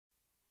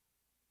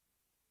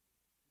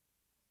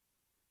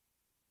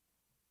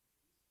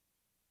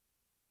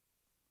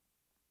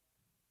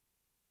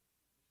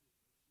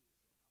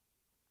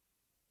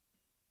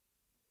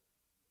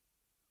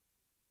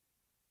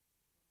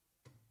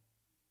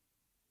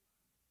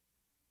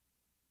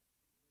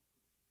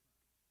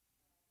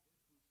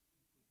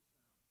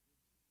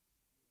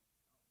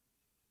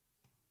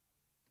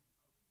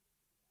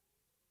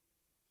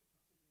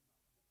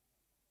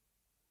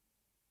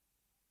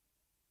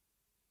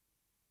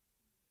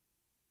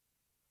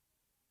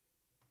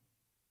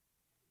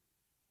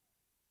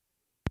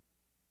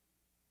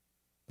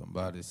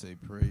Somebody say,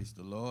 praise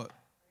the Lord.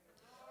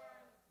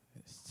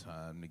 It's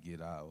time to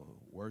get our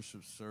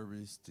worship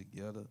service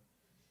together.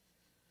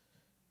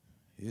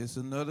 It's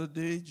another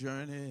day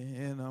journey,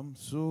 and I'm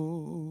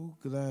so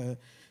glad.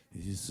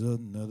 It's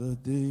another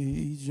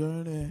day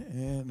journey,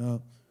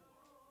 and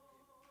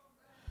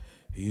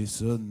it's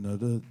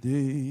another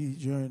day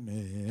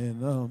journey,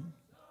 and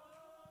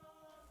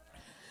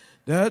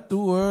that the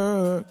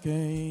world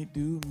can't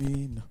do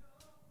me no.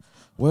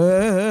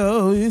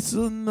 Well, it's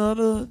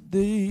another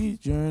day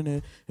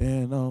journey,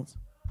 and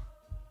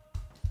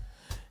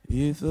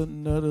it's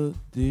another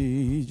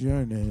day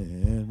journey,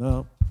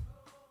 and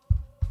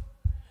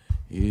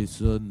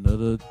it's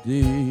another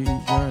day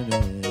journey,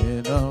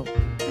 and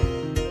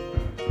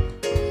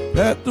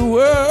that the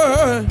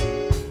world.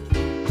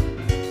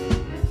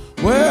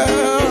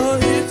 Well,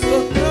 it's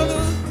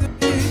another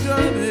day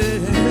journey,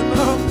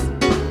 and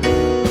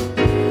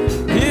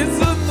it's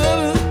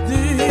another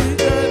day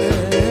journey,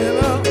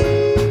 and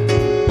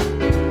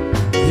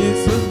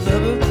it's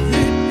another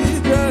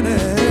day journey,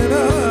 and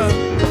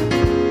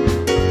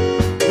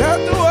that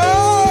the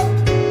world.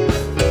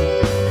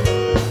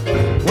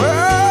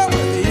 Well,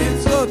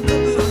 it's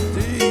another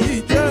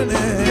day journey,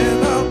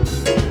 and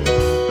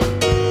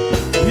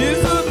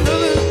it's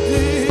another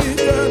day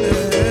journey,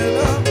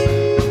 and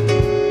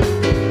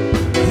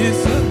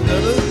it's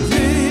another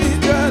day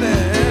journey,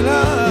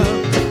 and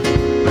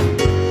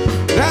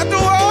that the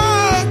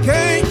world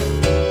can't.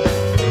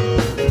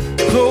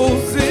 So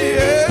see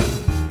it,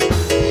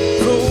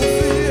 so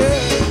see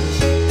it.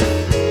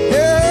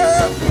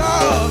 Yes,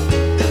 Lord,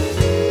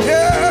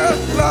 yes,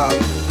 Lord.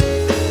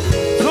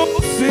 So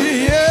see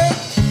it,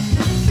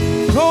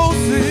 so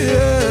see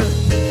it.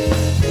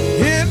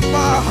 In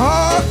my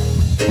heart,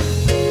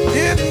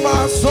 in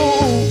my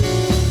soul.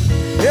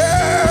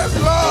 Yes,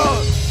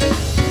 Lord,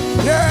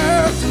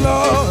 yes,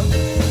 Lord.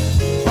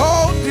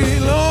 All day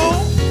long.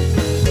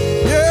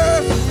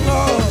 Yes,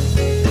 Lord.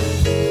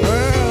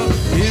 Well,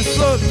 it's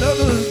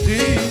another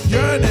day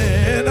journey,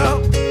 and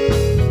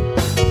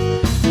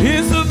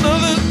it's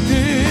another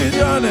day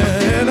journey,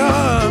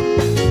 and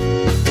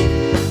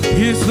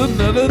it's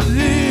another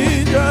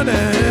day journey,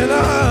 and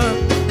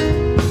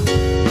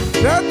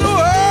that the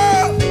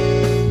world.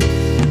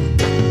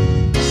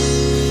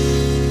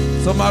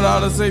 Somebody ought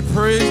to say,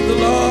 praise the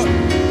Lord.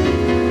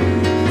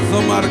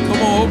 Somebody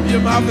come on, open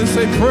your mouth and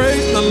say,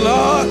 praise the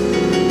Lord.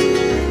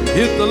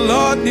 If the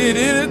Lord did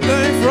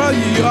anything for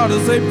you, you ought to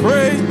say,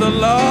 praise the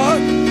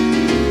Lord.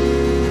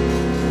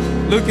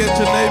 Look at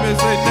your neighbor and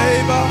say,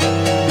 neighbor,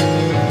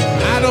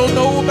 I don't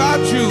know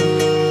about you,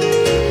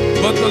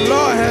 but the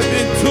Lord has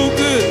been too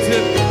good to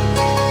me.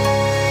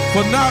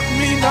 For not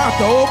me not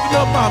to open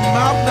up my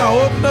mouth. Now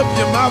open up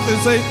your mouth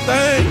and say,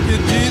 thank you,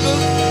 Jesus.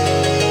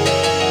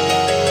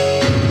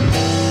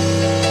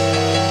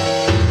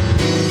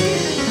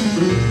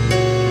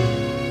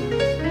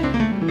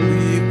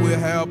 We will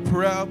have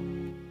prayer.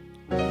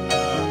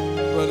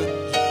 Brother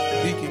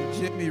Deacon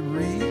Jimmy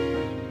Reed.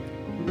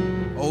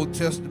 Old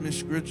Testament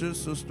scripture,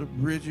 Sister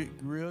Bridget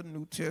Grill.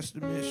 New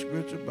Testament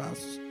scripture by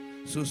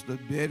Sister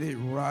Betty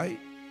Wright.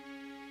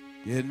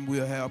 Then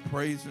we'll have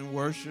praise and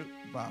worship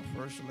by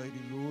First Lady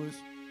Lewis.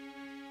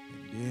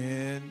 And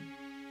then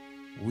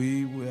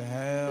we will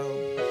have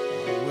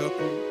a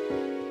welcome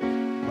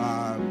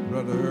by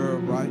Brother Earl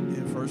Wright.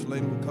 Then First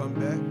Lady will come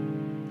back.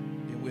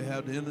 Then we'll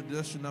have the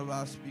introduction of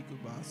our speaker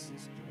by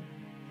Sister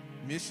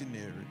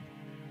Missionary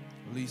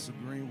Lisa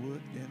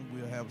Greenwood. Then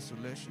we'll have a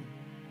selection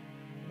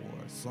or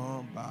a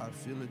song by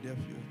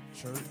Philadelphia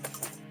Church.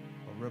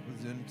 A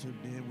representative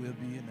then will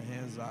be in the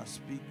hands of our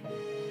speaker.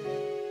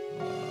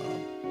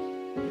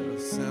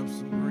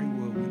 Samson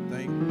Greenwood. We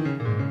thank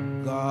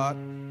God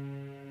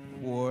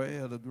for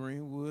Elder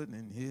Greenwood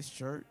and his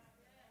church.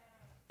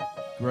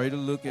 Great to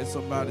look at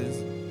somebody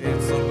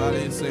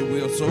and say,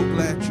 we're so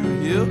glad you're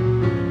here.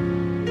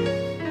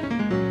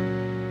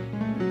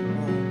 Come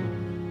on,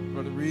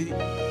 Brother Reed.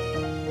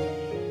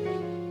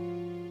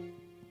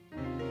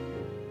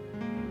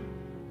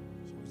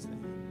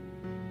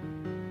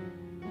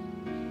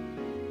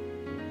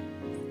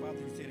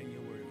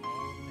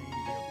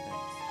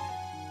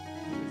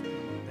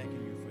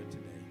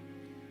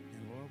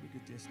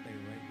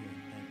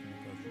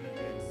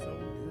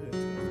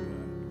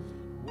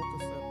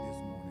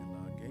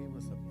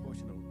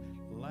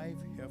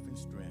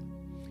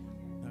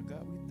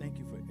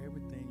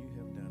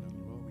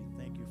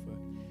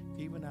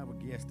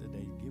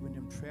 Yesterday, giving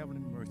them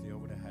traveling mercy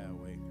over the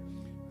highway.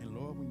 And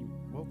Lord, when you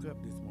woke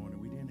up this morning,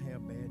 we didn't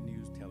have bad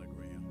news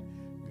telegram.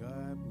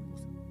 God, we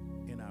was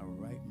in our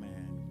right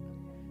mind.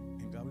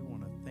 And God, we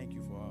want to thank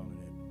you for all of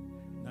that.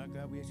 Now,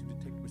 God, we ask you to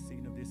take the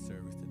receipt of this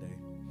service today.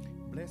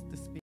 Bless the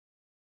speaker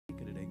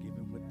today, give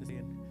him what to say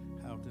and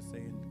how to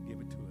say and give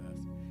it to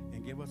us.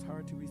 And give us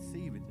heart to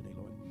receive it today,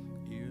 Lord,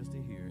 ears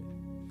to hear it.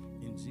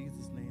 In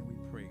Jesus' name we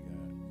pray,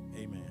 God.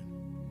 Amen.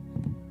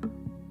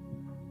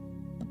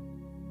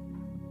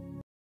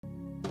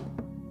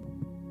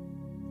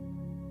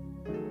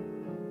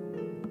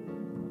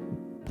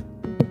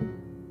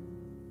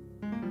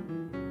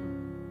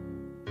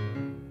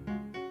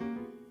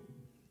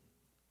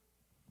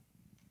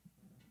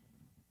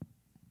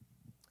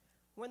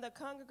 when the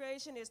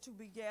congregation is to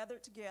be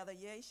gathered together,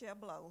 ye shall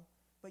blow,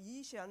 but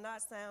ye shall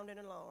not sound an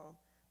alarm.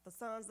 The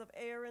sons of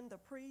Aaron the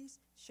priest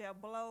shall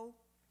blow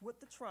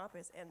with the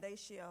trumpets, and they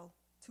shall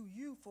to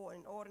you for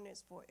an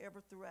ordinance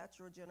forever throughout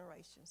your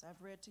generations.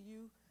 I've read to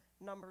you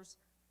Numbers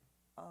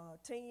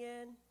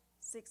 10,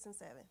 6, and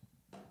 7.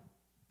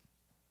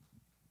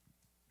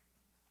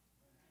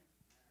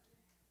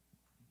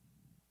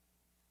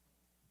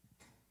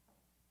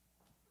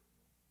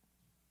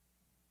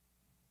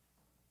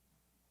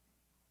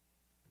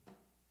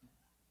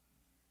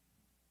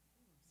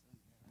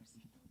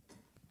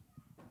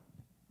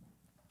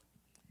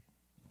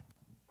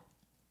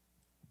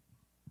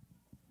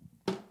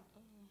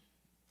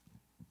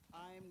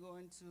 I am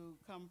going to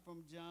come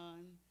from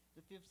John,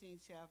 the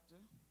 15th chapter,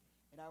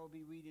 and I will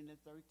be reading the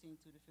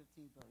 13th to the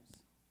 15th verse.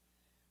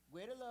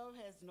 Greater love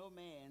has no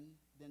man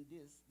than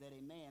this, that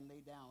a man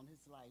lay down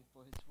his life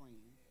for his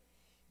friend.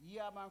 Ye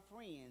are my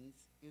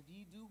friends, if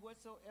ye do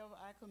whatsoever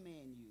I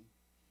command you.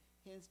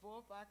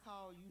 Henceforth I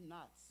call you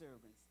not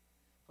servants,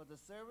 for the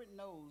servant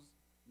knows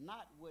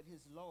not what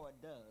his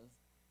Lord does,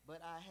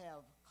 but I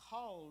have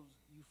called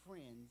you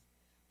friends,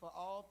 for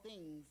all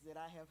things that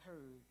I have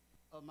heard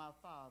of my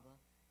Father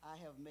I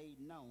have made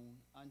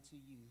known unto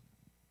you.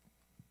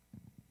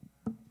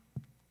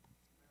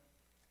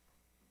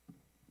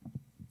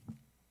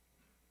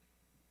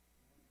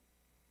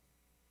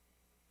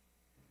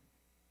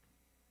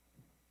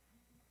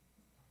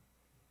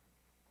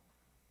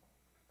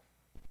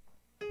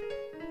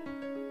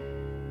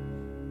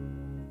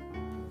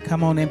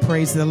 Come on and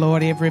praise the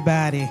Lord,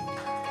 everybody.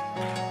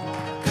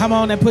 Come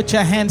on and put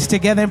your hands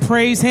together and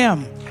praise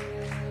him.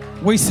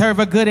 We serve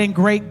a good and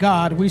great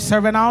God. We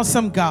serve an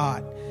awesome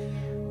God.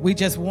 We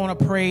just want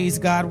to praise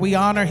God. We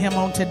honor him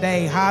on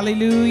today.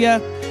 Hallelujah.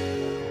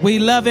 We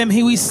love him.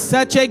 He's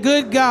such a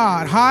good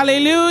God.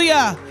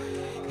 Hallelujah.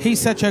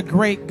 He's such a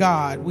great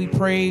God. We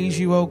praise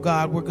you, oh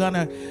God. We're going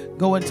to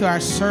go into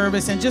our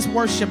service and just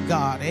worship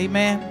God.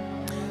 Amen.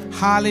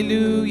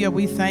 Hallelujah.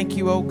 We thank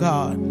you, oh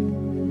God.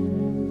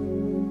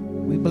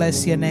 We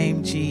bless your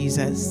name,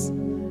 Jesus.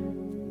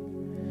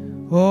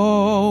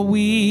 Oh,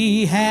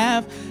 we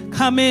have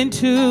come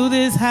into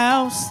this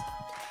house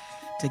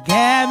to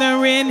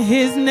gather in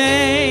his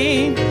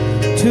name,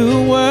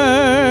 to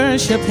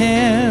worship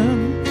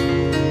him.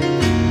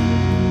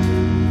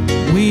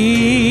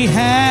 We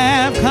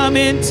have come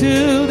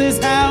into this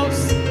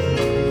house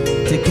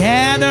to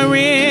gather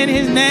in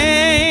his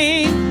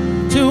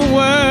name, to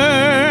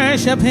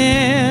worship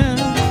him.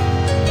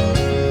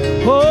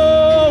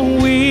 Oh,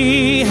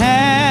 we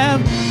have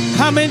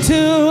come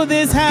into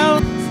this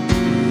house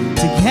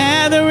to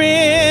gather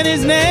in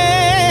his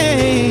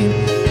name,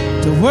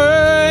 to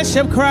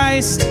worship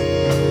Christ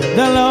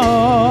the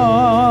Lord.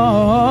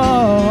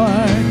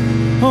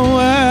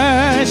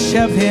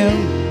 Worship him,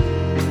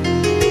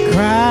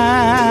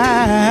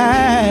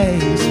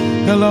 Christ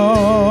the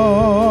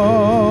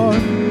Lord.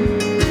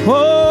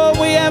 Oh,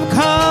 we have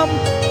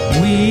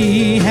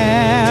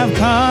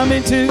come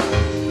into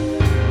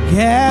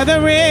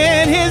gather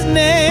in his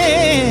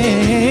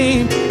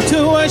name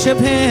to worship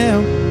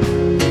him.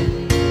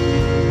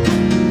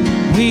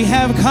 We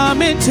have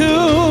come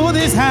into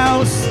this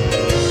house,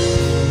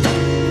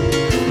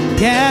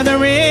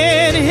 gather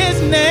in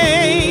his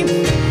name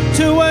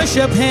to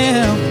worship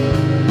him.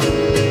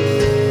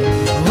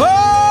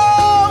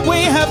 Oh,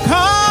 we have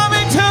come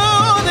into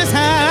this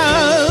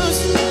house,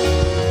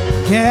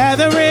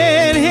 gather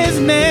in his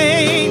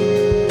name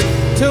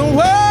to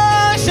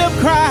worship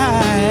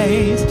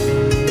Christ,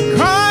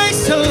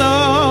 Christ the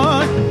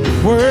Lord.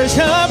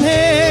 Worship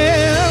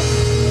him,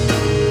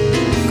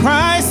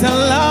 Christ the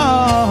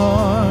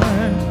Lord,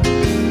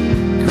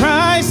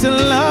 Christ the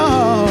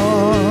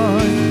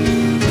Lord.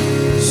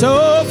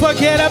 So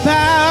forget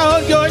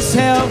about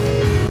yourself,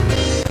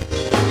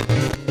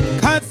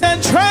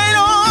 concentrate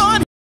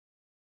on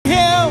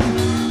him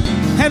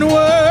and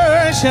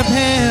worship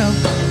him.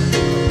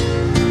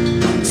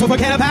 So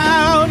forget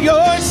about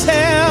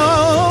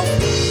yourself,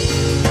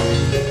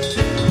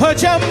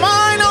 put your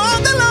mind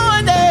on the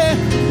Lord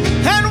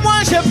and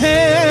worship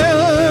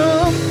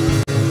him.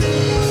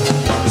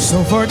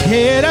 So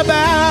forget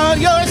about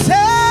yourself,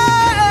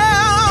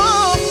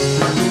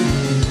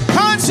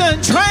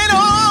 concentrate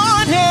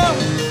on him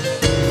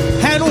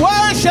and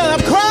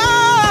worship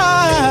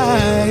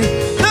Christ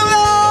the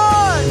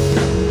Lord.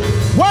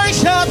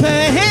 Worship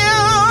him,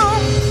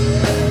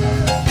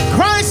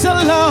 Christ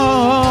the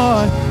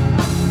Lord,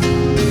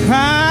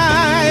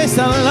 Christ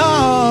the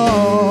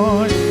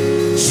Lord.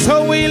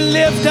 So we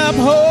lift up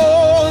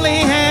holy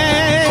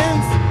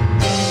hands,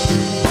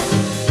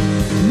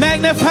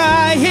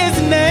 magnify his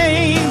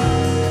name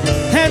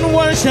and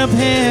worship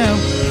him.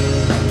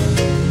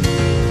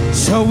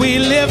 So we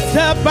lift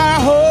up our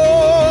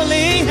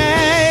holy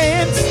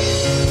hands,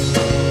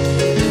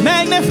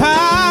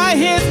 magnify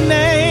his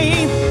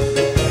name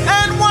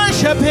and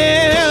worship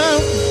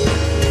him.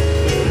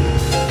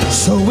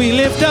 So we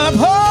lift up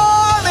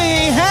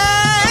holy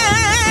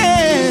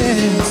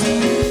hands,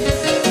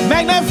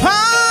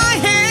 magnify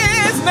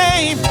his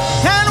name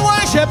and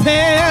worship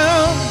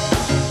him.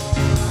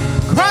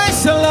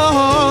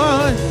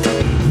 Lord.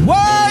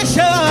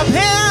 Worship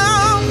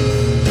him.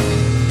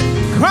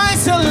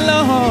 Christ the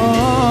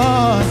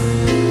Lord.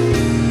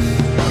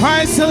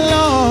 Christ the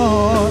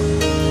Lord.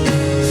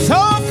 So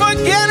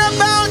forget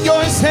about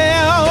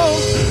yourself.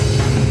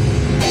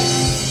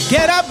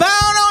 Get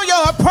about all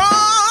your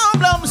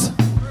problems.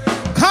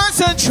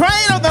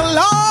 Concentrate on the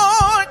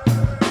Lord.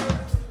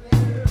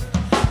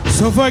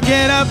 So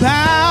forget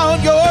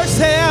about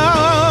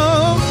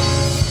yourself.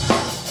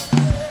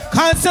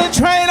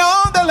 Concentrate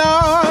on the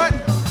Lord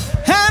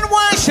and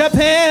worship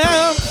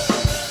him.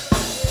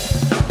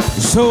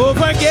 So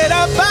forget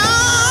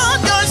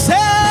about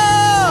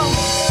yourself.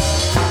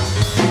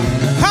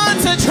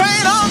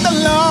 Concentrate on the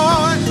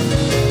Lord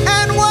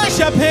and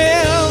worship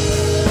him.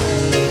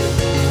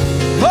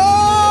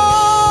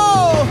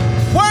 Oh,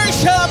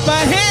 worship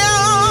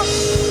him.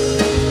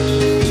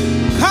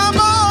 Come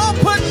on,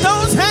 put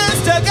those hands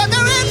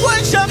together and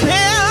worship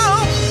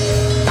him.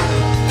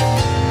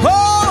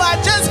 Oh, I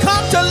just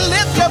come to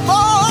lift your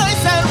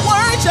voice and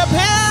worship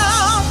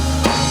him.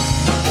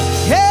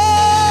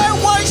 Yeah,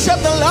 worship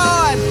the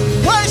Lord.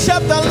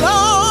 Worship the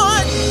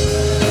Lord.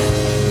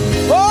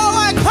 Oh,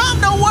 I come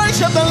to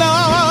worship the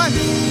Lord.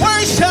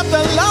 Worship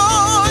the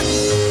Lord.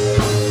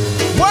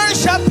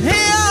 Worship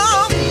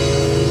him.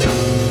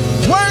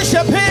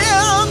 Worship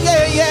him.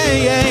 Yeah, yeah,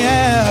 yeah,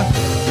 yeah.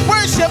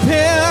 Worship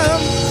him.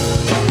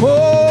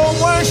 Oh,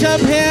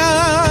 worship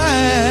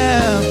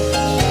him.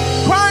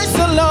 Christ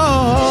the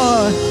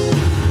Lord.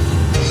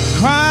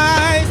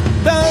 Christ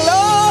the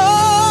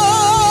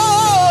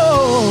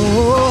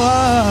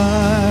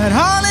Lord.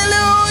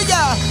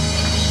 Hallelujah.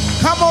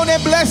 Come on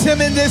and bless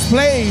him in this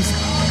place.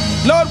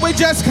 Lord, we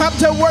just come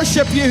to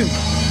worship you.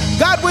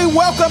 God, we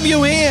welcome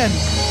you in.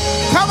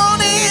 Come on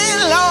in,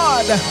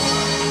 Lord.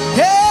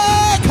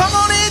 Hey, come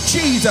on in,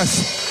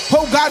 Jesus.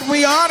 Oh, God,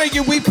 we honor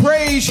you. We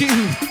praise you.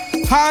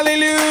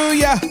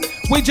 Hallelujah.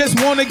 We just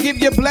want to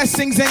give you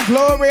blessings and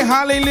glory.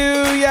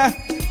 Hallelujah.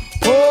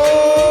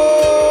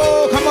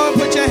 Oh, come on,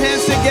 put your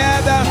hands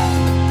together.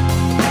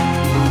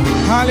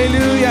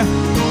 Hallelujah.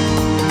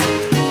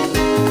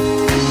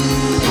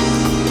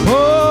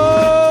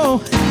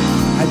 Oh,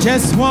 I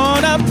just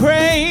want to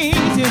praise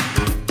you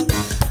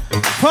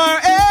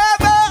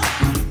forever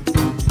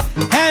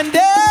and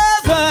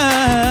ever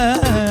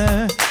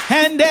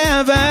and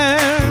ever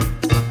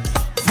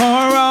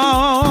for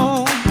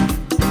all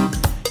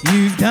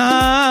you've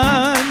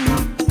done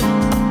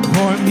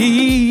for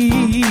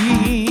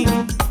me.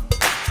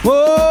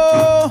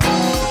 Oh,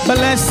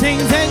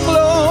 blessings and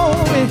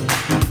glory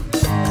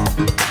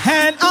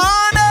and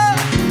honor,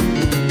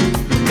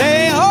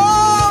 they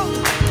all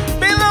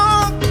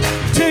belong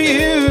to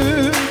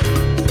you.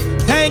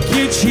 Thank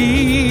you,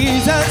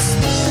 Jesus,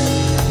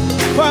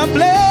 for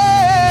blessing.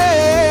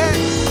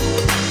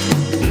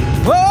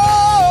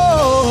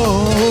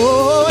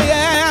 Oh,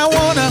 yeah, I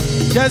wanna,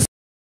 just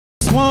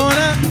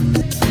wanna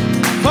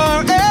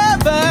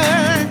forever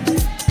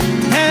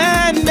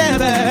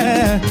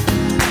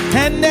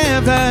and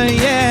ever,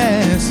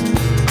 yes,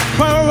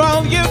 for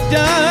all you've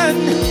done,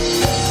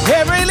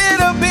 every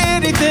little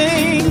bitty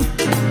thing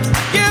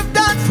you've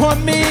done for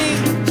me.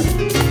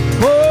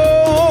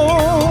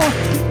 Oh,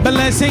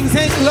 blessings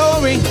and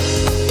glory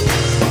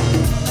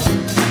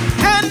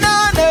and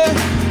honor,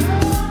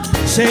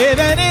 say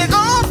that it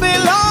all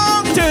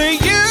belongs to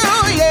you,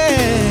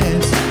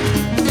 yes.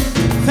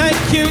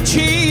 Thank you,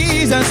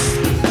 Jesus,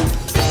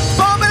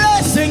 for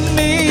blessing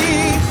me.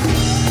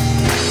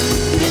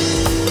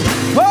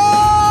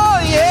 Oh,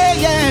 yeah,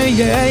 yeah,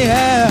 yeah,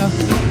 yeah.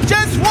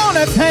 Just want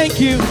to thank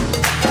you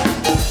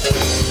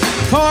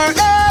forever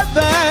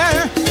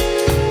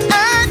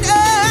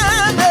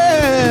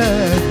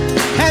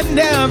and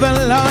ever,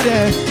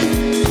 Lord,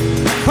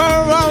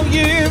 for all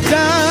you've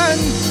done,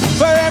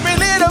 for every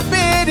little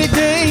bitty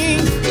thing,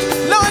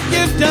 Lord,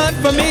 you've done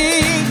for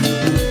me.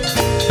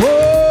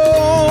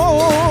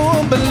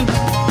 Oh,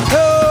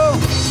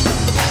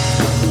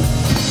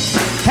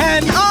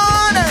 and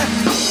honor,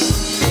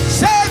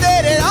 say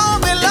that it all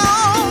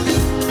belongs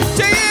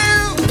to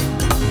you.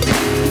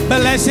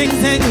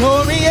 Blessings and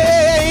glory,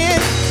 yeah,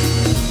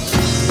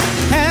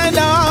 and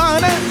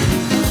honor,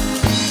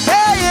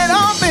 hey, it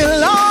all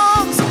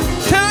belongs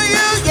to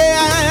you,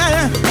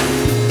 yeah.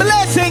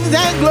 Blessings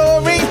and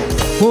glory,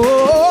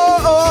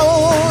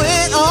 oh,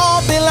 it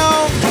all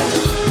belongs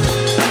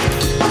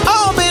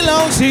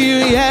to you,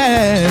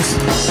 yes.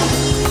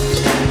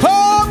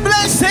 Oh,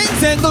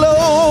 blessings and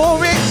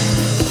glory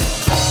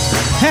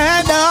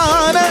and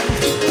honor,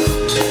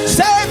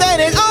 say that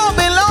it all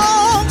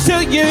belongs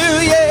to you,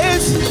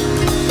 yes.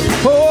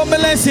 Oh,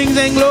 blessings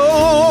and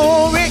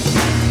glory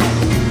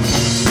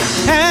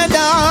and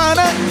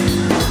honor,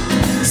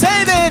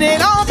 say that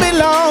it all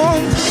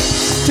belongs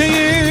to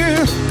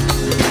you.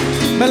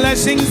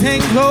 Blessings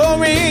and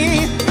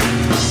glory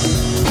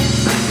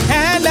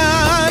and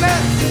honor,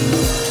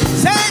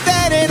 say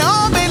that it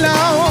all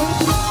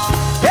belongs.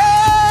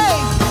 Hey,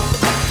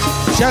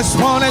 just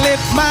want to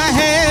lift my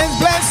hands,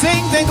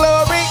 blessings and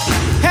glory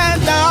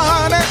and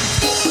honor,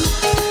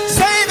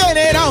 say that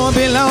it all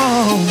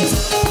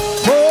belongs.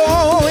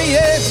 Oh,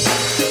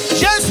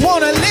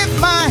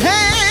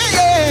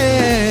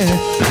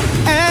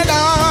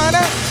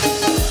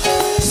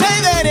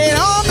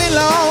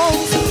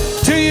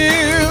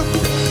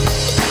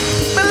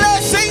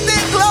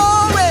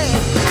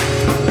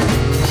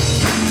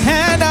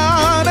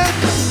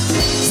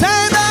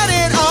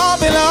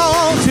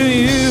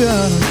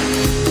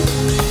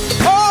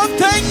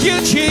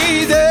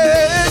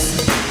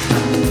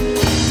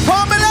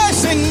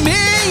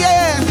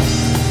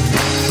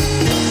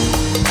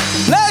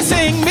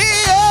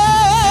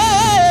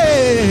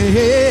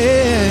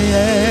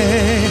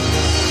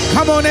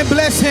 on and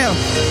bless him.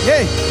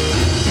 Yay.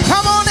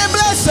 Come on and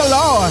bless the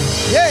Lord.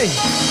 Yay.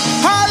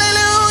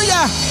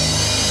 Hallelujah.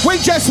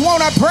 We just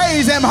want to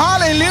praise him.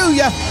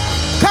 Hallelujah.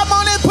 Come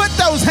on and put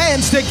those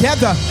hands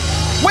together.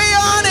 We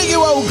honor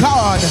you, oh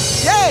God.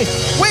 Yay.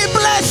 We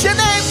bless your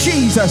name,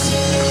 Jesus.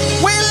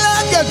 We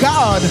love you,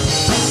 God.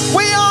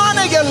 We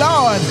honor you,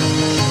 Lord.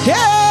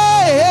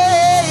 Yeah,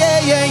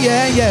 yeah, yeah,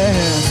 yeah, yeah.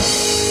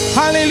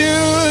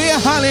 Hallelujah,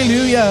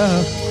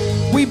 hallelujah.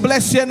 We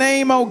bless your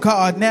name, oh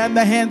God. Now in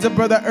the hands of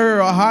Brother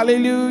Earl.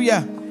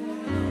 Hallelujah.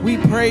 We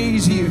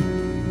praise you.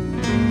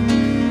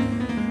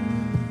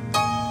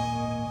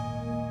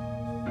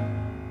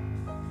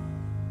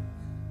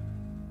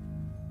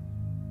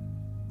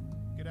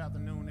 Good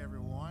afternoon,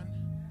 everyone.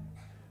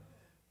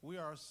 We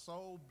are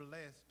so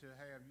blessed to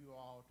have you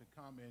all to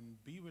come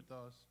and be with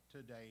us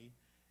today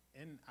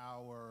in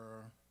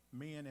our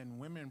Men and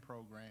Women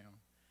program.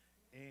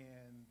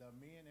 And the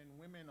men and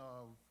women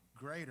of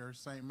Greater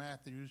St.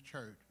 Matthew's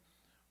Church,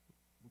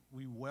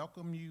 we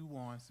welcome you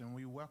once and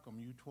we welcome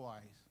you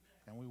twice.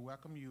 And we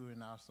welcome you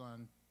in our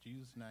Son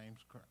Jesus' name.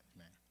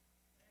 Amen.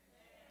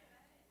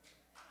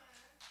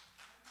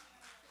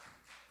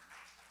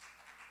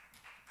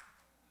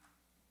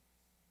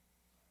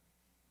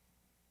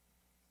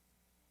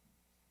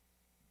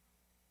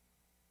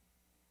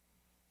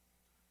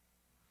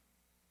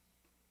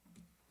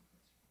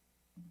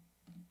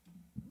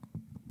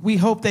 We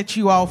hope that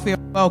you all feel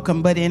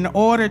welcome, but in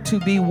order to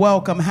be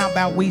welcome, how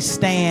about we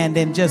stand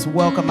and just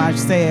welcome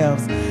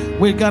ourselves?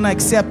 We're going to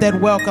accept that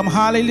welcome.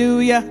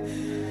 Hallelujah.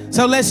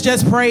 So let's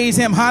just praise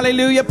him.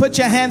 Hallelujah. Put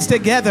your hands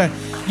together.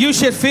 You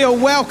should feel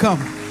welcome.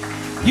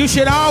 You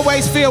should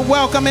always feel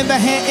welcome in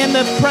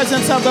the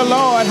presence of the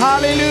Lord.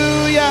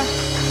 Hallelujah.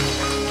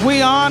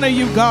 We honor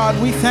you,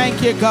 God. We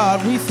thank you,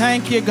 God. We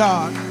thank you,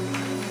 God.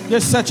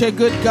 You're such a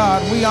good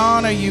God. We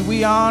honor you.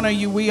 We honor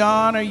you. We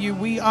honor you.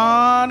 We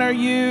honor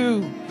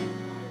you.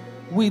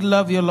 We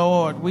love you,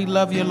 Lord. We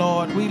love you,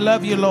 Lord. We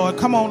love you, Lord.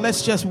 Come on,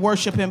 let's just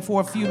worship him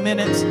for a few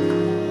minutes.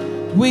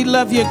 We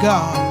love you,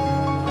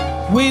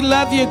 God. We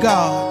love you,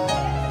 God.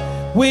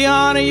 We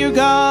honor you,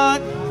 God.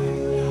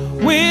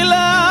 We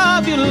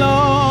love you, Lord.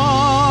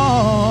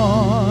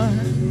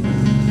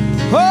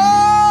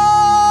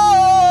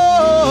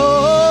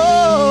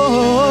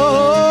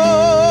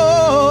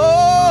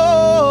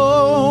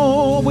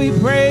 Oh, we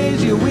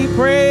praise you. We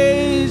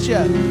praise you.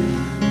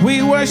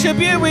 We worship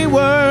you. We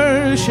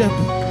worship.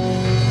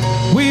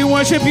 We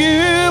worship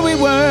you, we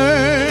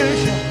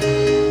worship.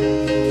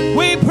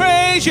 We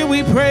praise you,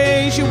 we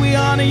praise you. We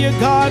honor you,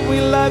 God. We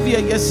love you.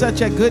 You're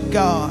such a good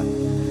God.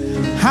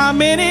 How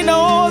many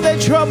know that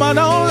trouble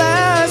don't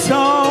last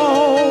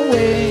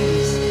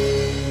always?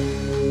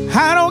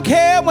 I don't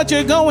care what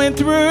you're going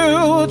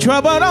through.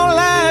 Trouble don't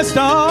last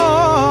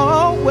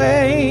always.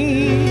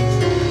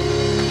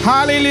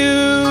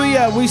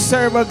 Hallelujah. We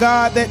serve a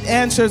God that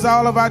answers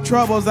all of our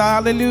troubles.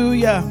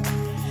 Hallelujah.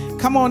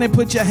 Come on and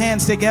put your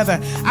hands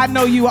together. I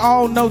know you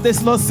all know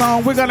this little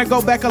song. We're going to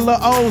go back a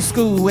little old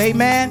school.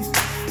 Amen.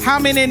 How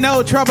many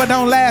know trouble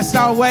don't last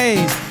always?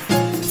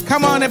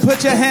 Come on and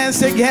put your hands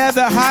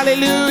together.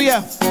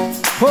 Hallelujah.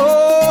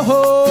 Oh,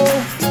 oh,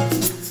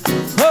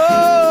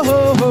 oh,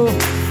 oh, oh.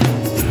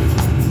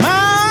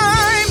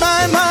 My,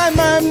 my, my,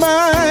 my,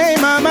 my,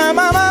 my, my,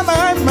 my, my,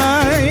 my,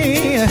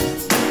 my.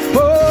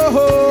 Oh,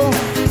 oh,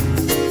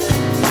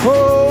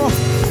 oh.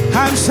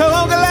 I'm so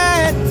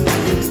glad.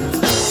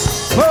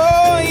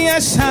 Oh,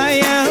 yes, I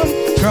am.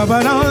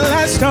 Trouble don't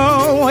last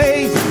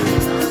always.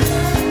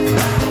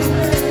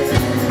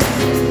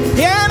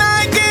 Can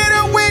I get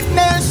a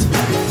witness?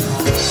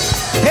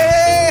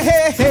 Hey,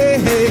 hey, hey,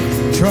 hey.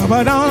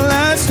 Trouble don't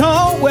last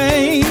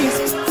always.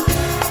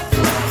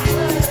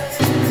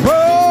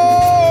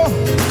 Oh,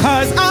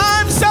 'cause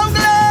I'm so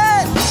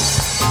glad.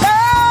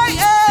 Hey,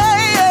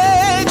 hey,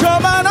 hey.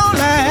 Trouble don't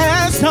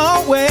last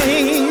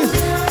always.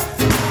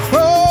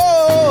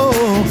 Oh,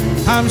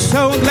 I'm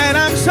so glad.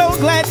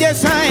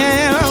 Yes, I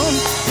am.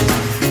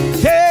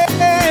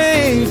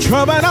 Hey,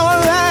 trouble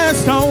don't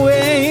last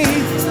always.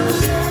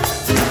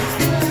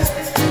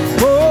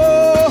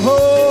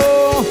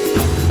 Oh,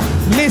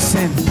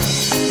 listen,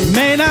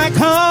 may not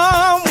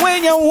come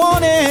when you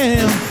want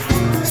him,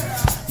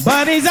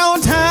 but he's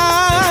on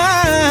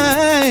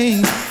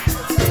time.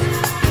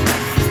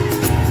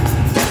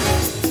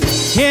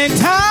 In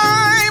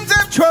times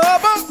of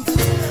trouble,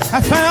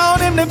 I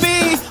found him to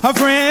be a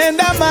friend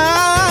of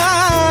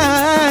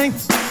mine.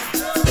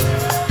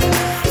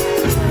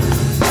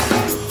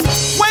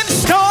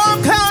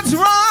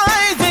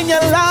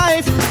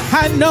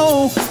 I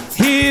know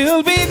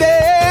he'll be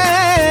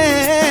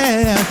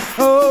there.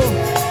 Oh,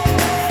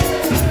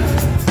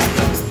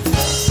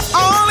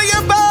 all of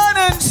your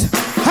burdens,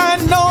 I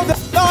know the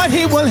Lord,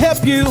 he will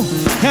help you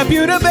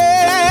to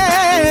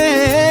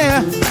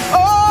bear.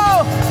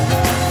 Oh,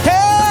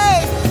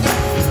 hey,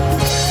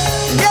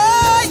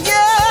 yeah,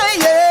 yeah,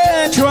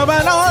 yeah. Trouble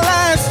don't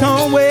last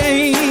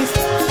always.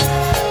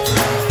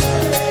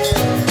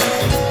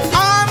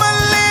 I'm a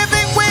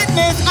living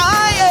witness. I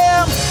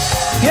am.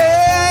 Yeah.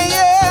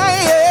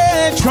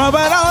 Trouble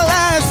don't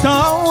last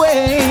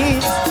always.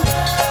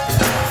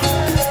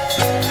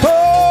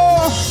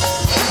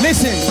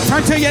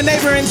 Turn to your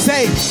neighbor and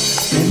say,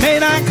 he may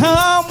not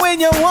come when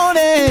you want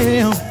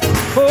him.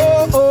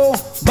 Oh, oh,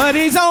 but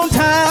he's on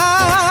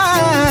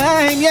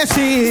time. Yes,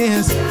 he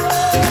is.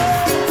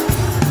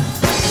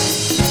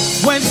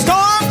 When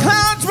storm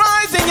clouds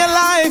rise in your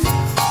life,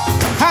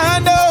 I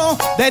know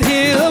that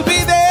he'll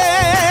be there.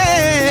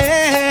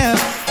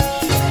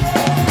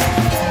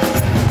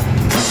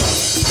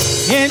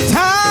 In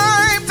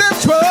times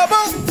of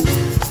trouble,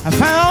 I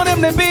found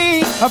him to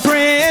be a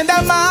friend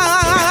of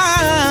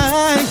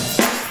mine.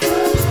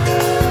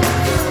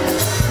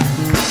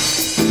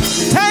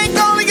 Take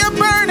all of your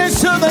burdens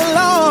to the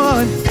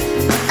Lord,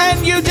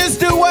 and you just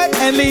do what?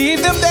 And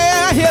leave them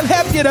there. He'll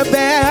help you to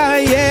bear,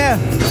 yeah.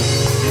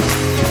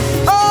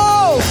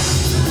 Oh,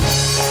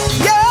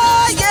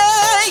 yeah,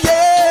 yeah,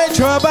 yeah.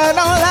 Trouble don't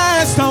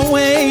last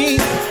always.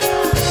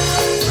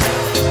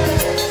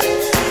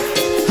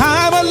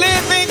 I'm a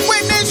living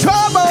witness.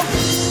 Trouble,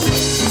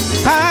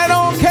 I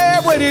don't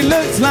care what it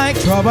looks like.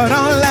 Trouble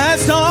don't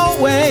last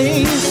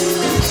always.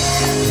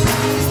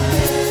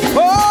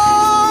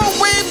 Oh,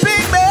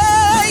 weeping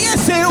may,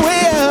 yes it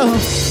will.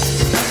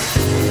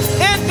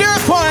 Endure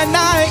for a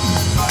night.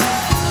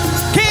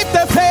 Keep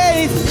the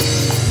faith.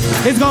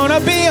 It's gonna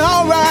be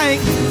all right.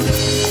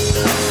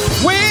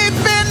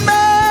 Weeping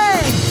may.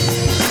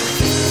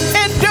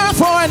 Endure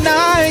for a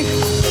night.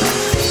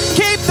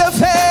 Keep the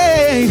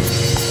faith.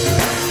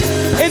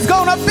 It's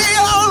gonna be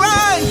all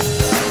right.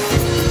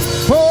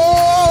 Oh,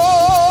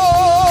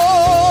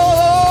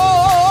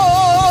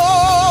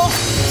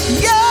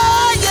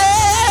 yeah,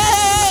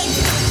 yeah.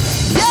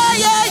 Yeah,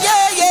 yeah,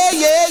 yeah, yeah,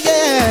 yeah,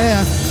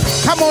 yeah.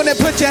 Come on and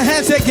put your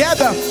hands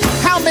together.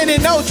 How many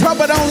know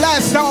trouble don't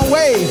last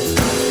always?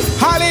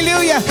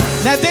 Hallelujah.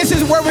 Now this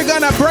is where we're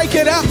gonna break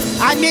it up.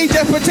 I need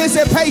your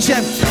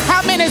participation.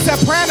 How many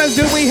sopranos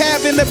do we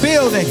have in the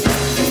building?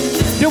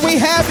 Do we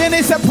have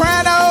any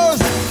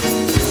sopranos?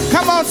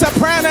 Come on,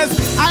 sopranos,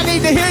 I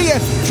need to hear you.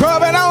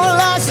 Trouble don't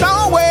last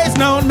always,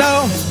 no,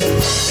 no.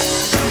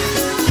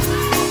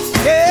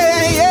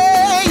 Yeah,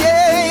 yeah,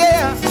 yeah,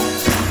 yeah.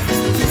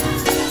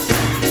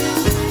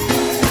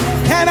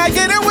 Can I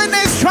get it with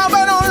this?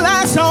 Trouble don't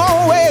last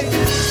always.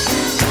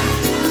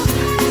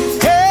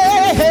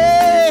 Hey,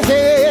 hey,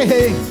 hey,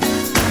 hey.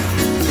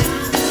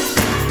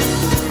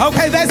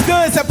 Okay, that's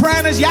good,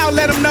 sopranos. Y'all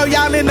let them know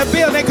y'all in the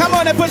building. Come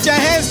on and put your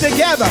hands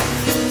together.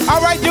 All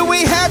right, do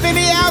we have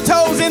any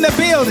altos in the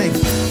building?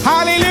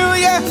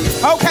 Hallelujah.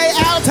 Okay,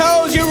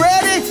 altos, you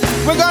ready?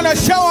 We're going to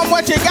show them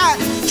what you got.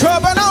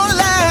 Trouble don't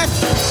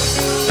last.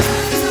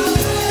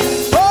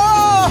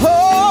 Oh,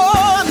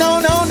 oh, no,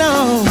 no,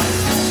 no.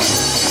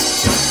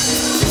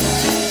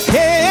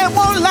 Yeah, it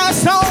won't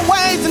last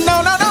always.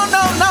 No, no, no,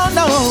 no, no,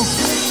 no.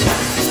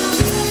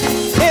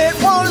 It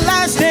won't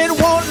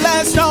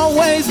last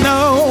always,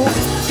 no.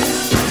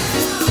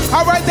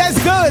 All right, that's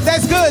good,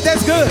 that's good,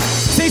 that's good.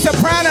 See,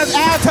 sopranos,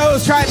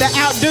 altos tried to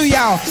outdo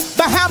y'all.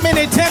 But how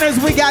many tenors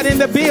we got in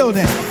the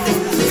building?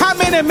 How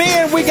many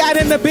men we got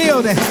in the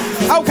building?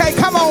 Okay,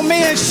 come on,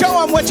 men,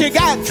 show them what you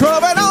got.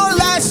 Trouble don't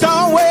last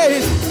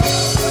always.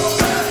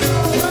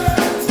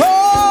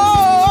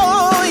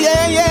 Oh,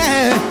 yeah,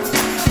 yeah.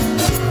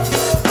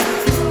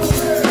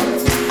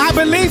 I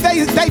believe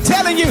they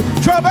telling you,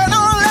 trouble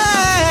don't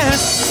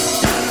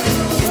last.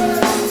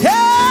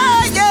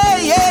 Yeah, yeah,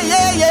 yeah,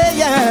 yeah, yeah,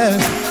 yeah.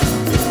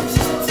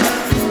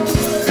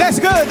 That's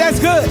good, that's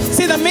good.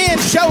 See, the men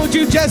showed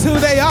you just who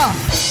they are.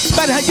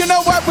 But you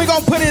know what? We're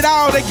going to put it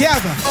all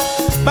together.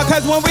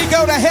 Because when we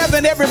go to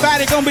heaven,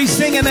 everybody going to be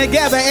singing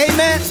together.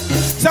 Amen?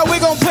 So we're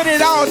going to put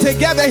it all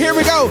together. Here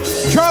we go.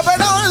 Trouble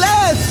don't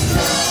last.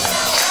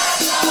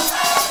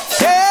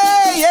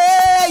 Yeah,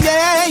 yeah,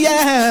 yeah,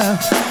 yeah.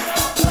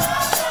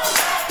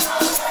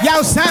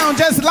 Y'all sound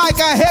just like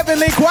a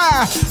heavenly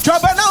choir.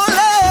 Trouble don't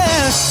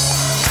last.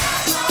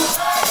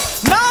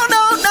 No,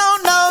 no, no,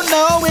 no,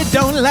 no, it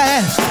don't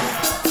last.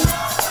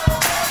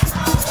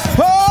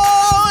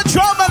 Oh,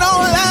 trouble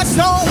don't last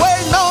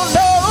always, no,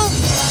 no.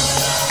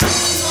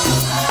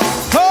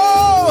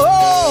 Oh,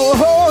 oh,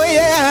 oh,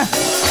 yeah.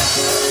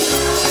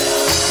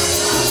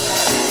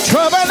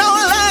 Trouble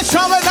don't last,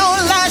 trouble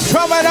don't last,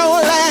 trouble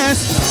don't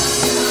last.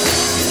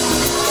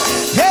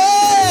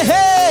 Hey,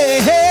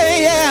 hey,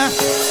 hey, yeah.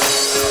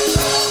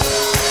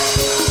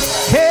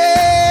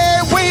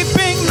 Hey,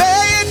 weeping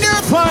may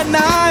endure for a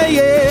night,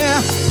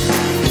 yeah.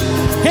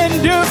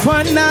 Endure for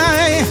a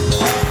night.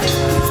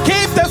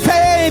 Keep the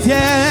faith,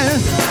 yeah.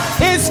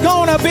 It's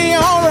gonna be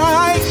all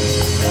right.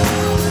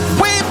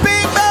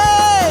 Weeping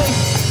may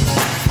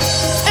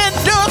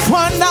endure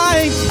for a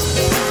night.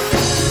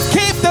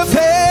 Keep the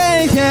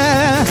faith,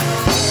 yeah.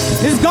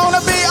 It's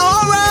gonna be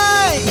all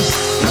right.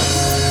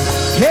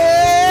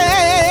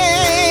 Hey,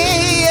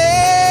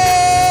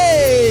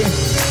 yeah.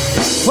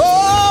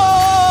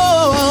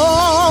 Oh,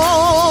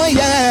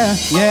 yeah,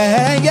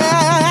 yeah,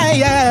 yeah,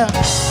 yeah.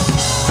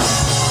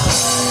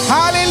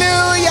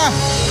 Hallelujah.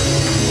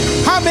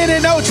 How many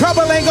know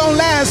trouble ain't gonna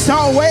last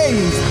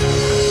always?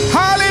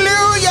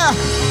 Hallelujah.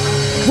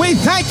 We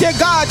thank you,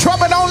 God.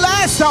 Trouble don't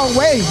last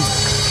always.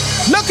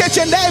 Look at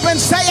your neighbor and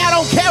say, I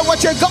don't care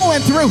what you're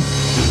going through.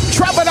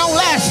 Trouble don't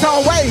last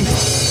always.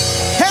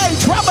 Hey,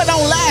 trouble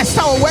don't last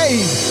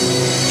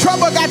always.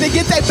 Trouble got to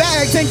get their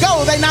bags and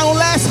go. They don't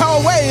last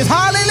always.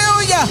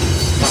 Hallelujah.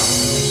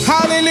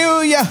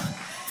 Hallelujah.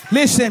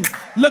 Listen,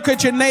 look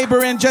at your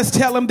neighbor and just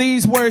tell him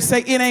these words.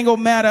 Say, it ain't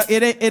gonna matter.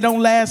 It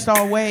don't last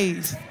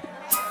always.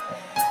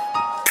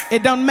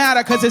 It don't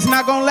matter because it's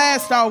not gonna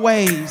last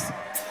always.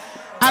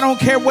 I don't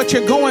care what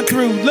you're going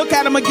through. Look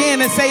at him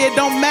again and say, it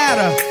don't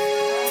matter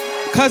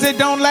because it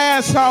don't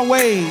last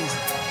always.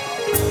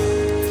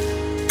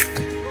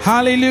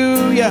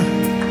 Hallelujah.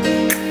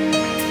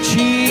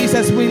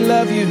 Jesus, we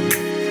love you.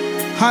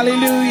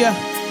 Hallelujah.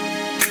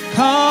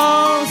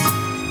 Cause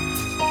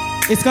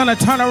it's gonna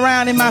turn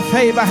around in my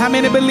favor. How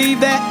many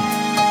believe that?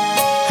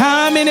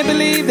 How many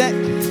believe that?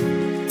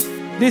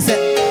 Listen,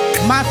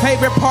 my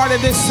favorite part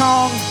of this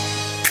song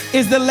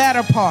is the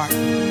latter part,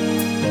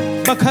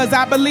 because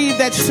I believe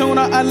that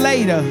sooner or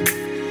later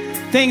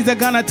things are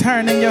gonna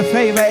turn in your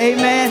favor.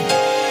 Amen.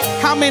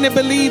 How many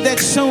believe that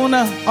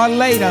sooner or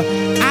later?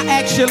 I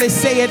actually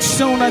say it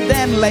sooner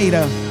than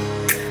later.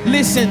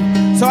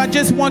 Listen, so I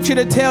just want you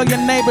to tell your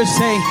neighbor,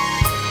 say,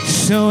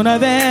 sooner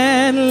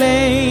than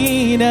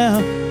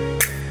later,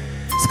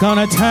 it's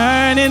gonna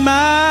turn in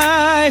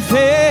my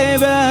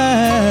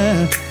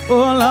favor.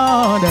 Oh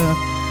Lord,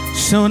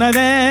 sooner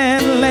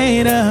than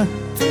later,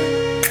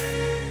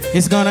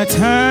 it's gonna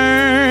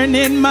turn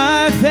in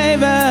my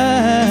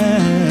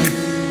favor.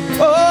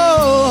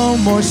 Oh,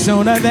 more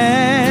sooner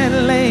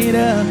than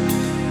later,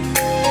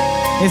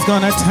 it's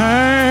gonna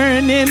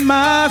turn in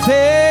my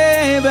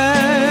favor.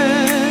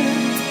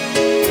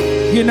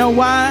 You know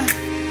why?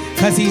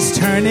 Cause he's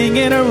turning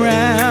it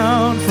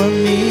around for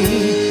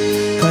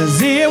me.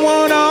 Cause it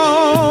won't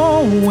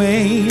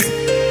always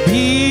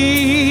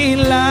be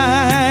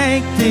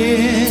like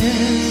this.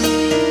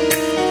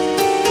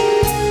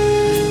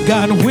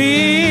 God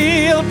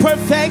will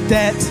perfect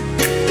that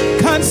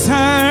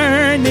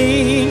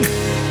concerning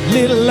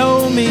little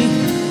old me.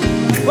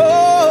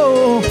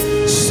 Oh,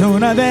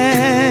 sooner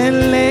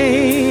than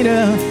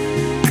later,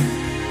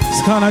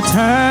 it's gonna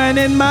turn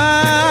in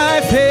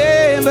my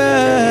favor.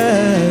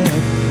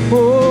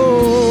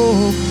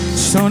 Oh,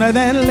 sooner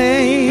than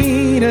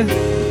later,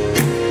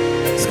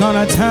 it's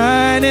gonna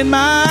turn in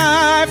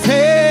my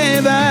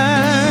favor.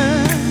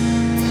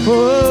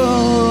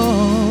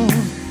 Oh,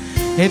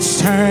 it's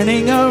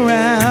turning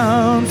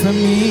around for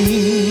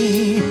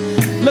me.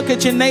 Look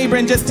at your neighbor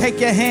and just take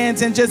your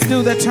hands and just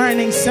do the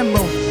turning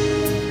symbol.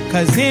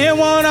 Cause it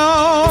won't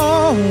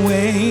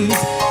always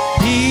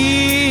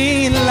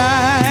be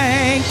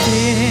like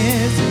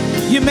this.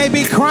 You may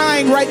be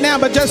crying right now,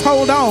 but just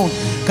hold on.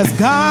 Cause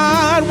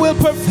God will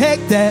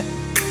perfect that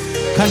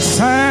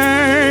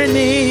concerning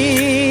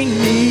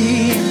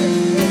me.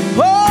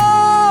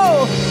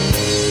 Oh,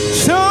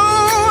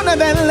 sooner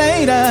than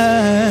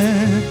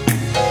later,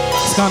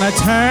 it's gonna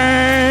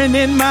turn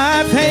in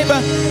my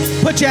favor.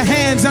 Put your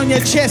hands on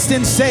your chest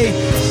and say,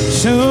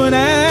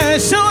 sooner,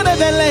 sooner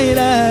than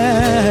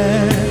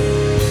later,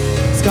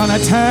 it's gonna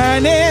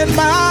turn in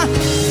my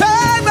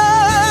favor.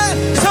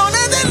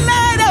 Sooner than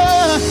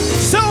later,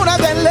 sooner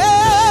than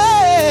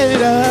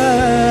later,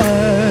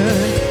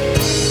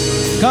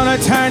 gonna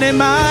turn in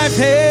my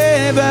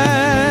favor.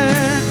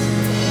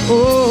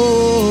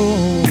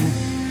 Oh,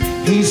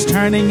 he's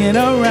turning it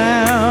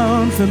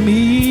around for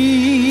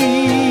me.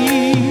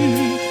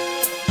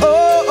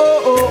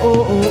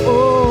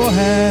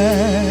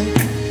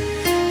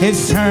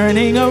 It's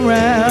turning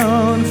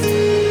around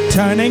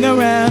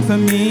for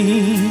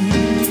me.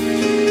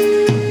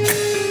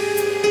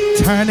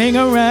 Turning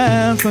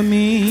around for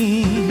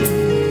me.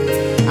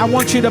 I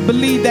want you to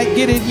believe that,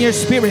 get it in your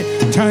spirit.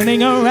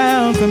 Turning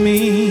around for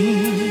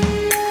me.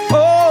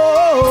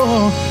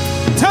 Oh,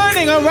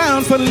 turning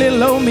around for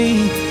little old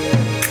me.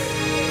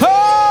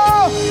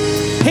 Oh,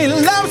 he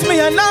loves me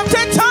enough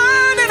to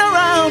turn it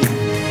around.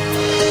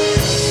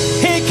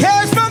 He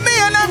cares for me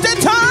enough to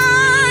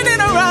turn it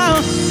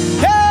around.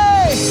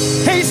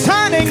 He's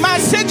turning my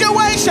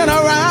situation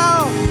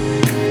around.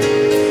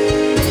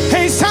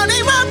 He's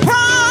turning my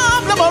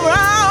problem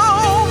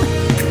around.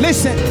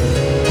 Listen,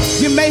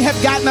 you may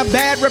have gotten a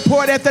bad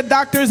report at the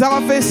doctor's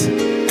office,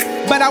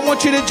 but I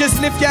want you to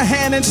just lift your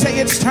hand and say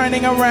it's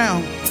turning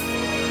around.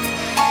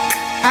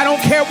 I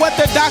don't care what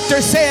the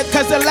doctor said,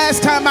 because the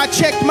last time I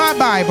checked my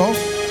Bible,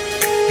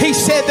 he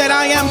said that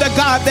I am the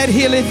God that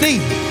healeth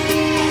thee.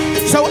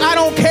 So I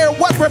don't care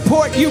what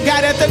report you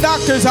got at the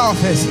doctor's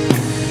office.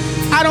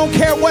 I don't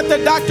care what the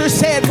doctor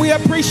said. We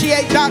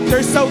appreciate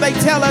doctors, so they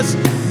tell us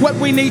what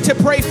we need to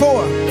pray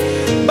for.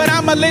 But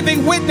I'm a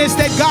living witness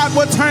that God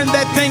will turn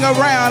that thing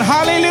around.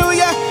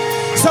 Hallelujah.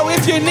 So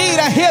if you need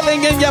a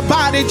healing in your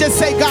body, just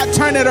say, God,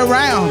 turn it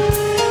around.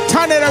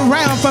 Turn it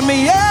around for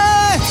me.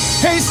 Yeah,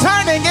 he's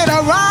turning it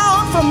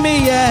around for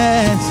me.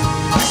 Yes.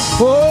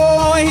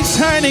 Oh, he's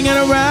turning it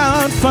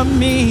around for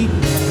me.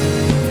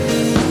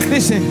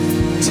 Listen,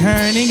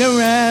 turning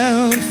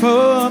around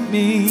for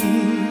me.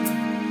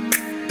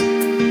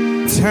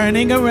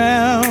 Turning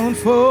around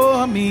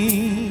for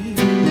me.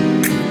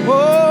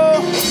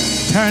 Oh,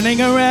 turning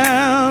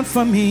around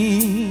for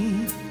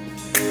me.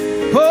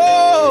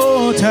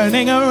 Oh,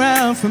 turning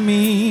around for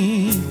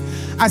me.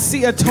 I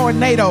see a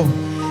tornado,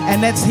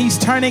 and he's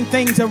turning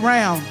things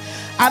around.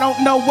 I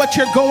don't know what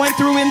you're going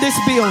through in this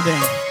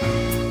building.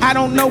 I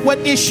don't know what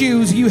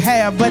issues you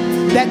have, but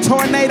that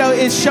tornado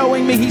is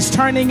showing me he's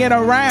turning it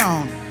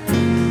around,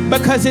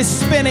 because it's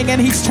spinning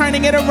and he's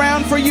turning it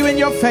around for you in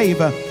your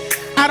favor.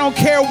 I don't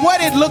care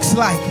what it looks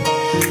like.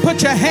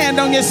 Put your hand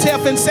on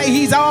yourself and say,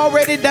 he's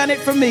already done it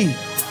for me.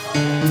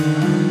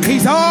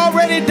 He's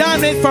already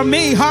done it for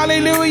me.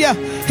 Hallelujah.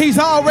 He's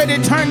already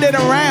turned it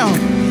around.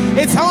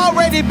 It's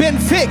already been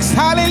fixed.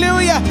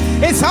 Hallelujah.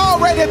 It's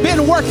already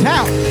been worked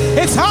out.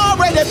 It's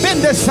already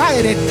been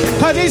decided,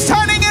 because he's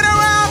turning it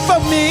around for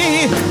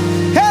me.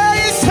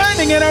 Hey, he's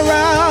turning it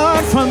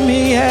around for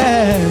me,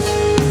 yes.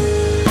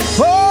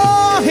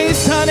 Oh,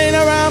 he's turning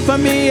around for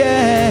me,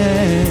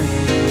 yes.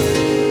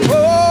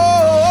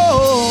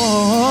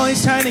 Oh,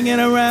 he's turning it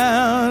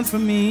around for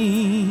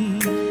me.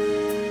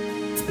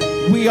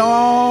 We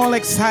all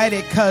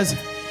excited because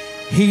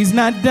he's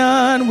not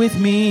done with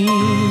me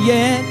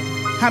yet.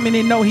 How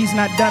many know he's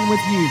not done with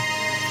you?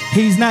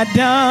 He's not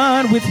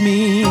done with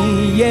me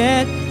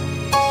yet.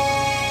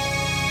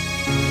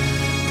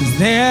 'Cause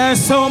there's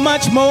so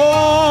much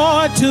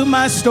more to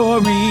my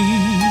story.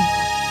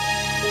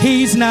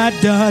 He's not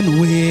done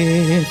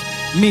with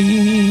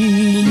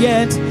me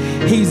yet.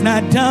 He's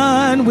not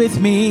done with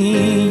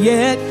me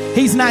yet.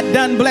 He's not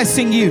done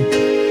blessing you.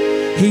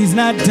 He's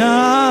not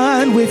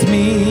done with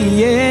me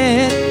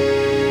yet.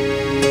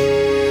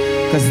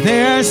 'Cause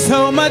there's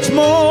so much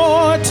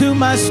more to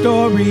my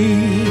story.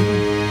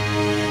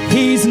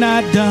 He's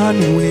not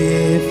done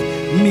with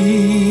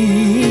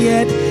me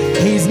yet.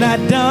 He's not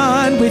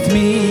done with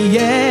me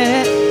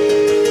yet.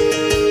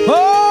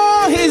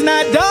 Oh, he's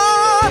not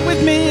done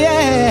with me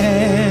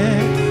yet.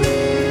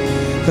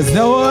 'Cause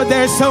though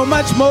there's so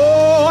much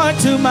more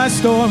to my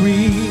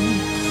story,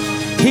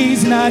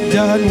 he's not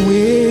done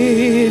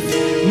with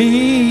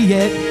me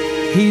yet.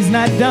 He's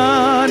not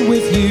done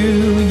with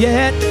you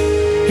yet.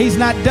 He's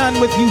not done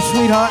with you,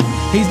 sweetheart.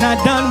 He's not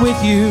done with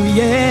you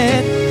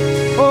yet.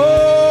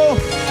 Oh,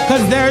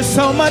 'cause there's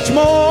so much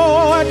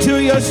more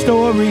to your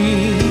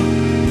story.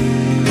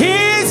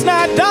 He's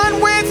not done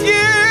with you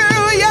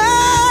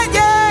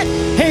yet.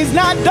 He's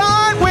not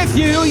done with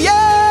you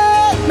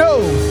yet.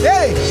 No,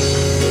 hey.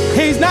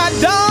 He's not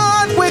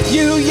done with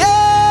you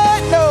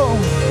yet. No.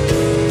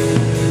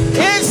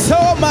 It's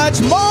so much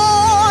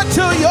more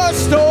to your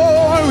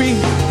story.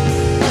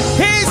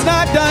 He's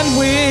not done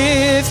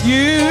with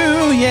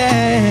you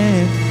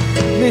yet.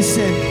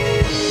 Listen,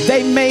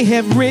 they may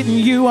have written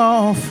you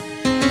off.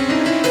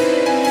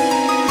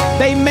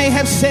 They may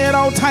have said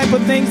all type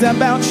of things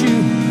about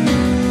you.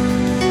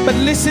 But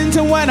listen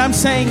to what I'm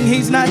saying.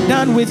 He's not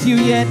done with you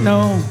yet,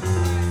 no.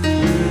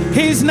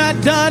 He's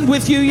not done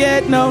with you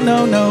yet, no,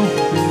 no, no.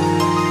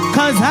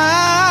 'Cause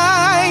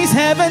eyes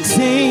haven't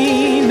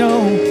seen,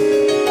 no.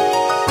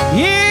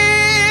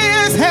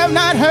 Ears have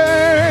not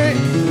heard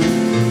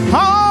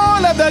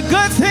all of the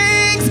good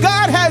things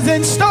God has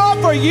in store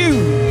for you.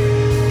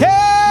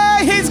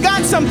 Hey, he's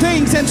got some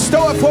things in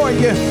store for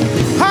you.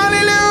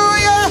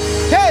 Hallelujah.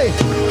 Hey,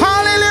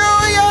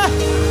 hallelujah.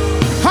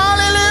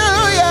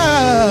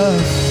 Hallelujah.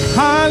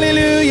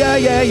 Hallelujah.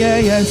 Yeah, yeah,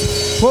 yes.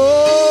 Oh,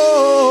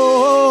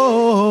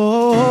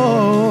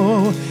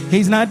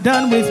 he's not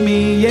done with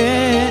me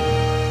yet.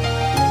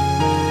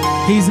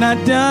 He's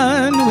not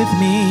done with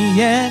me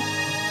yet.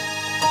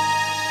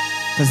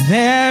 'Cause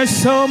there's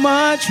so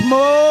much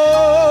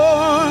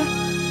more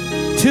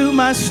to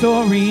my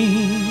story.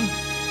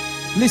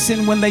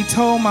 Listen, when they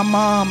told my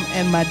mom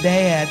and my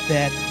dad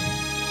that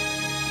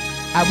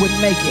I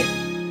wouldn't make it,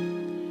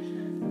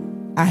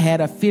 I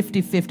had a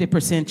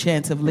 50%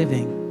 chance of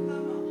living.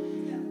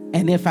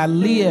 And if I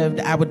lived,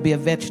 I would be a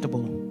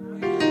vegetable.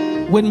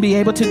 Wouldn't be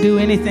able to do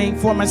anything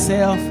for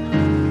myself.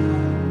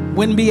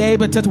 Wouldn't be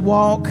able to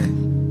walk.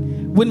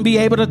 Wouldn't be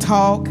able to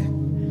talk.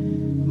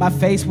 My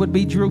face would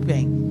be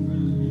drooping.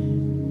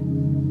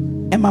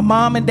 And my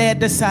mom and dad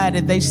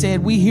decided, they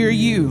said, we hear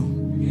you,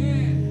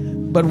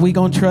 but we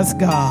gonna trust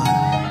God.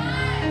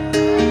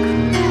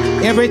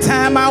 Every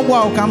time I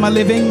walk, I'm a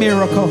living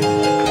miracle.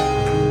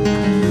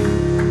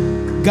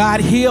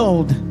 God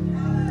healed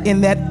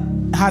in that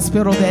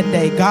hospital that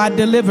day. God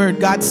delivered,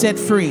 God set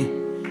free.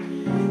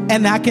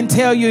 And I can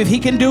tell you, if he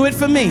can do it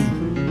for me,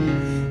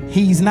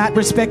 he's not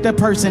respect a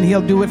person,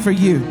 he'll do it for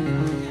you.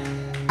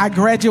 I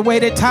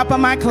graduated top of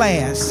my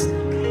class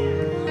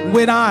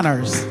with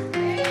honors.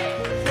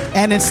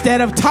 And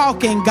instead of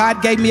talking,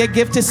 God gave me a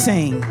gift to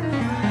sing.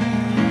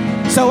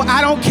 So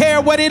I don't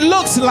care what it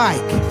looks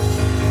like.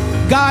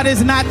 God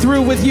is not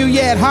through with you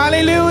yet.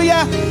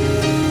 Hallelujah.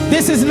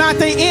 This is not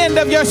the end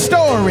of your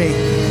story.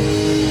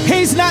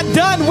 He's not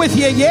done with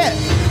you yet.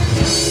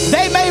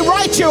 They may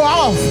write you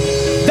off.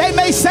 They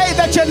may say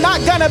that you're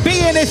not going to be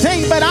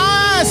anything, but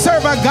I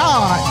serve a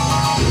God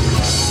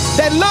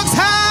that looks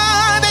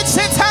high, that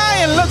sits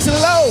high and looks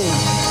low.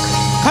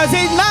 Because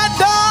he's not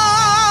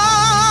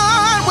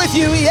done with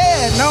you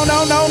yet. No,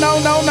 no, no, no,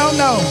 no, no,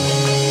 no.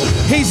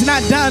 He's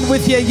not done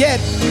with you yet.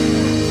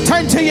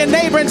 Turn to your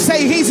neighbor and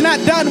say, he's not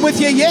done with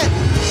you yet.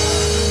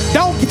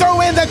 Don't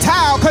throw in the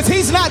towel, because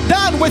he's not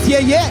done with you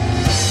yet.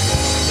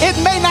 It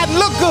may not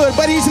look good,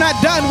 but he's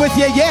not done with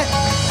you yet.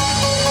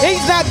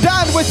 He's not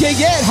done with you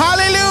yet.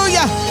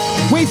 Hallelujah.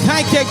 We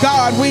thank you,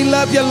 God. We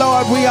love you,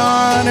 Lord. We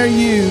honor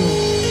you.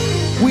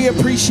 We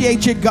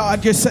appreciate you,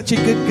 God. You're such a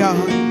good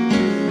God.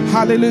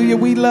 Hallelujah.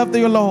 We love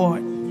you,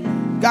 Lord.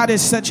 God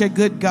is such a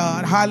good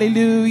God.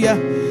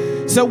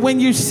 Hallelujah. So when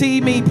you see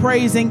me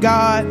praising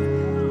God,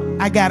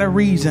 I got a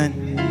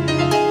reason.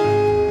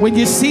 When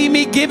you see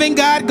me giving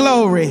God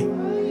glory,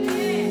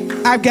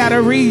 I've got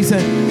a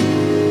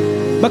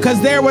reason.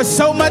 Because there was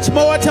so much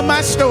more to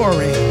my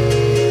story.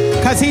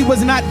 Because he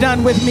was not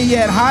done with me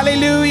yet.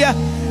 Hallelujah.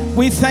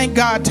 We thank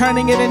God,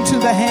 turning it into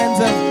the hands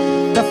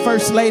of the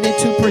First Lady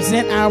to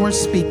present our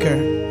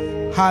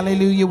speaker.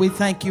 Hallelujah. We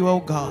thank you, oh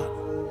God.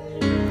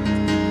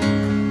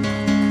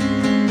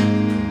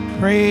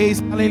 Praise.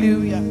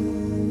 Hallelujah.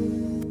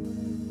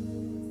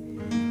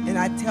 And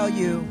I tell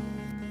you,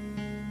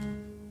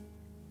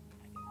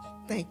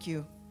 thank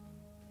you.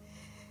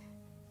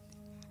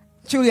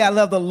 Truly, I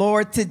love the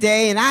Lord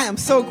today, and I am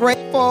so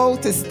grateful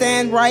to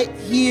stand right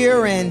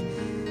here and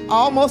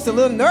almost a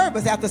little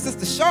nervous after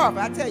Sister Sharp.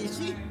 I tell you,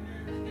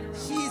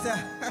 she's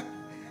a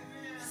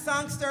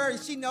songster, and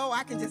she know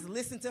I can just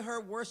listen to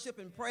her worship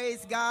and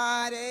praise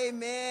God.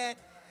 Amen.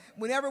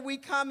 Whenever we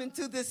come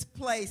into this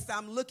place,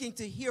 I'm looking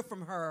to hear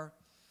from her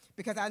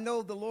because I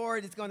know the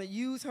Lord is going to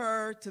use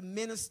her to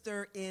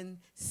minister in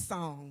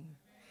song.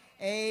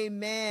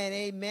 Amen.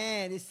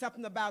 Amen. It's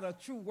something about a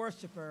true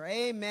worshiper.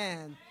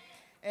 Amen.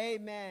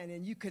 Amen.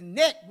 And you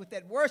connect with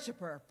that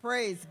worshiper.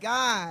 Praise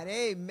God.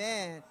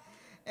 Amen.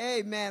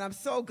 Amen. I'm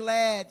so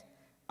glad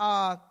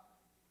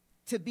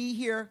to be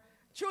here.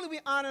 Truly, we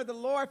honor the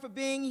Lord for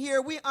being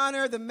here. We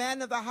honor the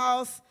man of the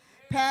house,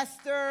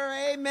 Pastor,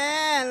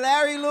 amen,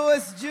 Larry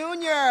Lewis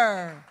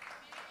Jr.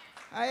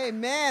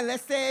 Amen.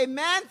 Let's say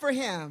amen for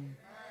him.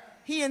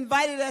 He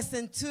invited us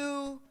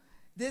into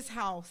this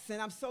house,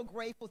 and I'm so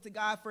grateful to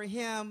God for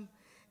him.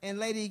 And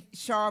Lady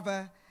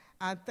Sharva,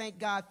 I thank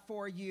God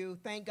for you.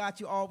 Thank God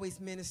you always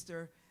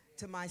minister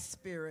to my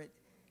spirit.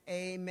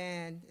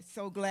 Amen.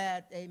 So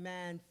glad,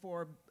 amen,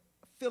 for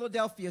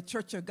Philadelphia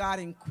Church of God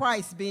in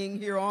Christ being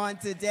here on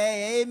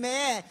today.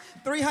 Amen.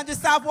 300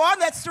 South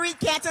Walnut Street,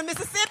 Canton,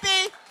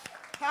 Mississippi.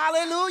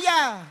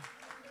 Hallelujah.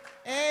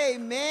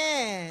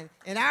 Amen.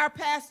 And our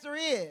pastor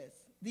is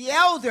the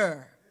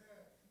elder,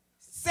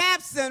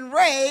 Samson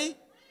Ray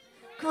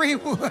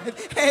Greenwood.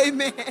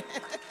 Amen.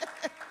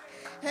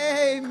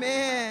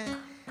 Amen.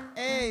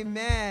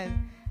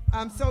 Amen.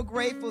 I'm so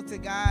grateful to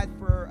God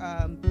for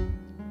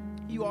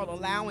you all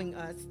allowing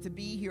us to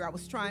be here. I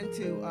was trying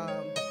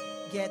to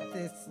get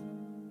this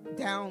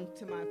down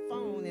to my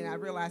phone, and I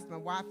realized my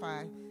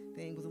Wi-Fi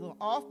thing was a little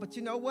off, but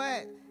you know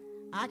what?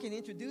 I can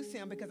introduce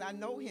him because I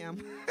know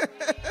him.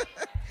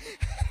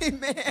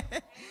 Amen.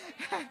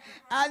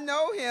 I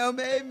know him.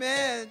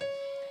 Amen.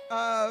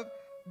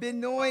 Been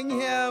knowing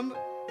him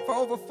for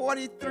over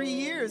 43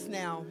 years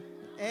now.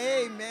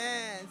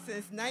 Amen.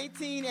 Since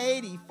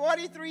 1980.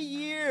 43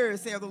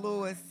 years, Elder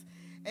Lewis.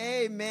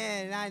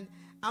 Amen. And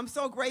I'm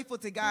so grateful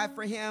to God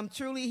for him.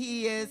 Truly,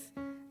 he is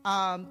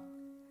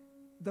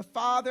the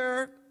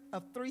father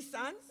of 3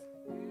 sons.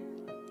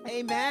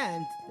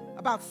 Amen.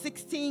 About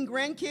 16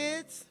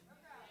 grandkids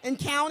and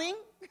counting.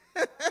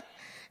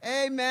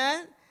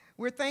 Amen.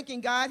 We're thanking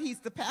God. He's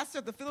the pastor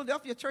of the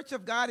Philadelphia Church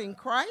of God in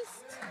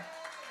Christ.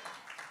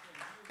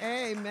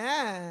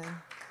 Amen.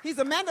 He's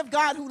a man of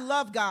God who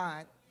loved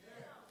God.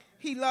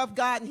 He loved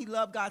God and he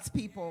loved God's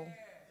people.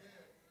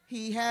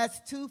 He has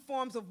 2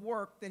 forms of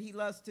work that he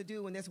loves to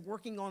do, and that's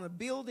working on a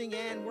building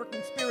and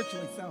working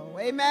spiritually so.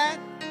 Amen.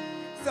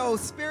 So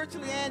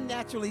spiritually and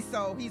naturally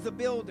so. He's a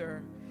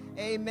builder.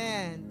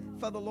 Amen.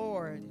 For the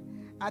Lord.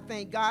 I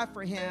thank God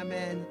for him.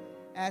 And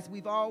as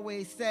we've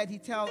always said, he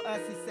said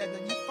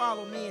that you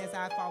follow me as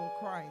I follow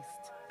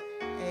Christ.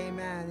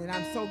 Amen. And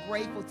I'm so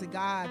grateful to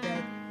God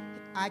that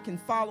I can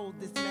follow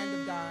this man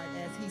of God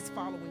as he's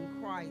following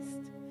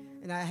Christ.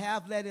 And I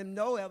have let him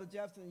know, Elder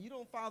Jefferson, you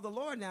don't follow the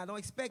Lord now. Don't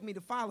expect me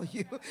to follow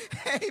you.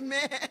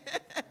 Amen.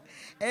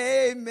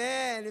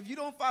 Amen. If you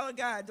don't follow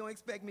God, don't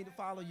expect me to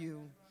follow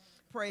you.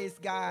 Praise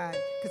God.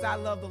 Because I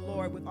love the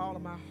Lord with all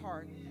of my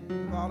heart,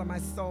 with all of my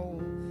soul.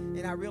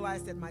 And I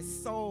realize that my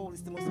soul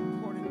is the most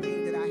important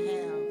thing that I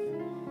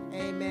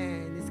have.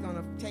 Amen. It's going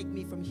to take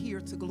me from here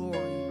to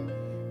glory.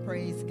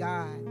 Praise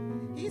God.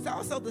 He's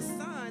also the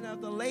son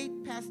of the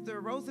late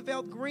Pastor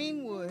Roosevelt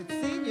Greenwood,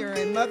 Sr.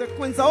 and Mother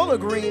Quinzola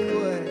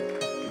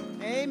Greenwood.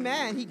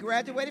 Amen. He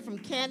graduated from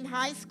Canton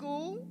High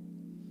School,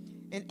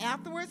 and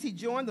afterwards he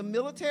joined the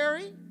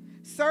military,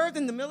 served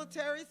in the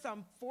military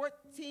some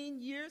 14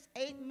 years,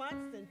 8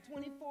 months, and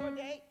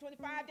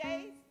 25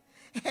 days.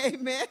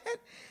 Amen.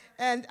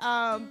 And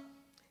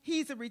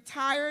he's a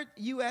retired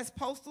U.S.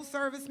 Postal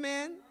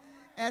Serviceman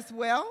as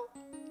well.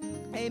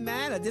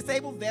 Amen. A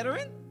disabled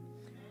veteran.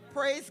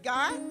 Praise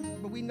God.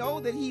 But we know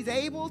that he's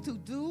able to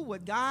do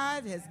what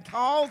God has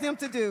called him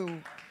to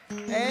do.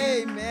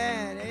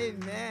 Amen.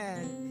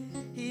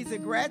 Amen. He's a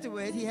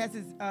graduate. He has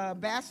his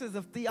bachelor's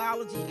of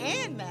theology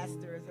and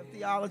master's of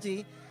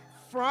theology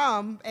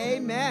from,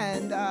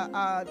 amen,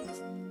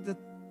 the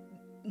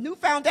New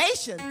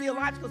Foundation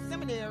Theological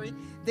Seminary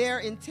there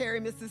in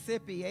Terry,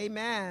 Mississippi.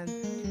 Amen.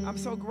 I'm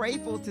so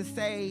grateful to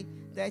say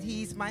that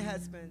he's my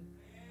husband.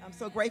 I'm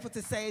so grateful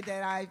to say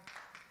that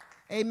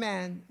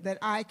amen, that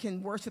I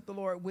can worship the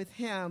Lord with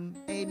him,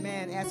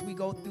 amen, as we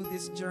go through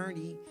this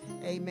journey,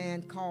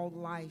 amen, called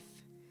life.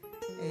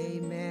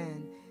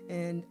 Amen.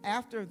 And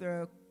after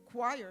the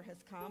choir has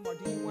come, or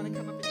do you want to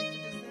come up and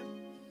introduce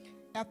them?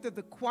 After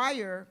the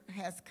choir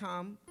has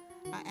come,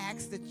 I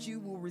ask that you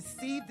will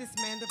receive this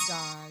man of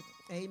God,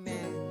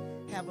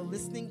 amen, have a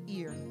listening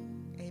ear,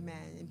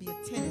 amen, and be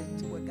attentive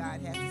to what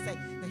God has to say.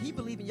 Now, he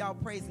believes in y'all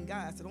praising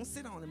God, so don't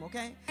sit on him,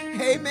 okay?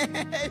 Amen,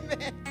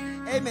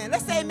 amen, amen.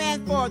 Let's say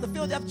amen for the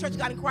Philadelphia Church of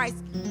God in Christ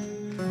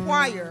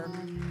choir.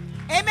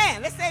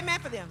 Amen. Let's say amen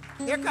for them.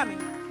 They're coming.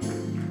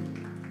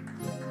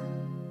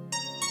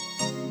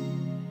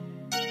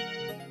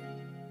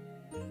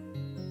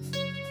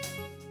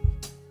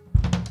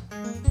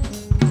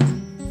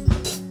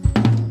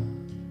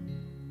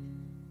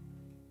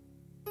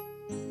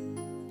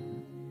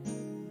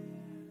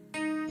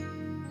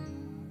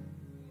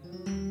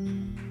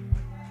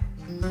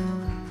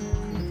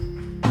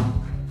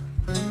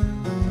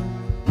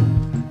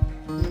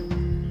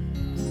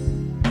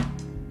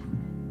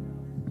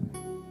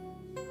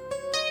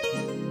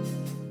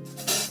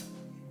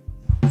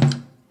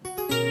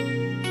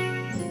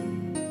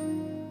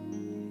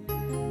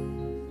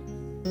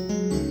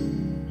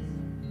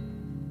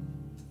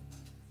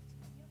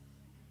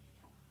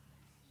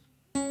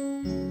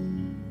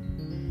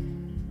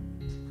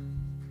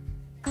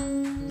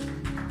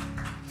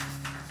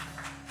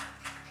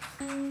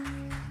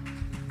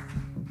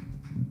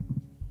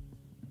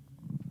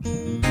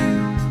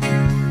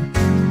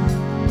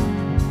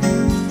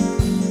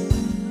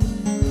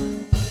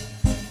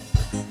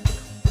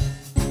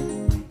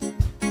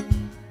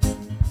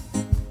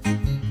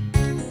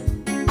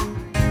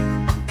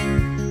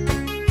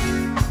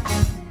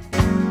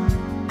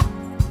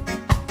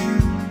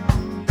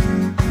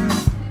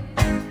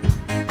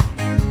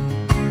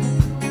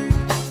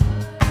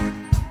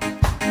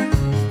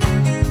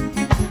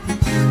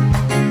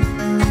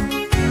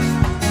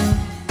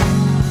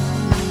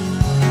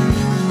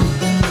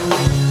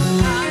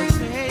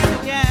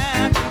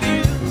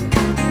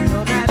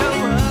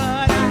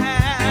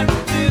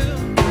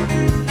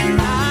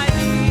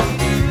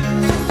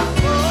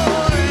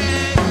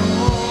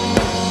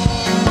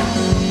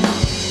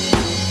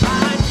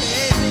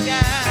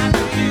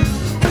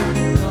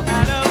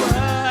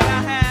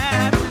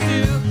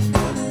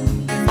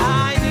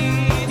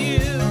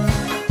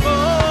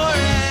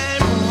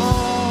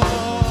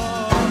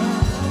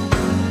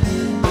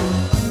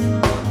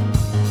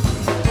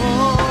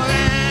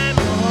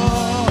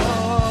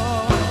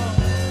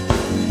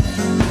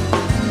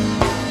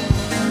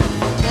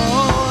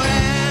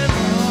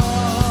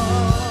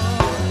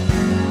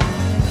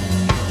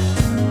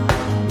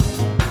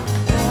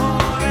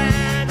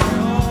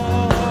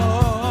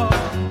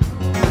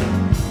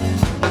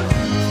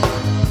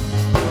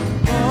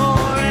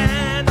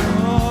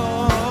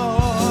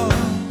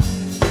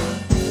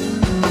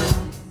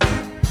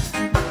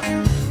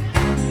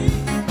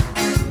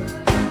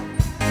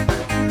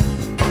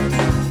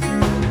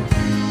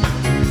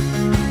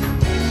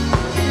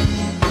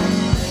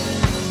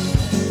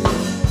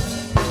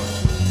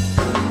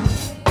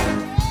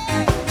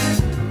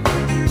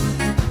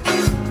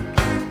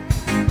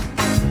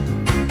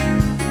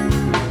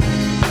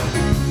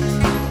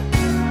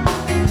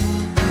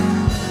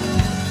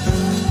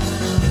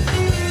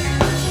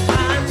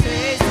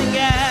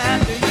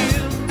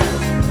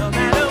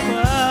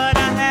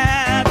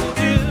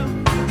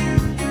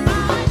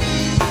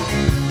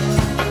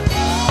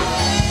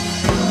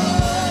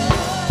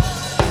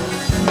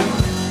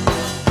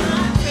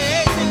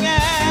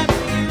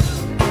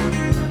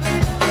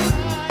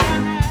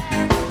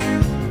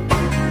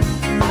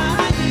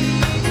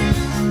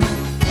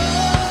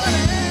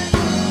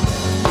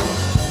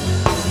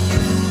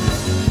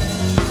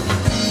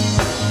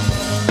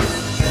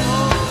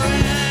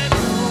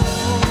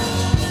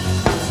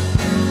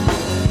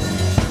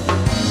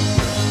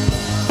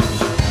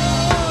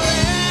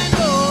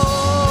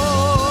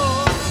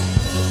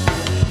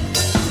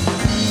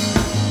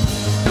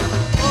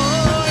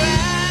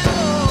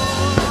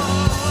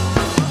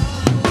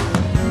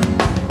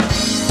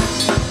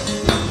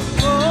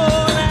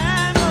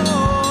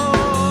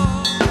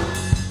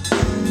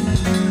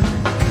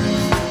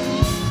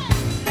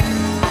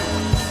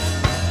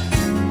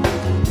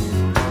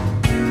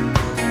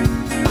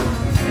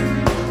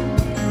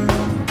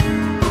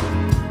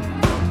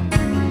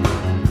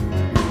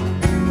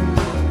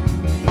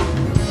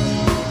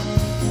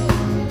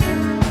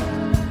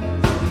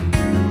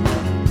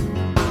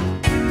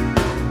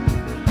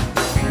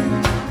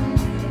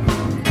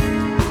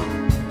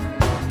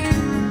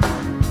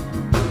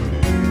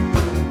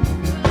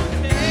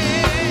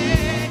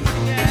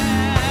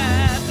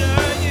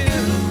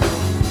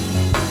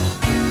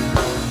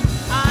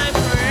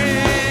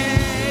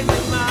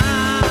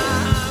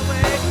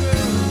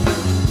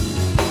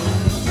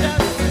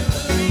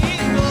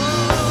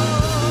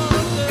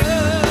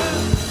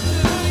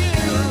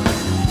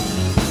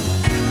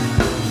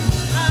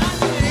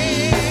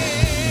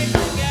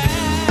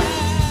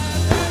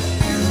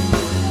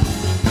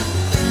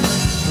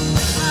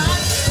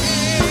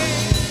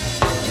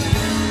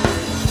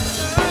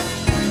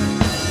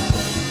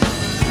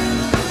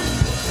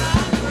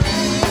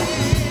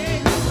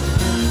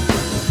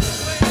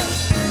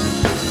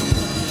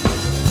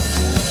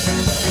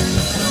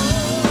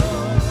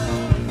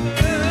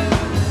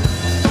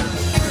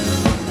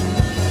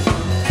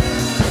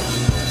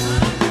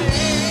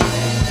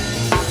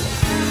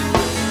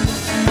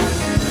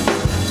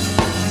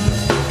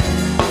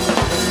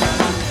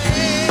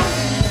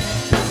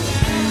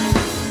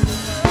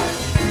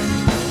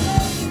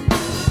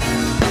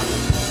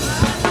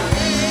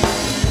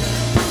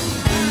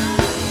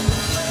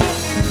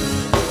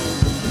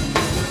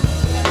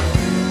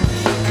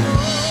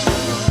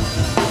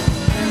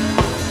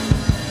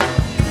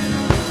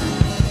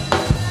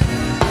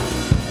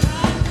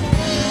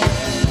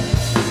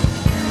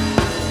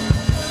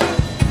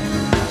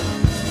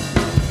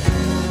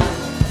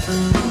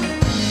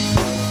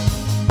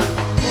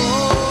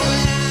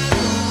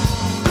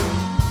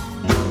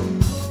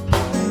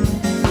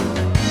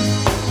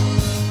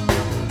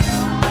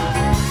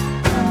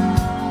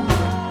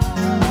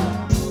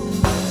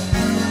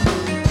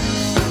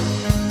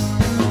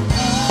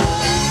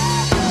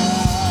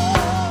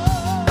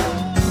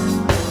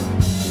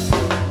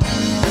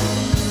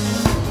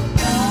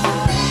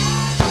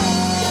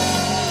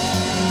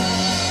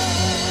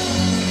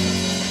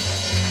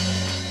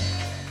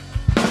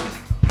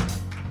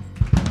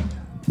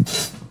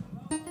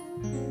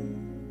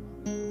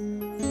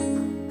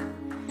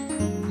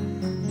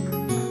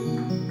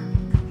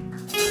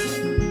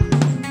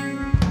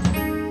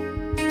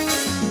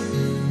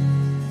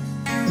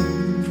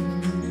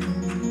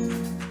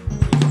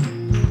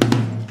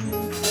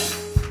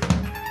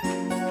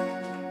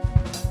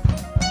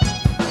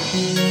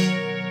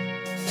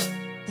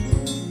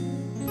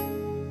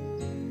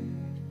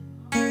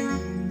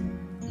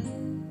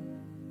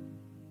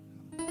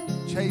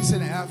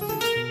 Chasing after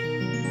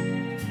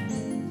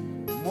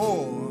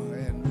more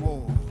and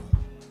more.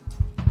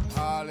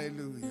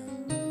 Hallelujah.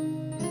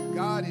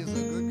 God is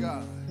a good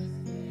God.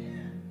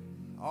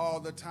 All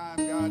the time,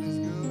 God is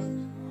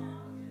good.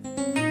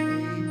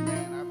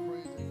 Amen. I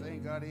praise and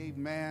thank God,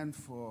 amen,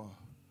 for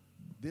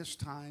this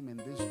time and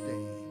this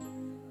day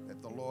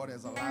that the Lord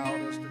has allowed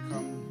us to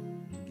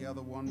come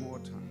together one more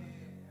time.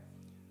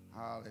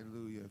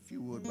 Hallelujah. If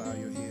you would bow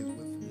your heads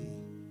with me.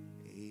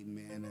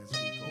 Amen. As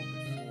we go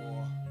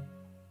before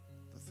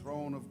the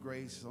throne of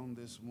grace on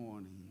this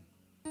morning.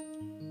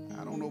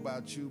 I don't know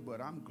about you, but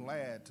I'm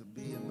glad to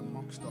be in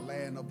amongst the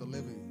land of the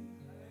living.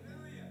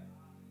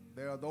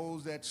 There are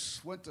those that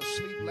went to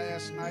sleep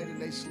last night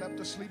and they slept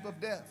the sleep of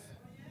death.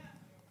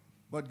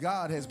 But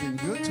God has been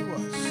good to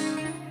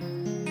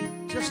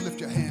us. Just lift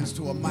your hands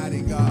to a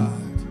mighty God.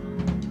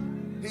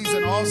 He's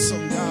an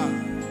awesome God.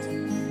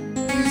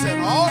 He's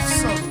an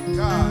awesome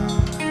God.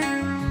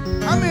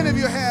 How many of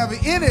you have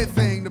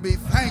anything to be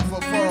thankful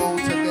for on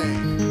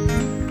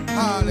today?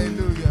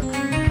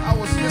 Hallelujah. I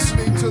was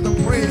listening to the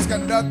praise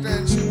conductor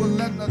and she was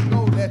letting us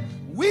know that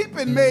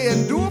weeping may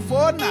endure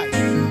for a night,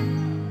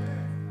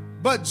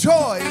 but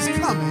joy is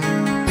coming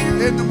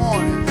in the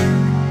morning.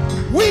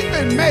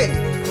 Weeping may,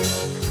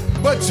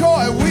 but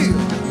joy will.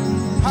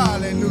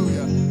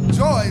 Hallelujah.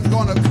 Joy is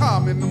going to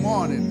come in the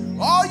morning.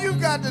 All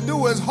you've got to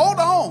do is hold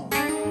on.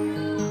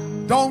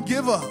 Don't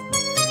give up.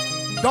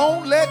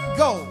 Don't let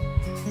go.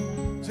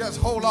 Just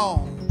hold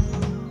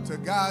on to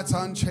God's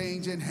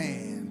unchanging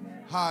hand.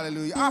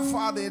 Hallelujah. Our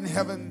Father in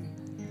heaven,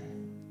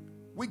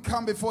 we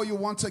come before you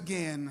once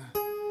again.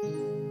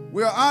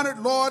 We are honored,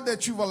 Lord,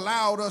 that you've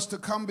allowed us to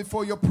come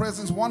before your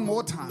presence one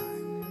more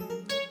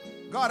time.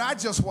 God, I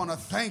just want to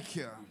thank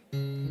you.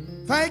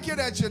 Thank you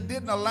that you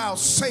didn't allow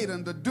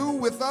Satan to do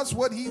with us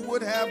what he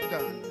would have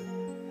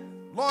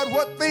done. Lord,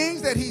 what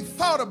things that he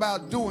thought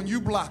about doing, you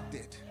blocked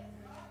it.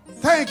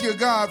 Thank you,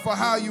 God, for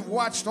how you've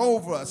watched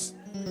over us.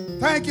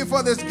 Thank you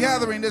for this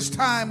gathering, this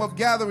time of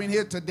gathering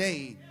here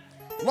today.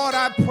 Lord,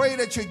 I pray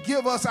that you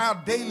give us our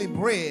daily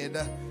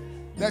bread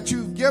that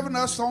you've given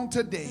us on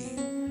today.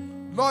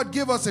 Lord,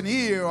 give us an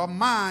ear, a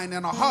mind,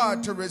 and a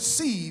heart to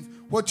receive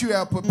what you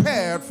have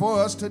prepared for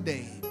us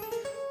today.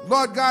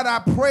 Lord God, I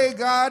pray,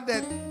 God,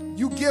 that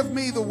you give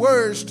me the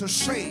words to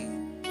say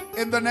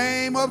in the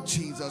name of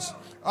Jesus.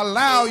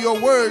 Allow your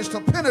words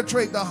to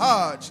penetrate the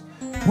hearts,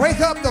 break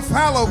up the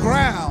fallow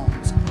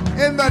grounds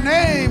in the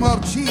name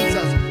of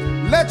Jesus.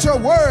 Let your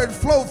word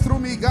flow through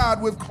me,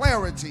 God, with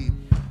clarity.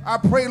 I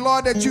pray,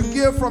 Lord, that you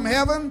give from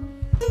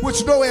heaven,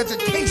 which no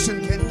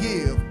education can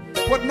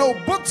give, what no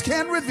books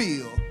can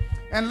reveal.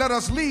 And let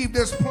us leave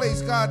this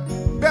place, God,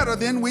 better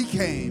than we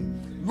came.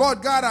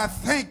 Lord God, I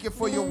thank you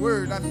for your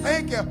word. I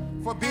thank you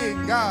for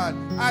being God.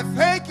 I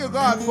thank you,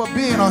 God, for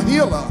being a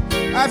healer.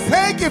 I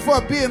thank you for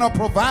being a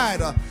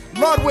provider.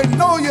 Lord, we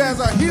know you as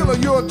a healer.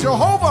 You're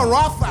Jehovah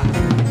Rapha.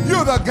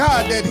 You're the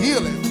God that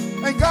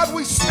healeth. And God,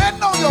 we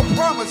stand on your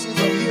promises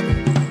of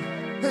healing.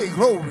 Hey,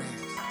 glory.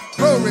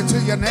 Glory to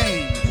your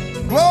name.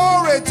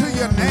 Glory to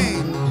your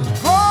name.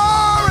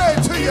 Glory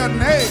to your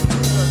name,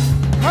 Jesus.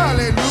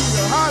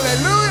 Hallelujah.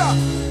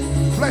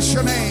 Hallelujah. Bless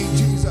your name,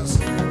 Jesus.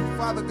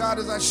 Father God,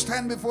 as I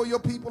stand before your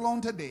people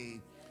on today,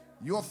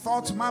 your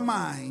thoughts, my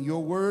mind,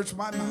 your words,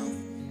 my mouth.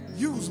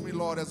 Use me,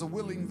 Lord, as a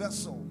willing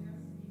vessel.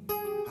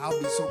 I'll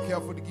be so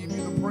careful to give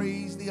you the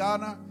praise, the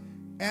honor,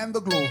 and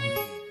the glory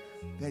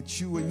that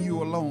you and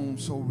you alone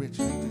so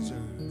richly deserve.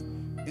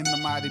 In the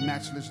mighty,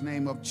 matchless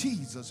name of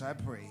Jesus, I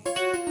pray.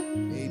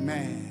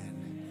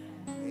 Amen.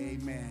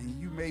 Amen.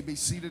 You may be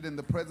seated in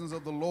the presence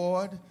of the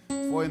Lord,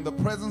 for in the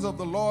presence of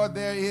the Lord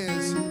there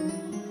is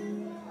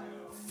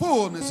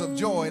fullness of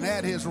joy, and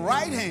at his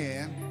right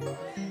hand,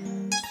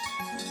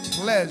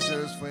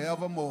 pleasures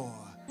forevermore.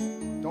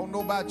 Don't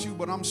know about you,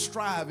 but I'm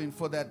striving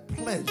for that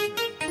pleasure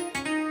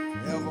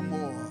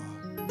forevermore.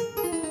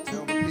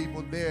 Tell the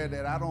people there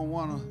that I don't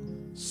want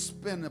to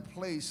spend a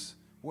place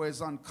where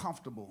it's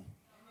uncomfortable.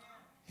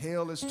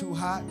 Hell is too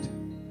hot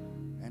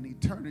and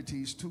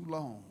eternity is too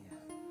long.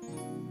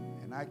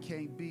 And I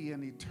can't be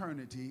in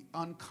eternity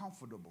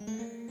uncomfortable.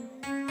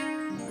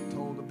 I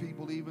told the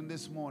people even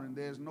this morning,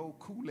 there's no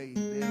Kool-Aid,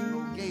 there's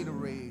no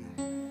Gatorade,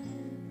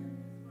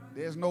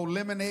 there's no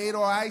lemonade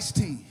or iced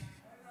tea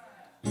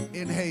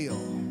in hell.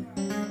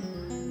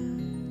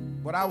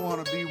 But I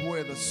want to be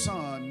where the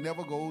sun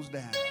never goes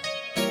down.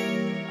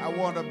 I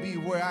want to be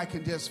where I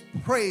can just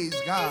praise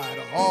God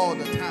all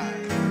the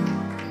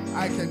time.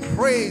 I can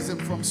praise him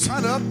from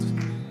sun up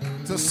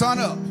to sun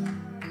up.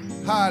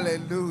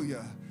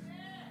 Hallelujah.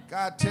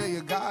 God tell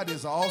you, God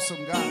is an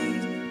awesome God.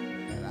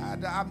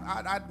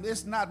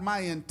 It's not my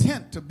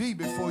intent to be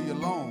before you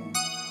long.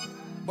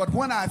 But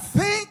when I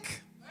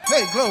think,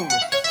 hey, glory, of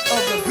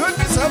the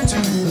goodness of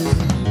Jesus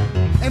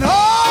and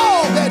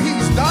all that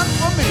he's done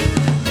for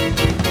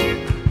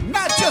me,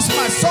 not just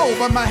my soul,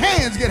 but my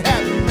hands get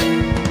happy.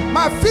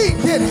 My feet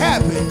get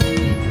happy.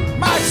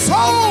 My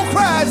soul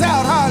cries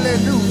out,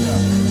 hallelujah.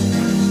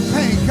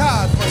 Thank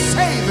God for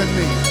saving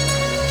me.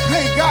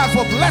 Thank God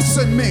for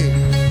blessing me.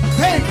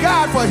 Thank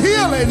God for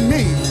healing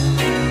me.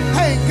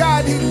 Thank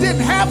God he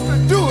didn't have to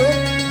do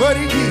it, but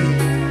he did.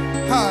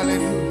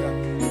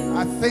 Hallelujah.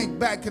 I think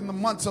back in the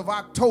months of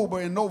October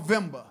and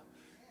November,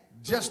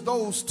 just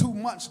those 2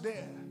 months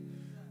there.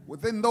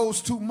 Within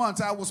those 2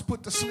 months, I was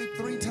put to sleep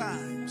 3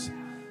 times.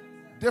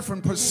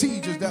 Different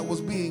procedures that was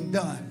being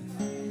done.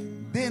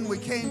 Then we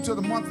came to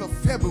the month of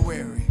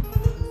February.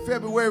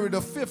 February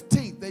the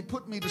 15th, they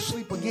put me to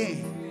sleep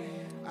again.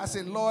 I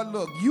said, Lord,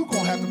 look, you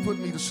going to have to put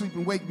me to sleep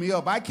and wake me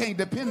up. I can't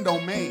depend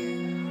on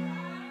man.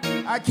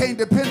 I can't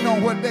depend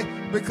on what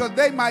because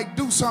they might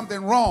do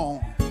something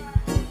wrong.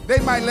 They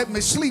might let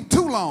me sleep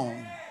too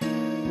long.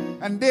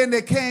 And then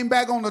they came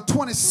back on the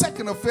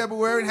 22nd of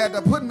February and had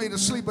to put me to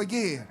sleep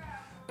again.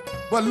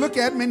 But look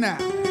at me now.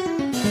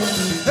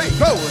 Hey,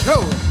 glory,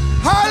 glory.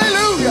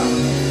 Hallelujah.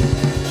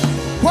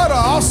 What an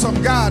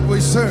awesome God we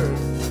serve.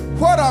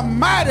 What a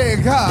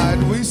mighty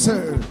God we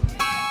serve.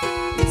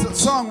 The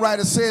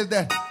songwriter says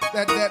that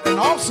an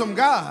awesome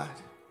God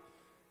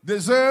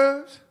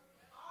deserves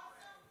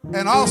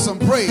an awesome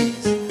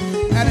praise.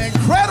 An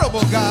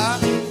incredible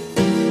God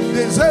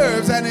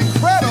deserves an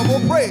incredible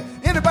praise.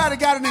 Anybody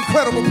got an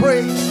incredible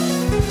praise?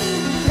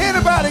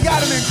 Anybody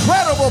got an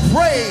incredible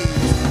praise?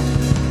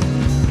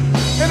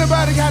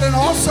 Anybody got an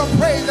awesome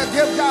praise to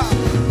give God?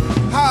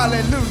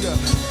 Hallelujah.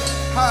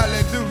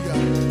 Hallelujah.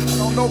 I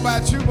don't know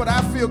about you, but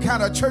I feel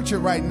kind of churchy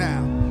right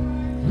now.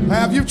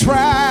 Have you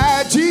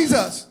tried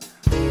Jesus?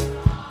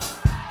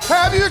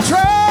 Have you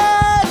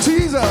tried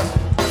Jesus?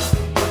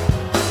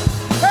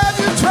 Have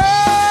you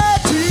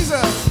tried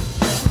Jesus?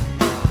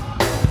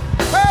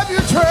 Have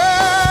you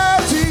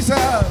tried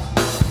Jesus?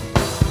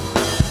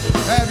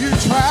 Have you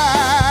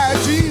tried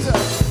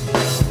Jesus?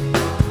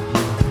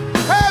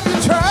 Have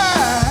you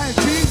tried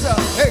Jesus?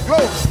 Hey,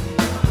 glory.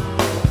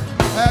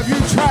 Have you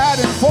tried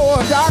it for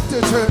a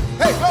doctor to,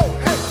 hey, go,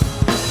 hey.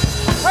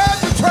 Have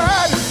you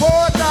tried it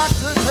for a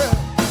doctor to,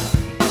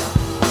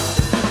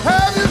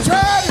 have you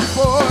tried it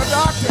for a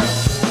doctor?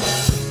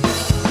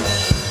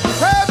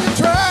 Have you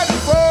tried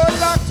it for a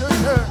doctor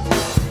to,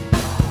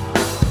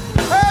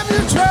 have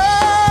you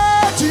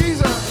tried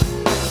Jesus?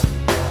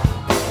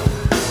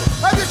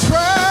 Have you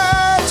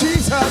tried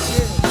Jesus?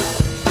 Yeah.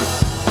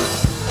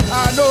 I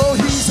know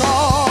he's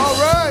all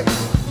right.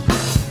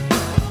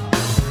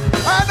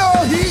 I know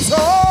he's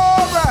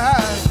all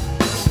right.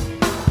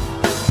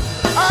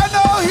 I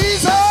know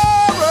he's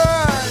all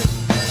right.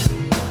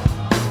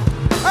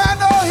 I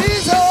know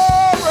he's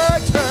all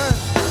right.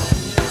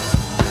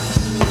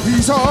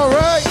 He's all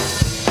right.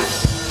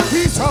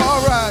 He's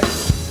all right.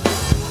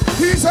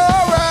 He's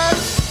all right.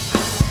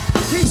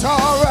 He's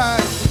all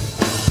right.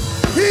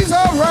 He's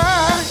all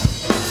right.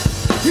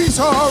 He's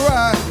all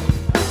right.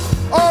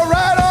 All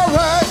right, all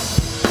right.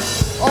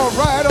 All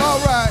right, all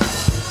right.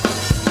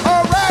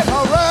 All right,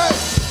 all right.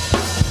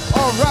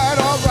 All right,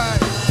 all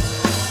right.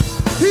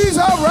 He's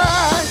all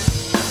right.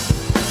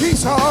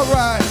 He's all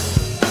right.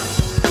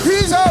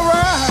 He's all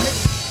right.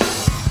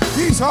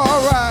 He's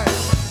all right.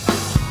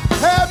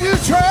 Have you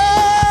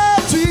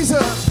tried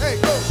Jesus? Hey,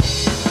 go.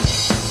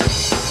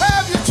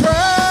 Have you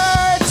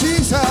tried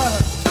Jesus?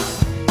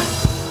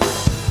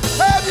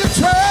 Have you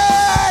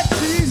tried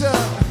Jesus?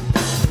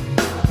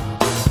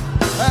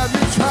 Have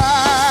you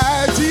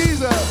tried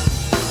Jesus?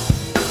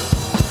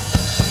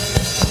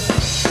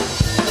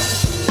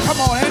 Come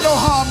on, ain't no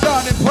harm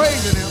done in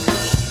praising him.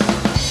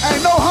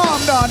 Ain't no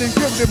harm done in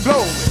giving him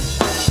glory.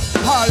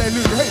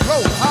 Hallelujah. Hey,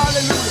 glory.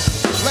 Hallelujah.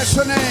 Bless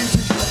your name, Jesus.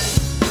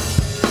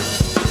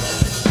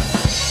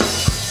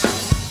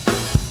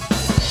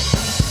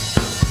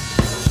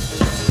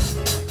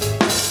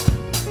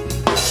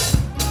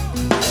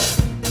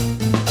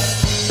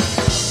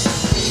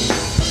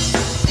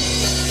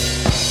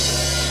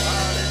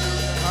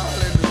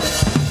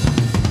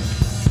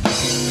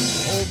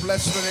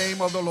 Bless the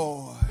name of the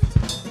Lord.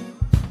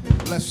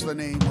 Bless the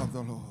name of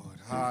the Lord.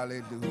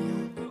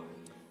 Hallelujah.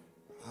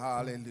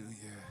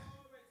 Hallelujah.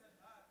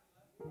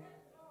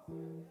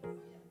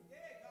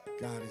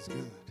 God is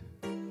good.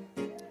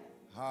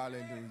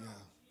 Hallelujah.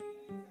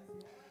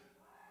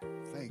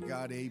 Thank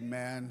God,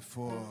 amen,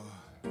 for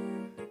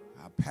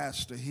our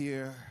pastor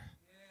here,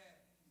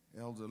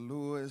 Elder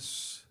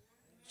Lewis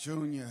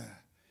Jr.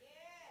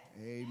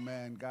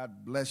 Amen.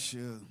 God bless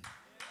you.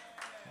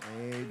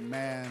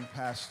 Amen,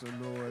 Pastor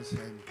Lewis,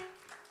 and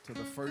to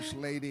the First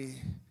Lady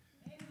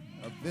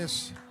of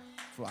this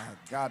flock.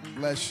 God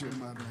bless you,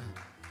 mother.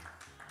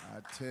 I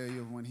tell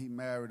you, when he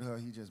married her,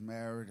 he just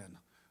married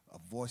a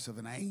voice of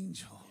an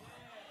angel.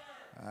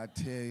 I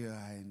tell you,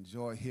 I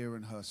enjoy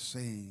hearing her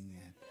sing.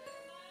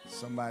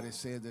 Somebody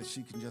said that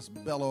she can just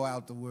bellow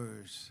out the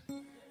words.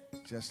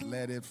 Just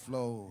let it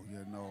flow,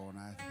 you know. And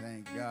I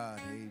thank God,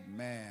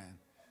 amen,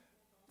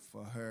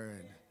 for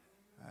her.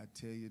 And I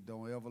tell you,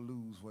 don't ever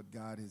lose what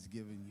God has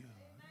given you.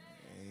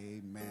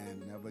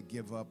 Amen. Never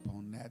give up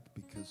on that,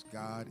 because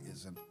God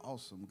is an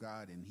awesome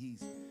God, and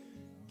he's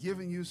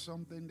giving you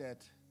something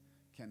that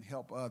can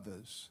help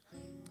others.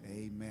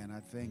 Amen.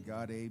 I thank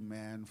God,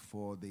 amen,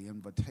 for the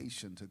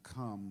invitation to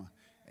come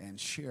and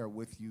share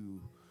with you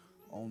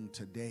on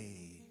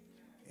today.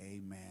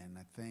 Amen.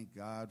 I thank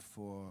God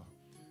for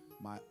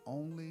my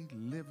only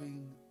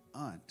living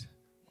aunt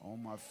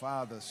on my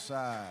father's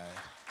side.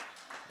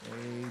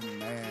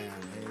 Amen.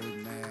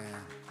 Amen.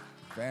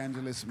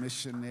 Evangelist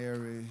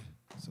missionary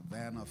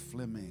Savannah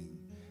Fleming.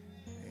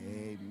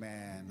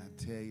 Amen. I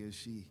tell you,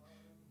 she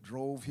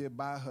drove here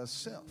by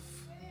herself.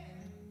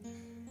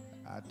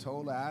 I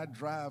told her I'd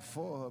drive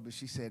for her, but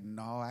she said,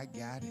 no, I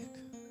got it.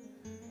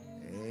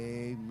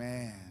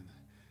 Amen.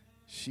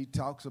 She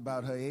talks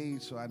about her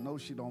age, so I know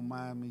she don't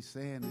mind me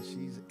saying that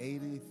she's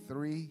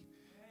 83,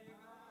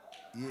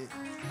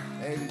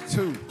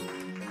 82.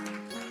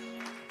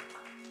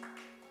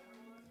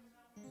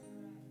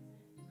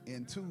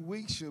 In 2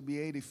 weeks, she'll be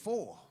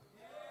 84.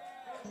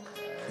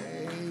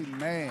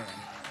 Amen.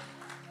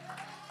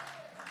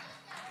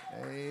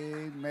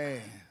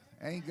 Amen.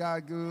 Ain't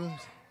God good?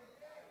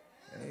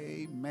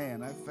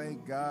 Amen. I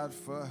thank God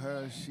for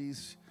her.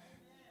 She's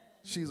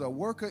a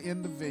worker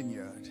in the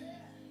vineyard.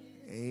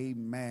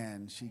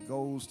 Amen. She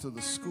goes to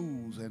the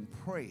schools and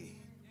pray.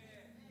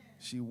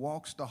 She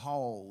walks the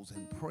halls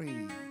and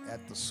pray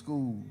at the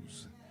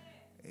schools.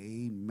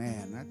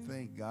 Amen. I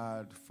thank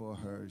God for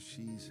her.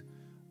 She's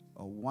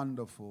a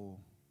wonderful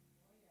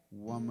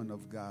woman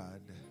of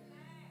God.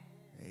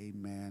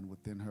 Amen.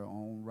 Within her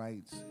own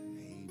rights.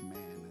 Amen.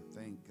 I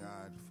thank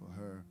God for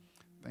her.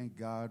 Thank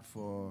God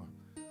for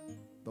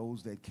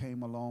those that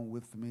came along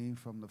with me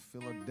from the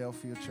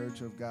Philadelphia Church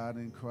of God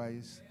in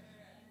Christ.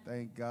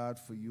 Thank God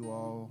for you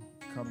all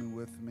coming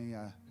with me.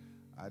 I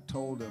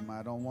told them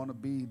I don't want to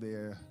be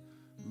there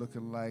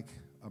looking like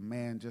a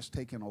man just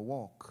taking a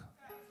walk.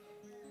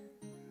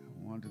 I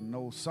wanted to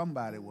know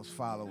somebody was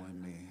following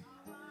me.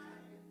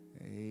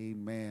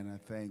 Amen. I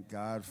thank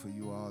God for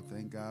you all.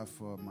 Thank God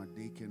for my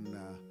deacon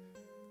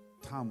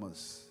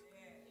Thomas.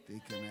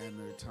 Deacon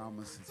Andrew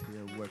Thomas is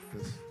here with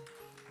us.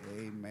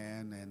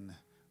 Amen. And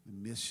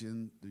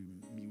the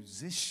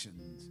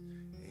musicians.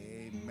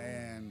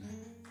 Amen.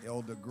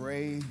 Elder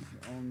Gray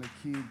on the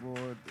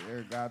keyboard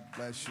there. God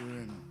bless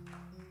you.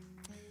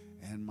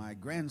 And my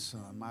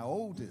grandson, my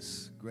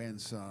oldest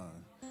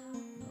grandson,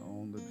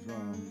 on the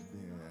drums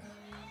there.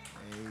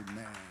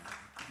 Amen.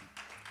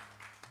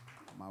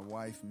 My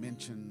wife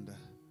mentioned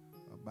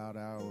about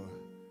our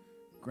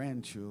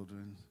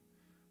grandchildren,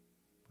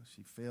 but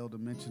she failed to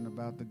mention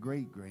about the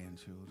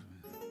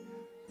great-grandchildren.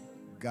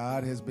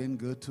 God has been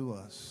good to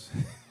us.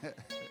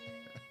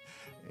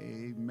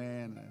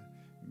 Amen.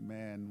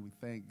 Man, we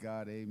thank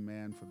God,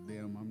 amen, for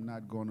them. I'm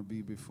not going to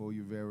be before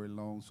you very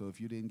long, so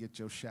if you didn't get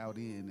your shout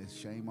in, it's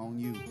shame on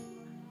you.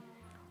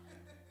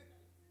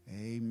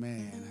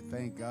 Amen. I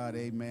thank God,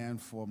 amen,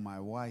 for my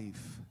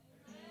wife.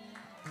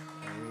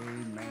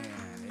 Amen.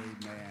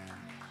 Amen.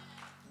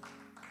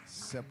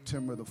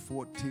 September the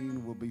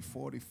 14th will be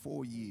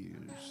 44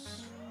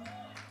 years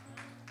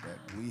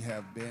that we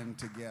have been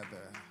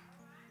together.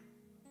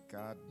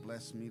 God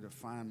bless me to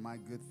find my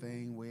good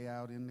thing way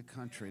out in the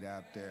country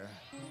out there.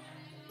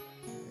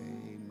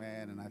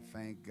 Amen. And I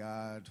thank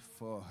God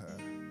for her.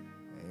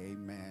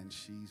 Amen.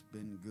 She's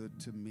been good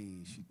to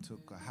me. She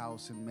took a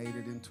house and made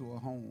it into a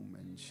home,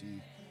 and she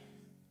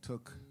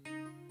took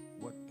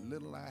what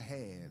little I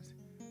had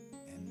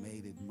and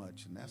made it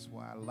much. And that's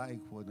why I like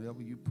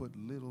whatever you put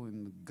little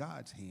in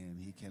God's hand,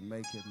 he can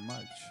make it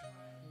much.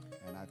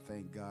 And I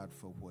thank God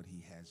for what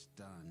he has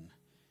done.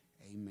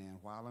 Amen.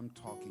 While I'm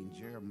talking,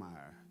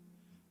 Jeremiah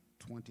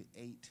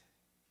 28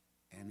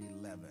 and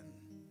 11.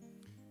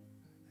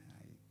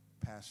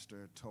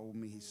 Pastor told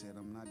me, he said,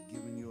 I'm not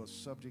giving you a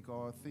subject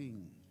or a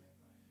theme.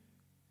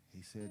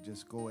 He said,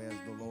 just go as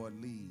the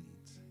Lord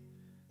leads.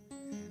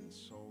 And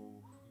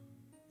so,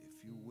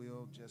 if you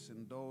will, just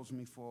indulge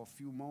me for a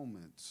few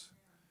moments.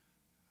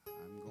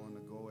 I'm going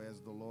to go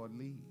as the Lord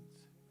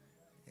leads.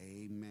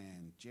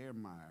 Amen.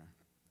 Jeremiah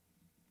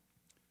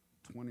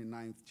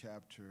 29th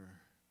chapter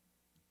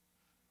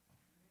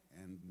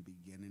and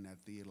beginning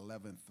at the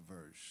 11th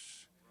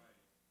verse.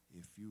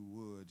 If you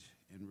would,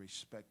 in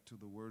respect to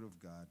the word of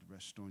God,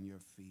 rest on your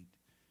feet.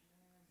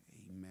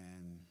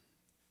 Amen.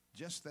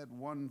 Just that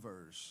one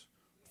verse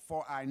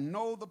For I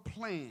know the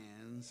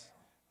plans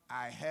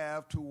I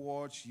have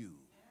towards you,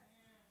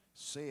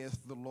 saith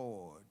the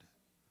Lord,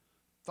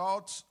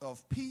 thoughts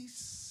of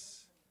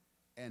peace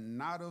and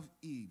not of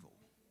evil,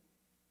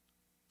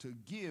 to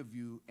give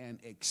you an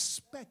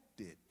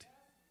expected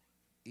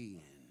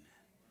end.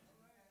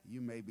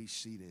 You may be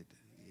seated.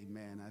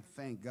 Amen. I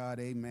thank God,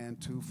 amen,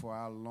 too, for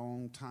our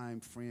longtime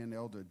friend,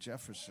 Elder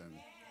Jefferson.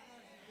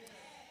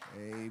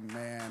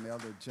 Amen.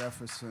 Elder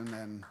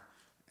Jefferson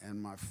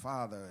and my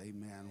father,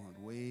 amen, went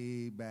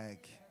way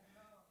back,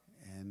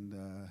 and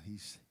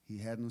he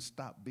hadn't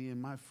stopped being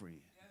my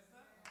friend.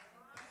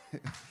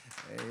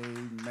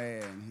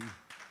 Amen.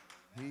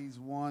 He's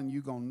one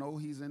you're going to know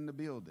he's in the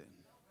building.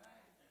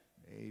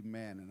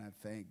 Amen. And I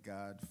thank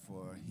God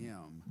for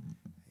him.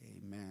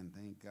 Amen.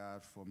 Thank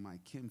God for my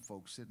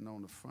kinfolk sitting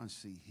on the front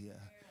seat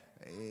here.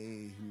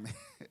 Amen.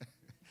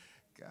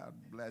 God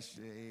bless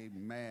you.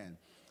 Amen.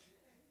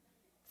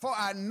 For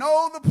I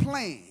know the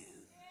plan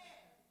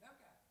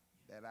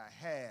that I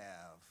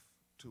have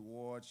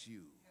towards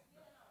you.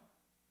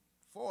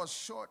 For a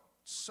short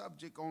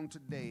subject on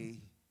today,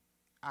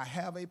 I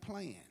have a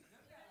plan.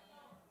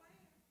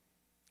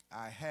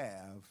 I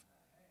have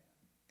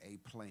a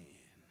plan.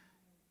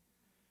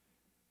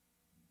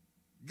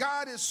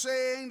 God is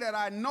saying that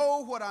I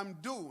know what I'm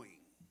doing.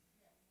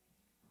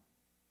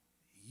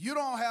 You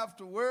don't have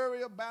to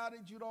worry about it.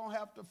 You don't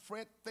have to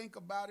fret, think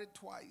about it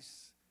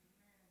twice.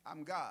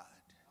 I'm God.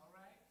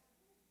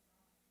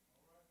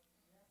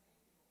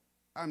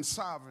 I'm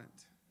sovereign.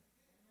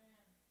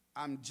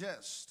 I'm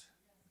just.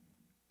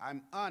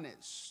 I'm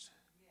honest.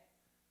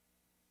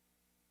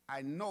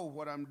 I know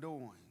what I'm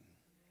doing.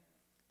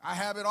 I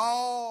have it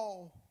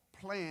all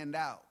planned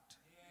out.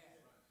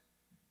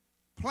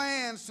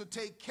 Plans to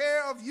take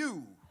care of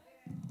you,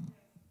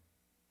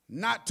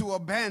 not to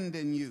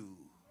abandon you.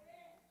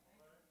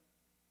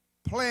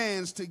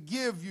 Plans to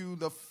give you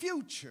the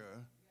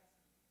future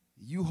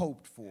you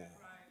hoped for.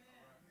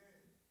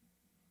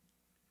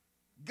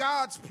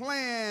 God's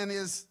plan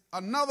is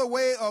another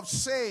way of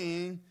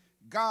saying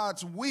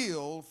God's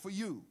will for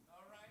you.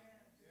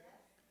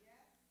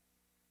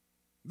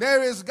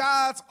 There is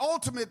God's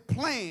ultimate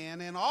plan,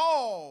 and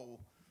all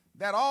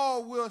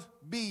will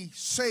be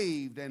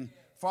saved, and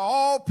for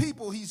all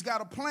people, he's got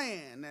a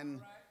plan,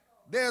 and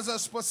there's a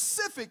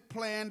specific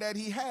plan that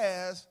he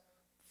has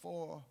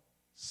for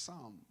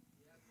some.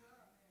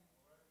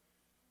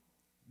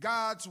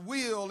 God's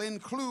will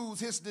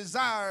includes his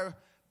desire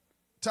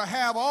to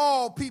have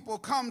all people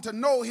come to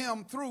know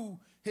him through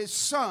his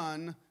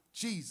son,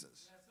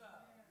 Jesus.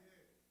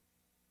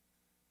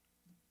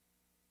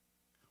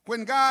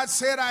 When God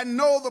said, I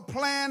know the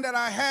plan that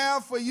I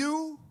have for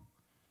you,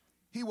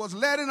 he was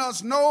letting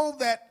us know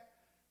that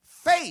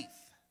faith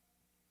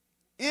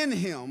in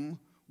him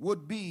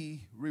would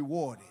be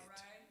rewarded.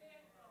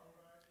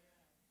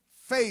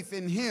 Faith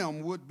in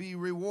him would be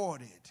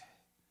rewarded.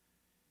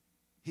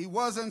 He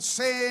wasn't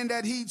saying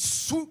that he'd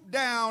swoop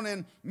down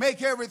and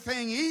make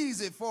everything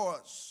easy for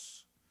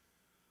us.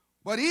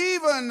 But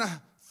even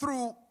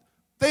through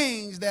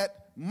things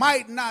that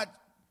might not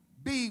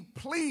be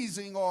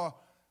pleasing or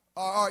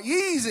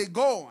easy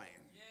going,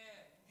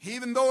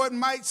 even though it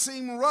might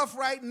seem rough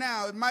right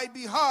now, it might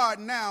be hard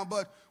now,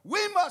 but we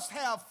must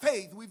have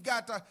faith. We've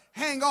got to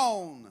hang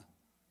on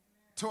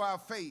to our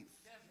faith.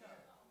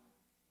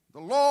 The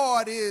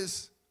Lord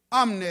is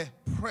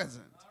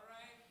omnipresent.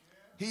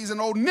 He's an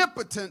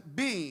omnipotent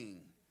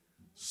being.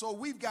 So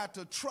we've got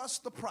to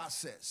trust the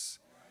process.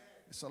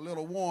 It's a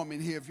little warm in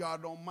here, if y'all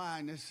don't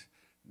mind. It's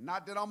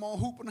not that I'm going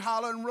to hoop and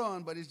holler and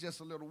run, but it's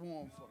just a little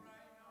warm for me.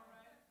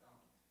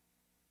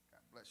 God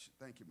bless you.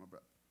 Thank you, my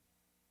brother.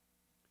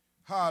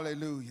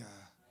 Hallelujah.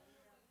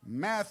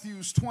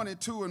 Matthews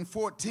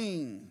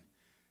 22:14.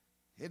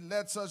 It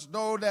lets us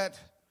know that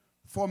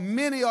for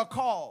many are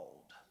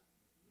called,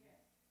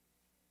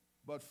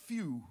 but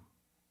few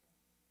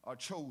are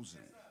chosen.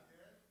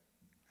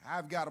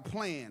 I've got a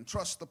plan.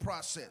 Trust the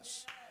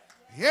process.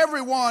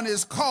 Everyone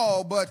is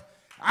called, but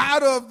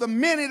out of the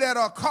many that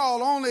are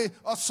called, only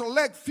a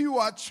select few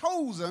are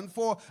chosen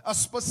for a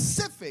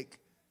specific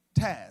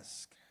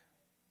task.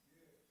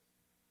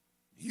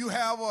 You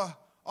have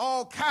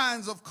all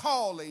kinds of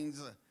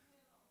callings.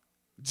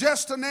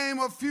 Just to name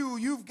a few,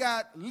 you've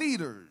got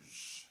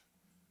leaders.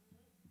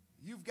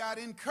 You've got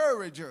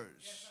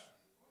encouragers.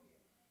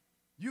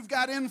 You've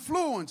got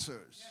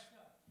influencers.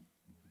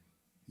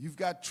 You've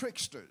got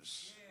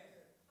tricksters.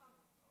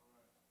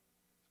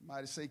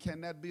 Somebody say,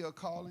 can that be a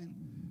calling?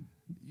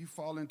 You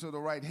fall into the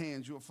right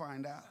hands, you'll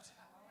find out.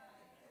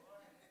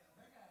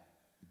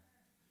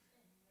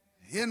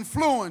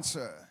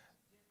 Influencer.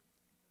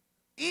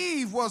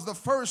 Eve was the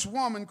first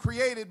woman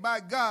created by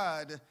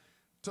God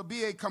to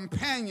be a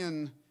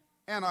companion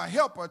and a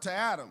helper to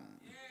Adam.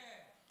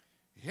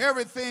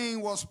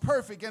 Everything was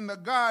perfect in the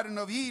Garden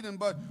of Eden,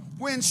 but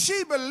when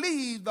she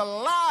believed the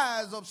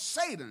lies of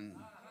Satan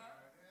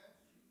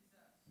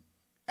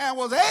and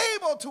was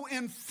able to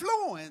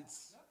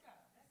influence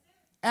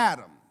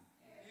Adam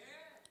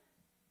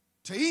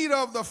to eat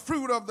of the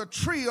fruit of the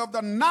tree of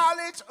the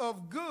knowledge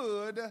of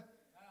good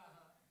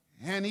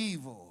and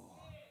evil,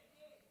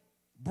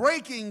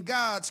 breaking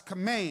God's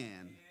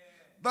command.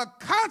 The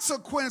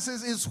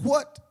consequences is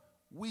what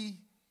we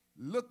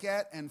look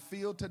at and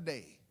feel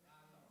today,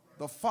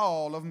 the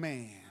fall of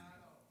man.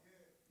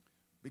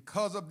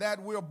 Because of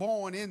that, we're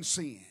born in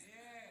sin.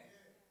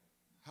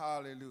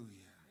 Hallelujah.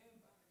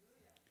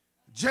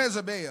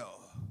 Jezebel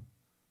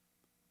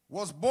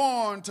was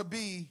born to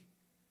be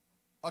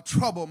a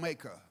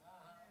troublemaker.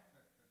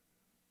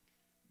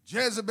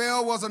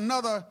 Jezebel was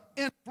another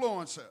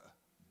influencer,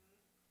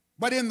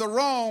 but in the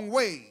wrong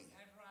way.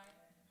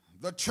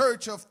 The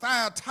church of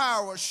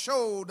Thyatira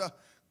showed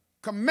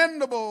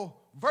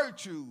commendable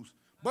virtues,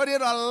 but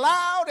it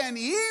allowed an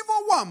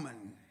evil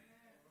woman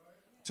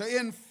to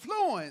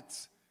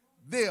influence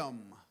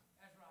them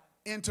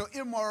into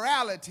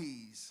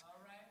immoralities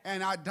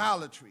and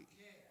idolatry.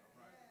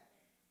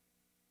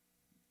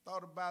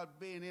 Thought about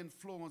being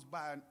influenced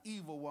by an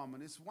evil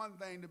woman. It's one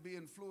thing to be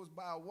influenced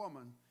by a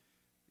woman.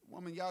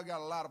 Woman, y'all got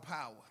a lot of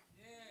power.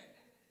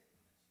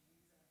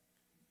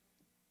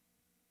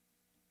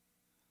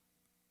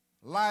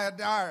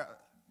 Lydia,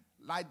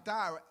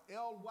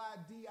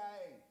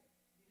 L-Y-D-I-A.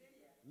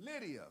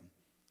 Lydia.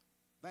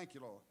 Thank you,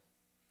 Lord.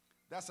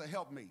 That's a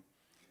help me.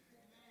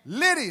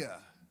 Lydia,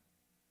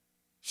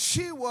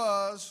 she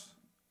was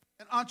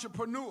an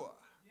entrepreneur,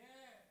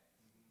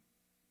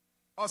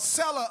 a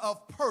seller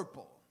of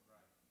purple.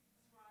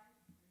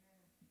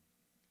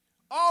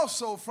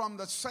 Also from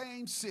the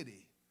same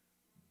city,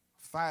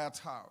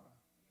 Thyatira.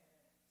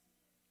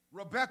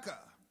 Rebecca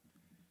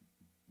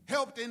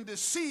helped in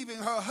deceiving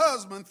her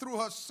husband through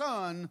her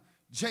son,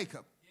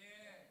 Jacob.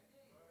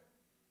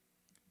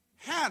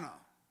 Hannah,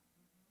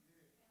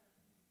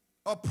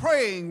 a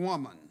praying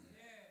woman.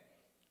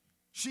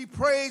 She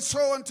prayed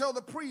so until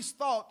the priest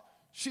thought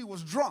she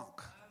was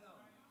drunk.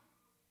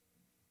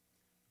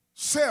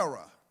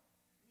 Sarah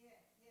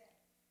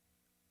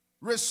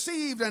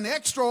received an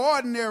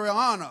extraordinary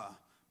honor,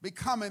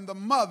 becoming the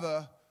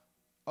mother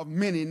of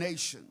many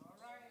nations.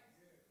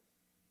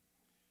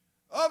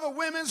 Other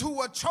women who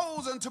were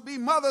chosen to be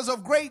mothers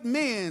of great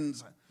men: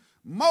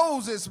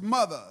 Moses'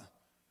 mother,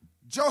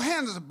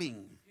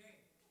 Johannesburg;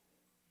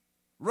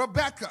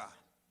 Rebecca,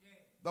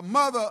 the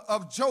mother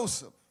of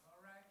Joseph;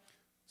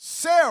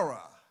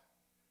 Sarah,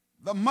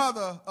 the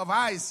mother of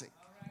Isaac;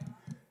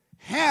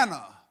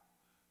 Hannah,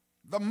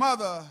 the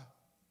mother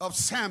of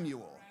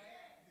Samuel;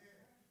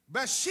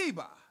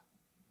 Bathsheba,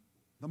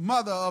 the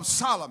mother of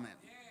Solomon;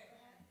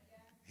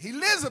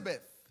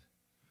 Elizabeth,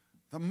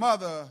 the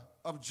mother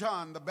of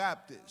John the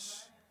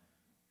Baptist;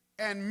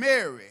 and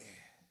Mary,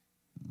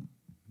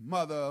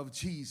 mother of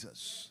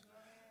Jesus.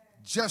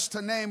 Just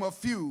to name a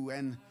few.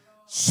 And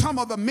some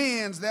of the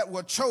men that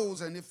were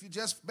chosen, if you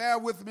just bear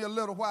with me a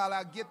little while,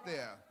 I'll get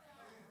there.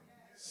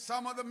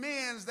 Some of the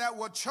men that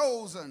were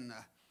chosen: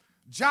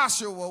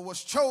 Joshua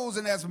was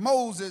chosen as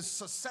Moses'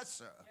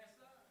 successor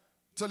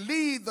to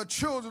lead the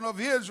children of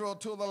Israel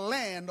to the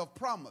land of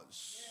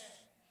promise.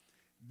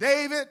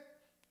 David,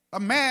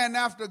 a man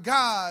after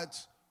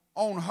God's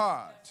own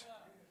heart.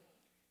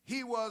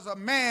 He was a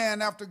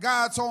man after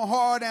God's own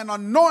heart and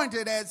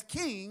anointed as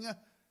king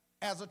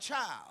as a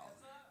child.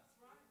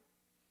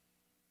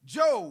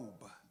 Job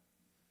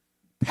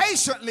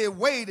patiently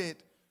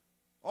waited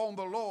on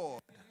the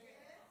Lord.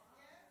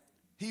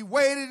 He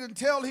waited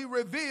until he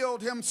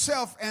revealed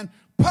himself and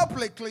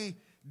publicly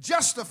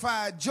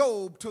justified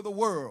Job to the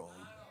world.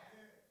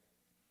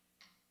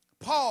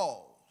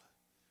 Paul,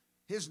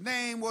 his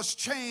name was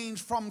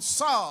changed from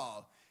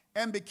Saul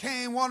and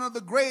became one of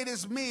the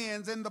greatest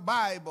men in the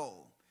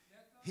Bible.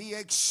 He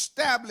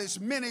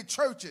established many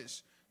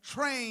churches,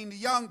 trained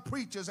young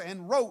preachers,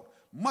 and wrote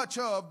much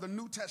of the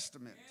New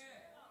Testament.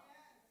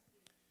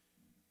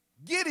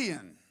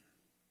 Gideon,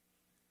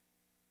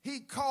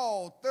 he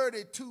called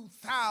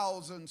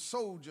 32,000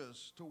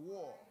 soldiers to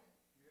war.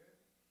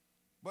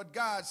 But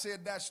God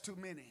said that's too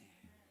many.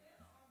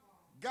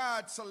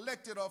 God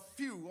selected a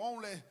few,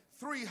 only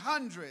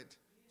 300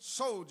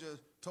 soldiers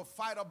to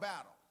fight a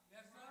battle.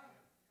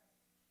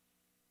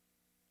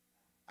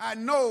 I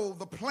know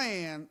the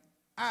plan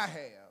I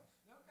have,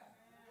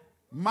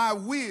 my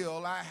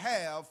will I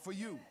have for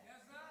you.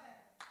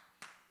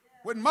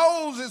 When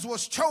Moses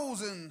was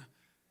chosen,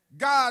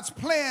 God's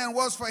plan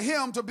was for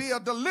him to be a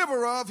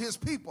deliverer of his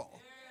people.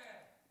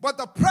 But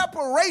the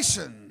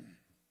preparation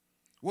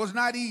was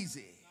not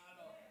easy,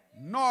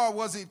 nor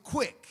was it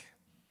quick.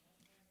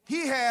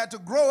 He had to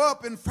grow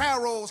up in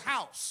Pharaoh's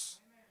house,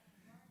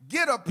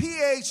 get a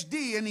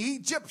PhD in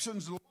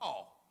Egyptian's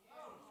law,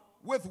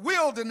 with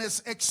wilderness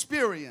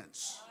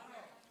experience.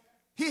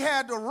 He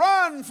had to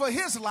run for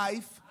his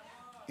life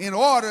in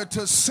order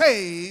to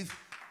save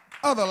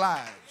other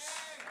lives.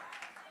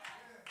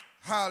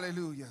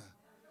 Hallelujah.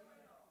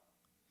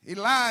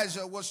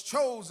 Elijah was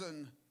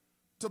chosen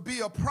to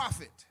be a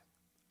prophet,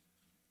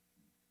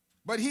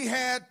 but he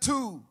had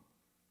to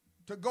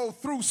go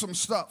through some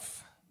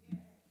stuff.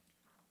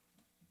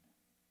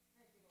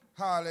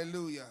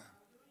 Hallelujah.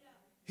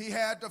 He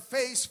had to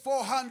face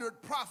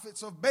 400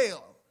 prophets of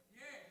Baal,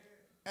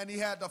 and he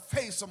had to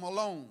face them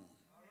alone.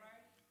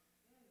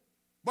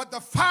 But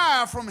the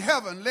fire from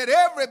heaven let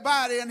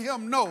everybody in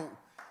him know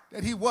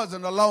that he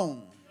wasn't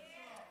alone.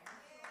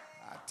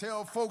 I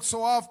tell folks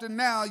so often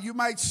now, you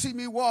might see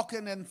me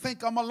walking and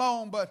think I'm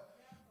alone, but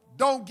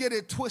don't get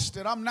it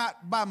twisted. I'm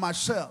not by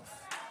myself.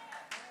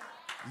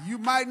 You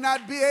might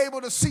not be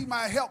able to see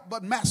my help,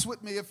 but mess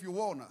with me if you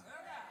want to.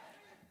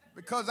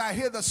 Because I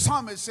hear the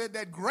psalmist said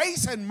that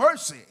grace and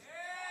mercy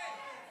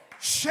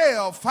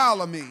shall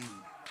follow me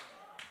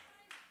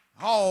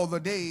all the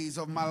days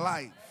of my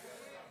life.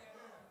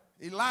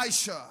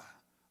 Elisha,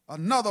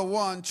 another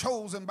one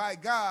chosen by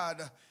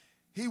God,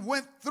 he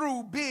went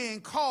through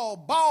being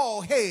called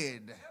bald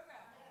head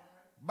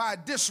by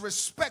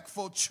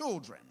disrespectful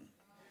children.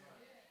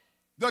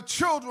 The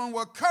children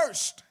were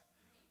cursed,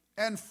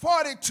 and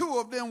 42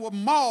 of them were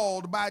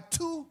mauled by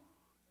 2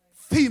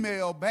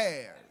 female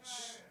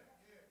bears,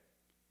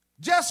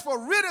 just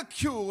for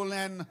ridicule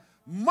and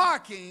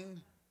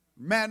mocking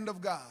man of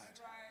God.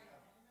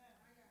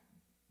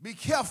 Be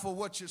careful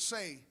what you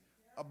say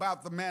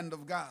about the man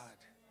of God.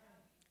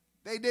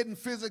 They didn't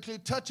physically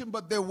touch him,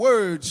 but their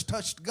words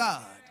touched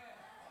God.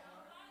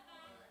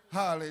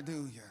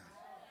 Hallelujah.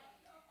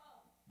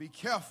 Be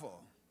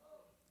careful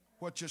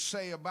what you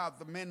say about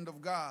the men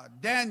of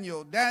God.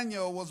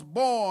 Daniel was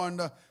born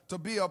to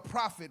be a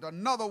prophet,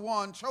 another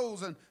one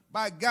chosen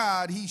by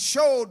God. He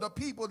showed the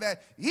people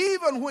that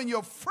even when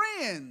your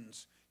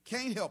friends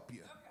can't help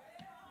you,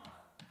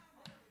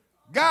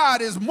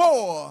 God is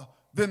more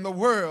than the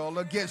world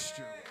against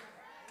you.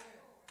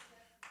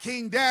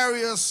 King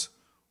Darius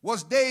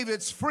was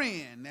David's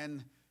friend,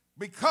 and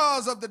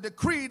because of the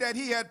decree that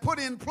he had put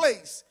in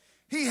place,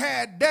 he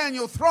had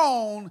Daniel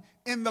thrown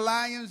in the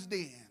lion's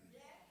den.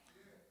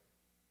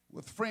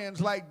 With friends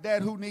like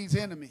that, who needs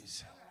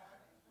enemies?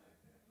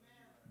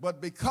 But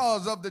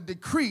because of the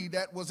decree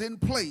that was in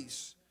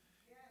place,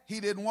 he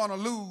didn't want to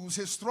lose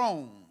his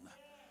throne.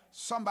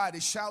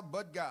 Somebody shout,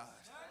 but God.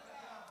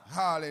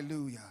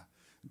 Hallelujah.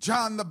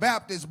 John the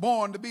Baptist,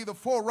 born to be the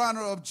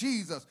forerunner of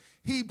Jesus,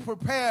 he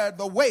prepared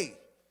the way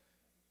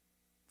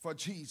for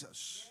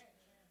Jesus.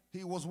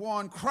 He was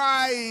one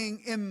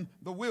crying in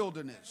the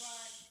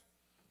wilderness.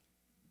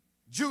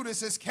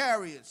 Judas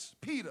Iscariot,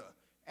 Peter,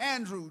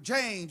 Andrew,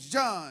 James,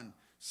 John,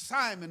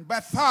 Simon,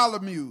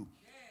 Bartholomew,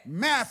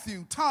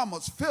 Matthew,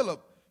 Thomas,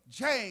 Philip,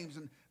 James,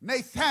 and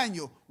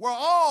Nathaniel were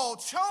all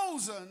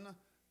chosen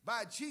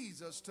by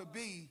Jesus to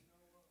be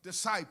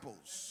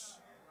disciples.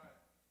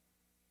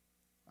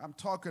 I'm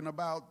talking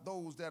about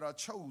those that are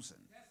chosen.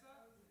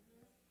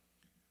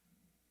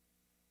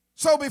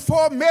 So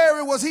before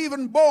Mary was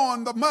even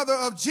born, the mother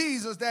of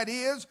Jesus, that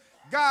is,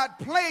 God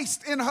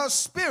placed in her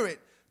spirit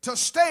to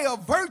stay a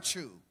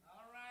virtue,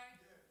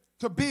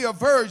 to be a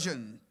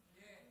virgin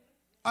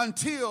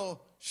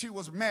until she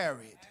was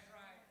married.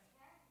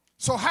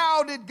 So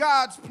how did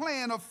God's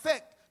plan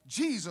affect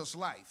Jesus'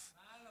 life?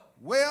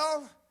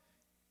 Well,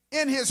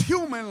 in his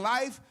human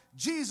life,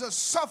 Jesus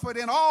suffered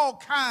in all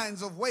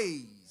kinds of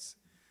ways,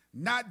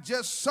 not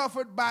just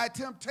suffered by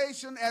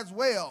temptation as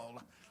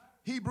well.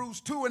 Hebrews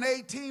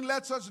 2:18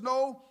 lets us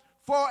know,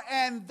 for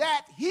and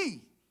that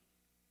he,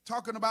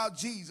 talking about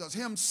Jesus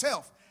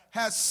himself,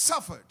 has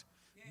suffered,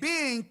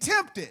 being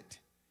tempted,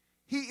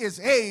 he is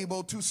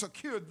able to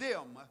secure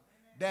them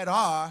that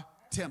are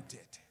tempted.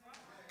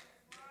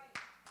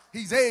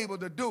 He's able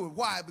to do it.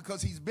 Why?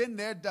 Because he's been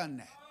there, done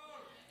that.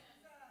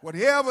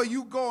 Whatever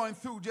you're going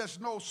through,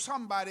 just know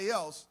somebody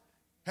else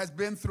has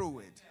been through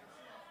it.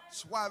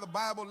 That's why the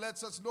Bible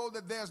lets us know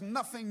that there's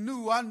nothing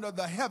new under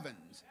the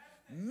heavens,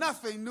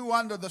 nothing new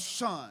under the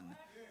sun.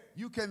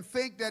 You can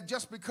think that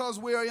just because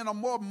we're in a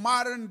more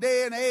modern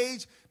day and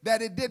age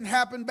that it didn't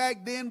happen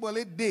back then. Well,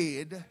 it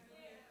did.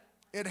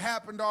 It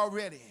happened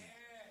already.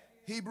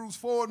 Hebrews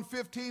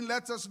 4:15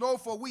 lets us know,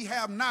 for we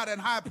have not an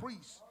high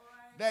priest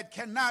that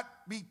cannot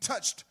be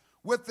touched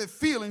with the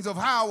feelings of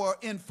our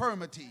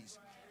infirmities,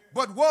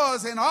 but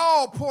was in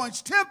all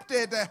points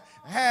tempted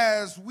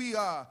as we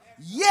are,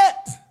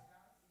 yet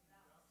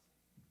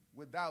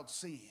without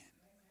sin.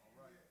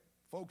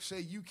 Folks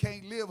say you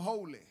can't live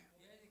holy.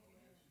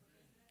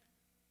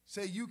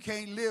 Say you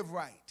can't live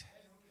right.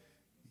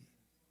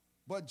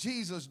 But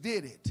Jesus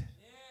did it.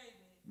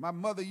 My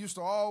mother used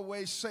to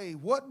always say,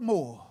 what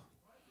more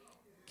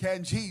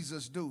can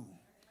Jesus do?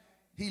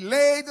 He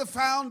laid the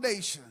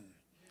foundation.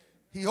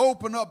 He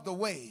opened up the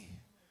way.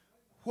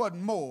 What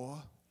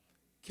more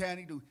can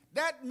he do?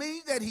 That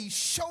means that he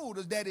showed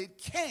us that it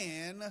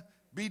can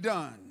be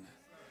done.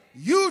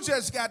 You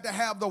just got to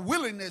have the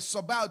willingness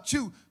about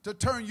you to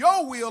turn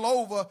your will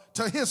over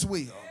to his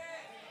will.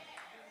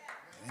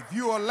 If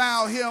you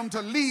allow him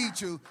to lead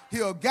you,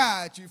 he'll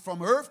guide you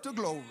from earth to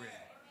glory.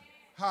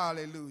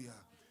 Hallelujah.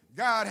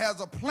 God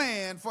has a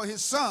plan for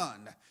his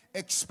son,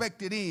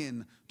 expected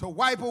in, to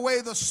wipe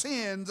away the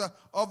sins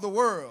of the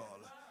world.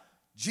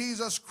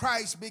 Jesus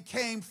Christ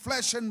became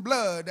flesh and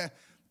blood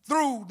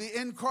through the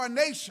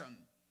incarnation,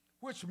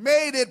 which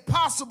made it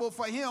possible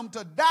for him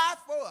to die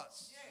for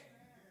us.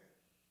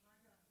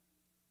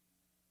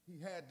 He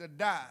had to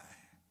die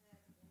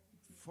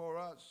for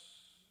us.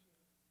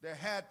 There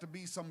had to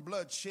be some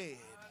blood shed.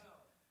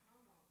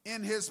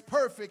 in his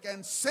perfect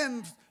and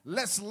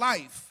sinless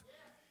life,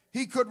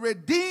 he could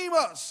redeem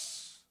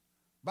us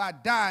by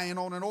dying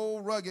on an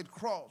old rugged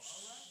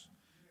cross.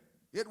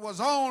 It was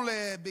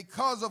only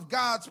because of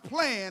God's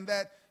plan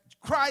that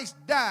Christ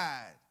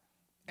died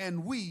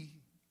and we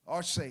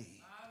are saved.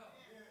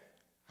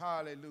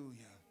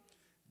 Hallelujah.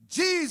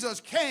 Jesus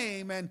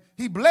came and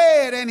he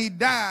bled and he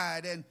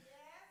died and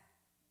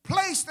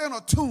placed in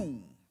a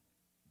tomb,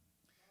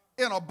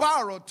 in a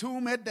borrowed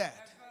tomb at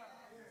that.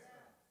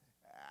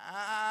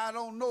 I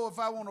don't know if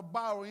I want to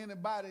borrow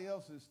anybody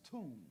else's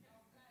tomb.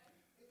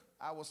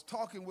 I was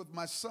talking with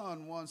my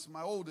son once,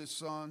 my oldest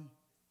son,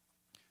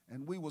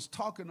 and we was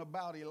talking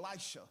about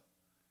Elisha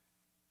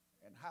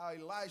and how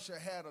Elisha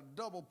had a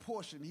double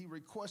portion. He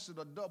requested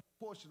a double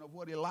portion of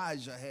what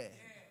Elijah had.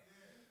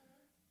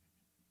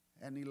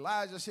 And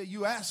Elijah said,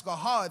 you ask a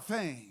hard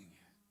thing,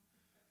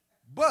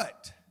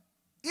 but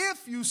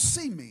if you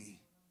see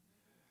me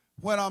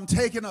when I'm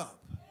taken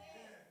up,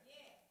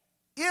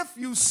 if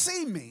you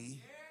see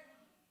me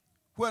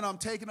when I'm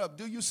taken up,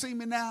 do you see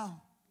me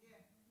now?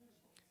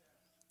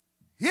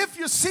 If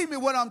you see me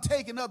when I'm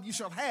taken up, you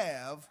shall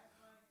have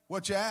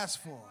what you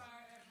ask for.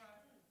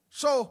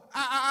 So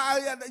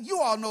you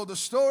all know the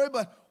story,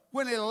 but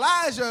when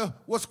Elijah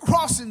was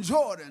crossing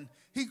Jordan,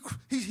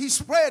 he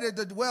spread it,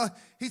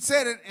 he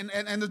said it,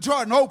 and the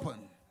Jordan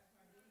opened.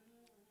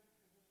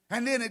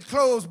 And then it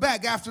closed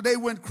back after they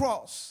went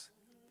cross.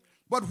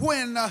 But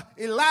when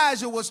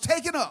Elijah was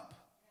taken up,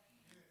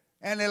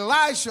 and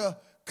Elisha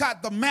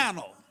got the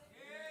mantle,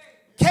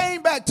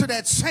 came back to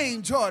that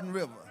same Jordan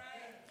River,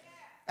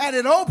 and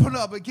it opened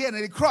up again,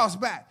 and it crossed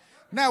back.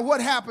 Now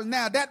what happened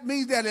now? That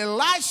means that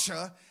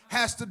Elisha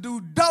has to do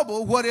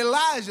double what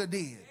Elijah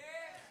did.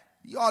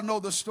 You all know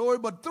the story,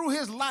 but through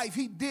his life,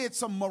 he did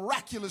some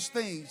miraculous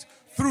things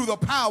through the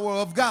power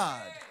of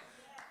God.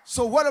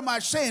 So what am I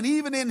saying?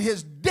 Even in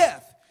his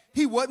death,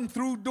 he wasn't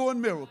through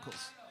doing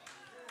miracles.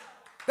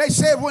 They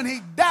said when he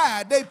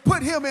died, they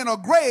put him in a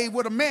grave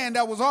with a man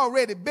that was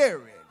already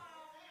buried.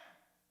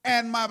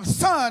 And my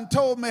son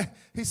told me,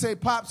 he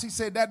said, Pops, he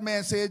said, that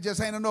man said just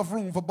ain't enough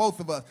room for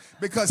both of us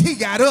because he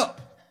got up.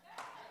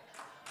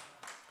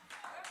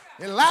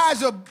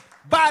 Elijah's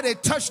body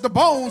touched the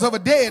bones of a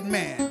dead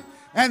man,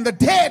 and the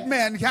dead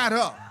man got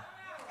up.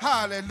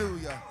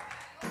 Hallelujah.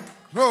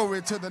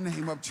 Glory to the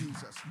name of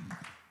Jesus.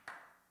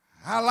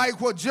 I like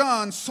what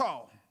John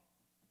saw.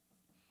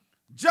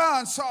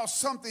 John saw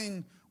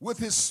something with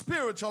his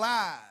spiritual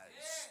eyes.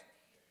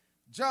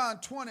 John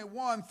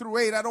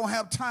 21-8. I don't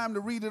have time to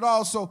read it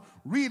all, so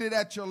read it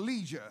at your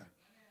leisure.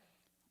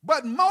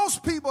 But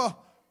most people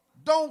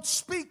don't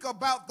speak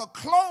about the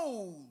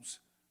clothes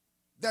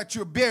that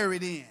you're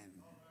buried in.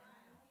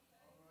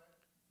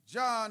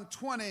 John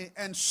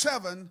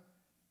 20:7,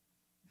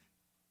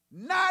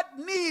 not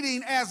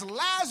needing as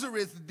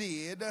Lazarus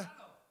didn't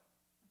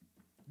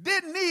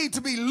need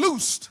to be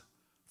loosed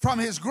from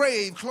his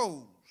grave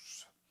clothes.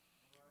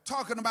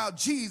 Talking about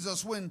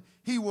Jesus when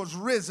he was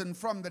risen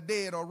from the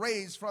dead or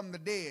raised from the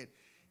dead.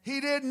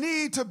 He didn't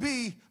need to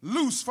be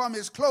loose from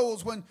his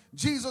clothes. When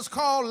Jesus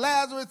called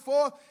Lazarus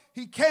forth,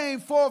 he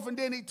came forth and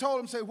then he told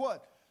him, say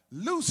what?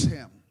 Loose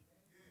him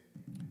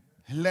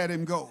and let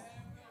him go.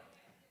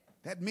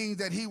 That means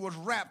that he was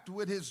wrapped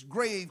with his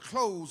grave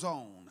clothes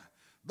on.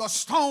 The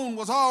stone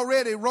was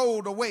already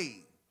rolled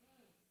away.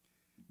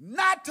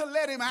 Not to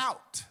let him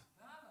out,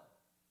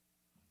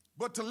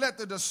 but to let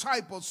the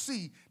disciples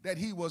see that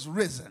he was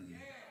risen.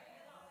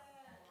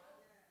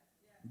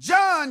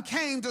 John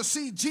came to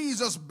see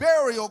Jesus'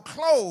 burial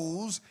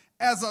clothes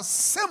as a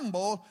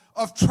symbol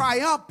of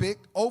triumphant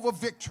over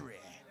victory,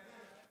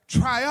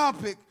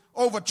 triumphant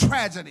over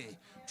tragedy,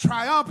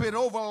 triumphant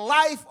over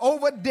life,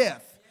 over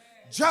death.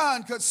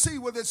 John could see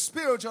with his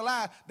spiritual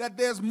eye that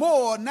there's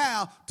more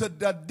now to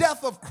the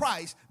death of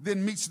Christ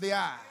than meets the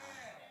eye.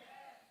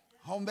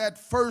 On that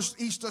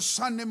first Easter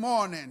Sunday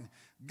morning,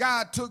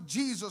 God took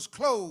Jesus'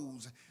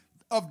 clothes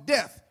of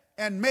death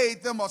and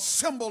made them a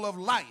symbol of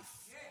life.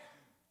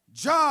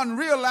 John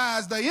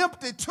realized the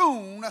empty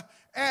tomb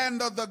and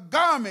the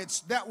garments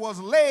that was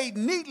laid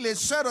neatly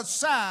set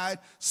aside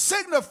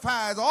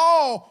signifies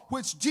all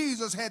which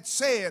Jesus had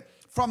said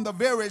from the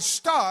very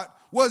start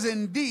was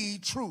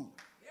indeed true.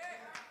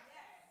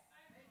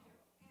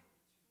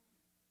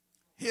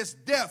 His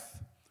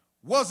death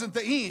wasn't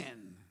the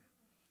end.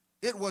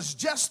 It was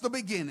just the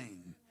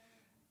beginning.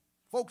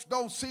 Folks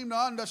don't seem to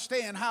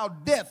understand how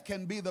death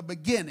can be the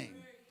beginning.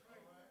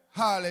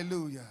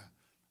 Hallelujah.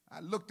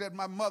 I looked at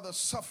my mother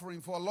suffering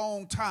for a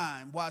long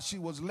time while she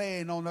was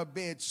laying on her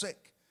bed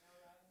sick.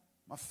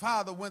 My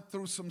father went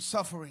through some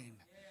suffering.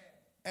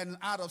 And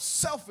out of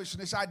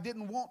selfishness, I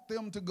didn't want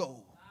them to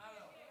go.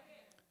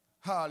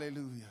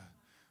 Hallelujah.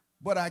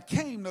 But I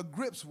came to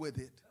grips with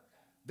it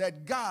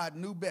that God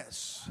knew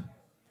best.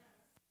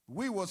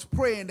 We was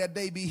praying that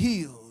they be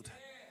healed.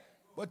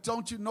 But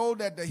don't you know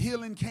that the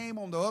healing came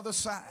on the other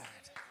side?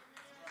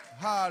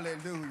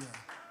 Hallelujah.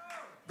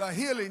 The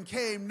healing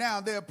came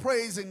now. They're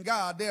praising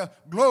God. They're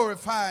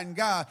glorifying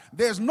God.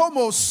 There's no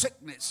more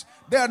sickness.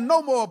 There are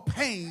no more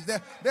pains.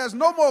 There's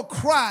no more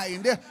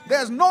crying.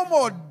 There's no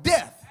more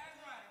death.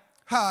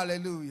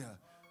 Hallelujah.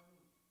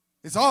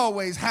 It's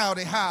always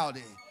howdy,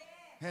 howdy,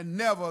 and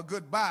never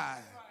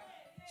goodbye.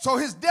 So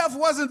his death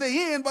wasn't the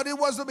end, but it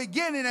was the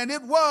beginning, and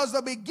it was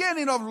the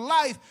beginning of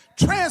life,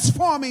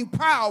 transforming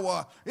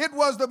power. It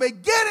was the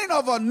beginning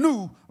of a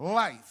new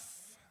life.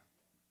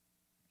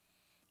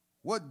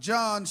 What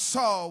John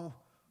saw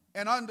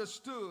and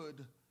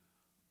understood,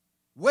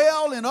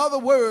 well, in other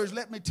words,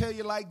 let me tell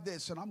you like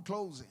this, and I'm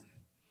closing.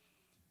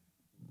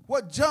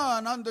 What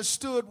John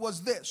understood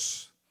was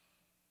this.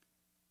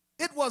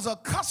 It was a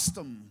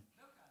custom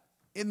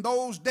in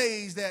those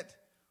days that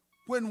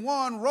when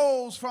one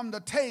rose from the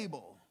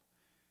table,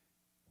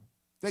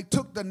 they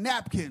took the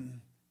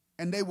napkin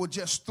and they would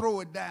just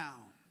throw it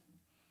down.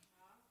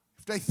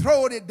 If they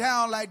throwed it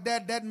down like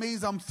that, that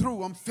means I'm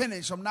through, I'm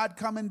finished, I'm not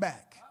coming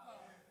back.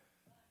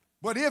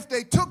 But if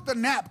they took the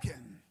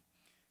napkin,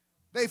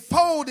 they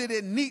folded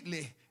it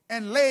neatly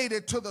and laid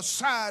it to the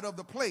side of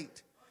the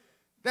plate,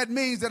 that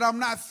means that I'm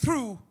not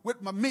through with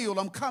my meal,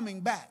 I'm coming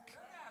back.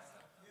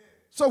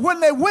 So when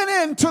they went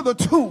into the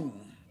tomb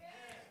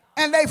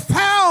and they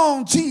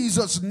found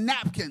Jesus'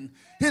 napkin,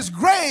 his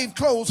grave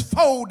clothes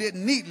folded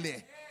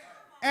neatly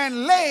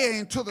and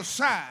laying to the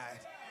side,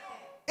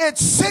 it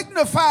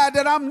signified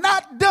that I'm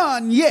not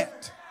done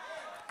yet,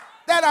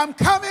 that I'm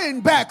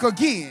coming back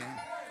again.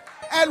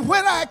 And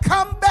when I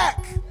come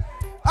back,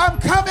 I'm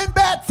coming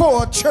back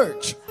for a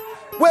church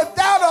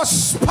without a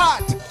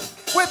spot,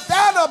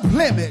 without a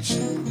blemish,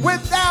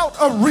 without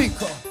a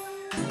wrinkle.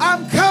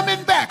 I'm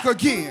coming back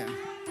again.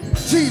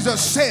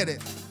 Jesus said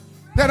it,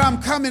 that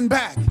I'm coming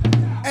back.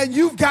 And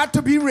you've got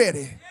to be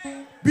ready.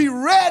 Be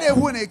ready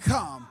when it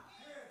comes.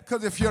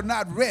 Because if you're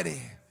not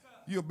ready,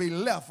 you'll be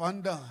left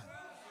undone.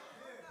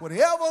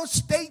 Whatever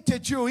state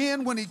that you're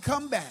in when he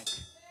come back,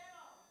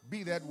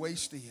 be that way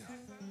still.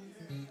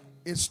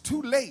 It's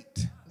too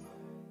late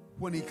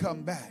when he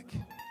come back.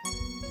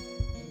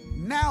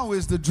 Now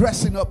is the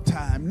dressing up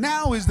time.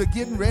 Now is the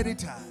getting ready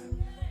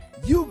time.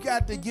 You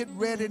got to get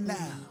ready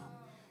now.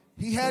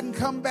 He hadn't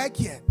come back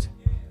yet,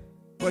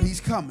 but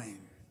he's coming.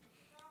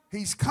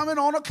 He's coming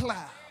on a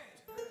cloud,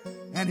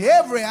 and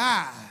every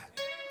eye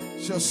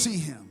shall see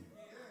him.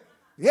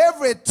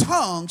 Every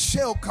tongue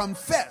shall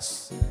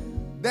confess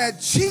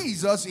that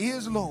Jesus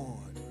is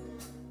Lord.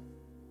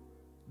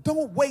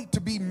 Don't wait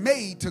to be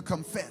made to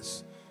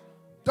confess.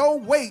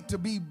 Don't wait to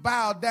be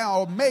bowed down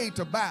or made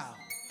to bow.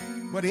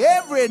 But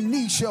every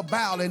knee shall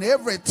bow and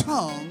every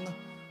tongue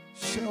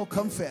shall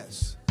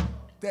confess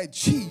that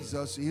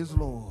Jesus is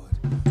Lord.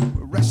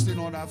 We're resting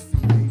on our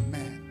feet.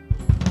 Amen.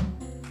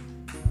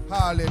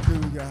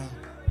 Hallelujah.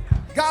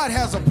 God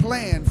has a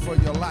plan for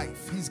your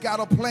life. He's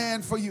got a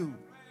plan for you.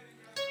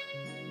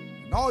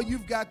 And all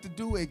you've got to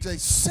do is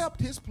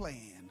accept his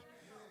plan.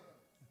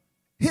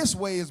 His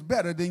way is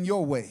better than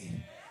your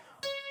way.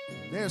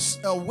 There's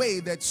a way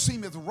that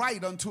seemeth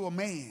right unto a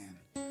man,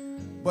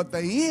 but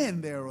the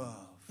end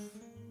thereof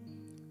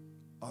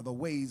are the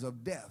ways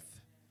of death.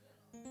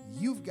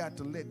 You've got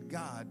to let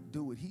God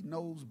do it. He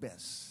knows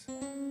best.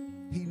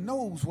 He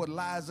knows what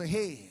lies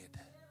ahead.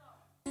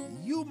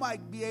 You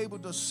might be able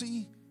to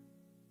see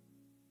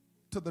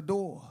to the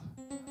door,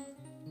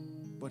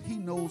 but he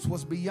knows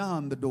what's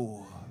beyond the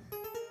door.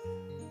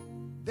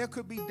 There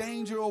could be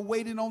danger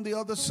awaiting on the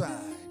other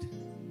side.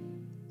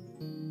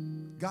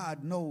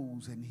 God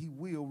knows and he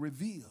will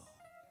reveal.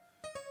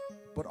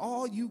 But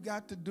all you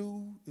got to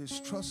do is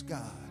trust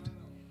God.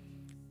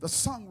 The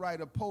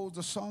songwriter posed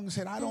a song and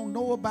said, I don't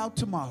know about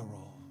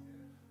tomorrow.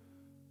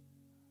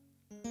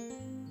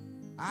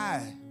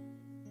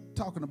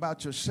 Talking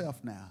about yourself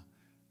now,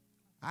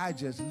 I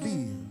just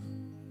live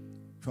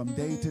from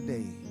day to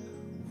day.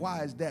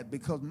 Why is that?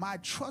 Because my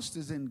trust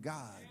is in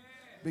God.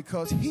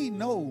 Because he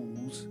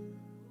knows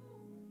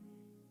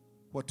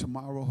what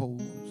tomorrow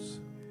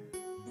holds.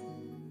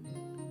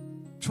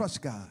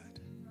 Trust God.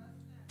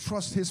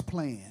 Trust his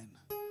plan.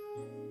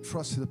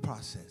 Trust the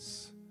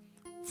process.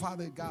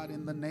 Father God,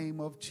 in the name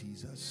of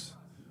Jesus,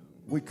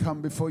 we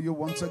come before you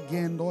once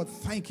again, Lord,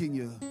 thanking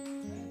you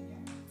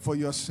for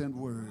your sent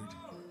word.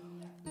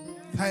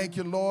 Thank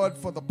you, Lord,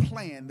 for the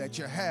plan that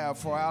you have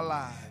for our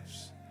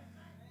lives.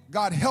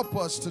 God, help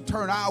us to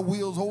turn our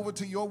wheels over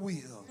to your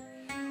will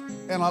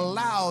and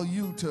allow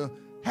you to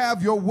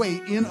have your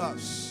way in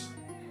us.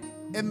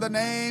 In the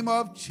name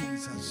of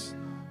Jesus.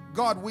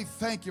 God, we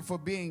thank you for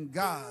being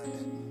God.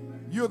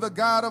 You're the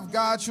God of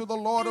gods. You're the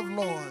Lord of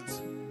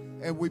lords.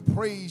 And we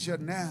praise you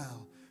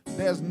now.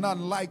 There's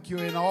none like you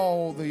in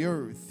all the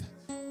earth.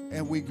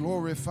 And we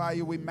glorify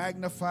you. We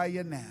magnify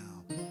you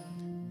now.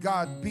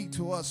 God, be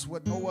to us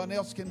what no one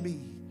else can be.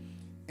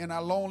 In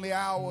our lonely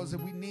hours,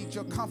 and we need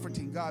your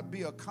comforting, God,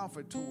 be a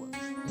comfort to us.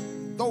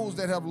 Those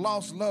that have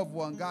lost loved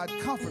one, God,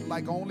 comfort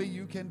like only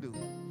you can do.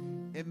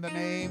 In the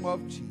name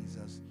of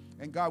Jesus.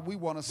 And God, we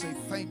want to say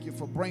thank you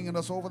for bringing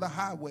us over the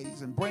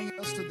highways and bringing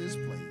us to this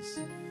place.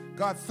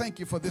 God, thank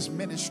you for this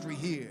ministry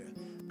here.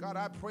 God,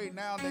 I pray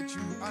now that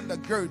you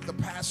undergird the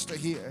pastor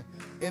here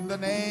in the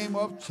name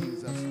of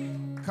Jesus.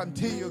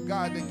 Continue,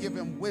 God, to give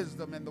him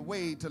wisdom and the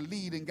way to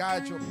lead and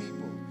guide your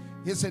people.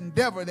 His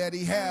endeavor that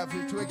he has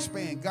to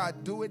expand.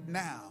 God, do it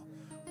now.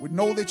 We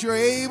know that you're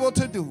able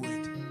to do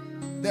it.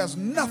 There's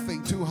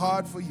nothing too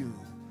hard for you.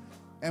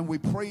 And we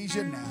praise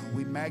you now.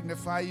 We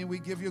magnify you and we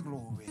give you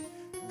glory.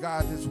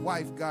 God, his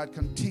wife, God,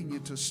 continue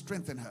to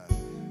strengthen her.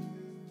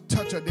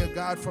 Touch her, dear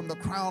God, from the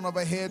crown of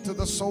her head to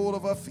the sole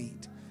of her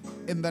feet.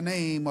 In the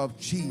name of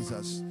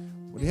Jesus.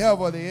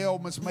 Whatever the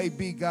ailments may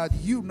be, God,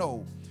 you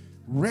know.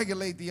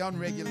 Regulate the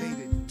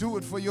unregulated. Do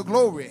it for your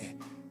glory.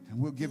 And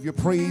we'll give you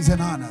praise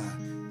and honor.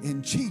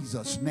 In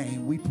Jesus'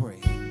 name we pray.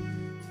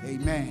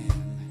 Amen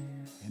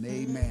and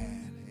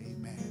amen.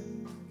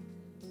 Amen.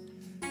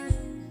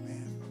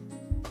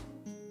 Amen.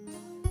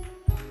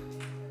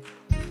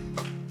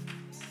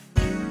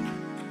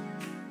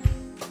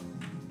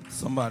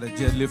 Somebody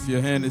just lift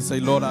your hand and say,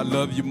 Lord, I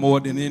love you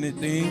more than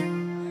anything.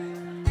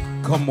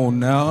 Come on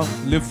now.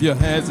 Lift your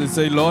hands and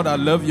say, Lord, I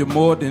love you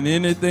more than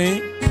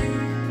anything.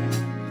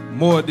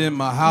 More than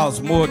my house,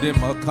 more than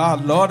my car.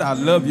 Lord, I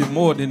love you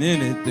more than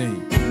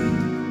anything.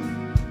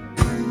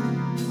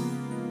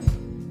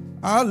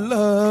 I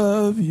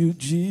love you,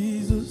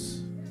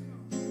 Jesus.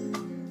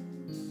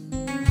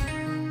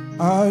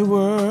 I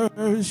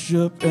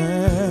worship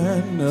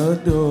and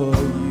adore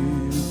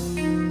you.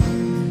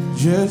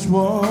 Just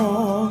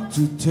want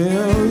to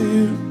tell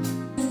you,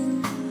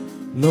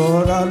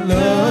 Lord, I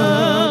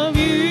love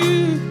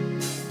you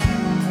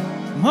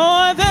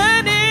more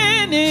than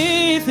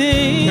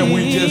anything. Can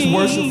we just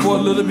worship for a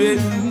little bit?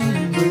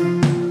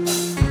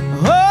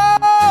 Oh,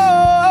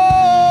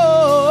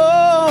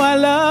 I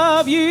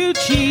love you,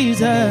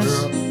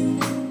 Jesus,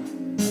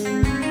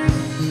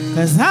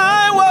 'cause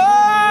I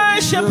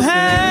worship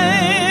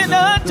and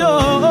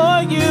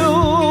adore you.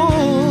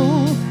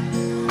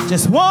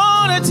 Just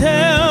want to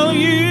tell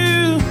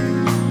you,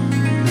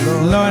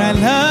 Lord, I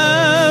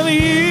love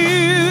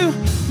you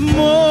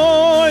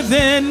more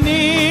than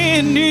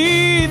anything.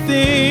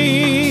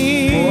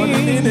 More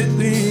than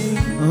anything.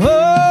 Oh,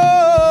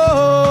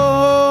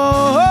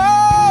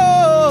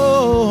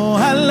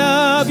 I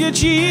love you,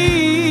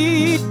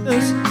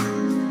 Jesus,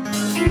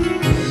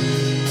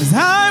 'cause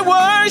I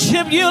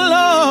worship you,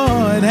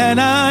 Lord, and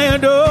I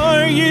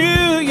adore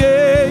you,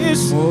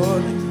 yes.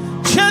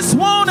 Just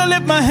want to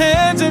lift my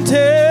hands and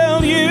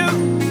tell you,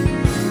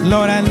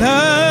 Lord, I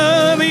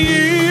love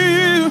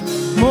you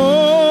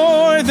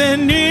more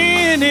than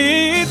anything.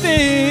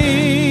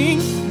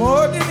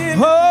 More than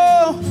anything.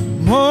 Oh,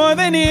 more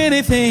than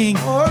anything.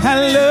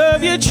 I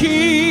love you,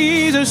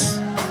 Jesus.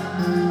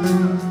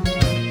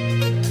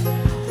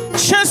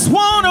 Just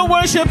want to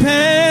worship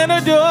and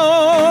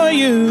adore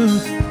you.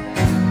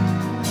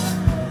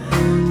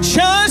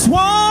 Just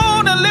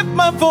want to lift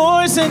my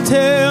voice and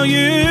tell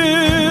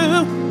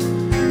you,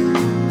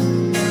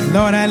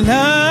 Lord, I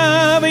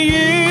love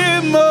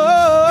you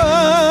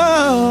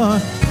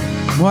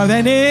more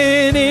than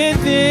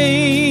anything.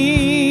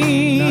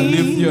 Now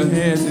lift your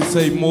hands and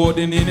say, more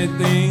than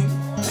anything.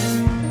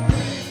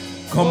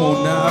 Come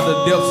on now, the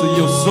depths of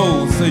your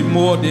soul, say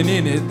more than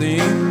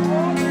anything.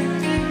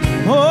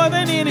 More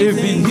than anything. If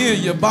he healed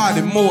your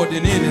body, more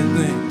than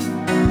anything.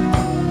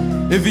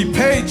 If he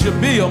paid your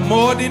bill,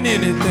 more than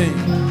anything.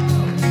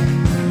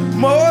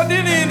 More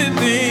than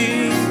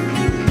anything.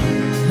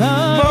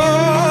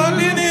 More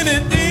than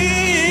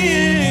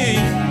anything.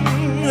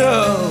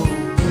 Oh.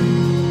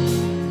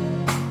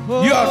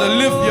 You ought to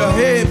lift your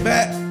head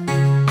back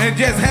and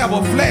just have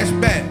a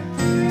flashback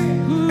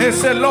and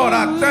say, Lord,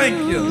 I thank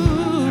you.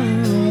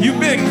 You've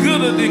been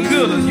gooder than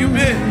gooder. You've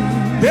been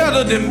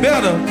better than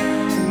better.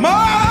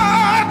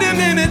 More than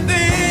anything.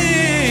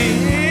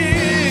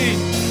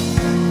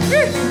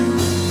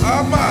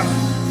 Oh my.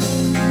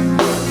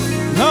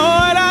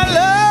 Lord, I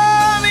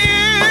love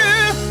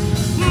you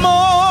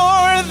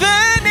more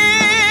than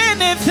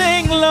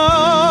anything,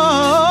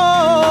 Lord.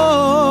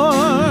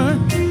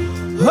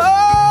 Oh,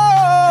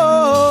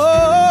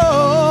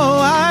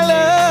 I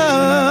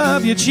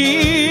love you,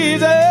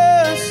 Jesus.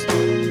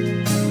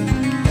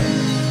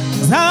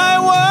 'Cause I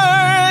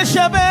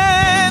worship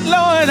and,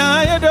 Lord,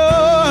 I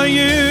adore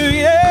you,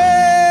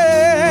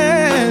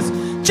 yes.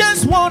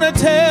 Just want to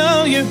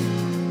tell you,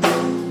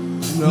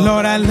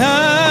 Lord, I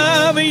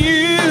love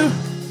you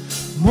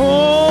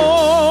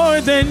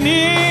more than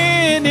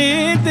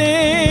anything.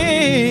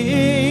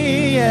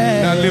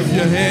 Yeah. Now lift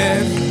your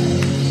hands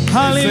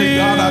and say,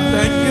 God, I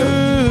thank you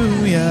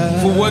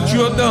for what you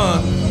have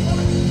done.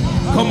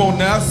 Come on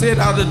now, say it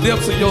out of the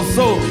depths of your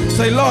soul.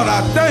 Say, Lord,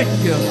 I thank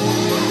you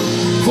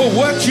for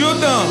what you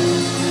have done.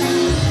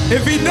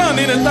 If he done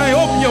anything,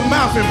 open your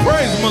mouth and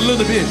praise him a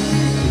little bit.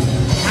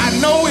 I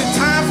know it's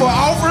time for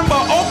offering,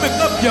 but open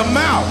up your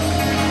mouth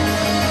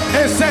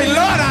and say,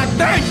 Lord, I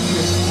thank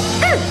you.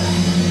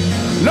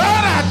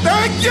 Lord, I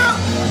thank you.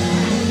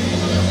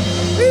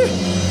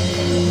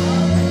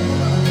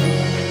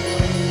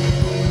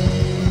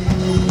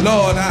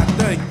 Lord, I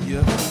thank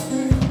you.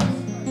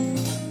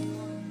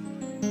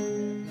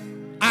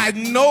 I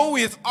know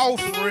it's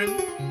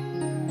offering,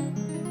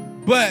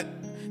 But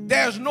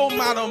there's no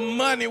amount of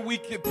money we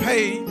can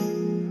pay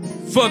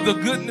for the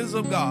goodness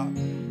of God.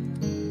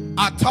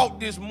 I talked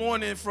this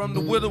morning from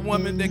the widow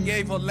woman that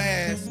gave her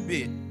last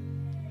bit.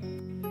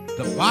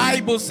 The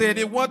Bible said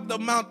it wasn't the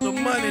amount of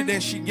money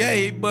that she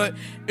gave, but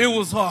it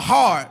was her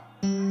heart.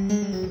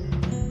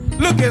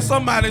 Look at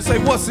somebody and say,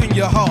 what's in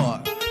your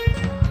heart?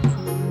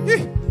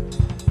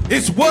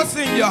 It's what's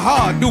in your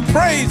heart. Do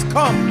praise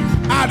come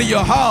out of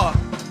your heart?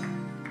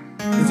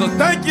 So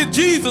thank you,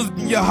 Jesus,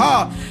 in your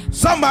heart.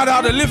 Somebody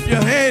ought to lift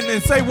your hand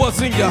and say what's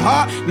in your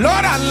heart.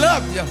 Lord, I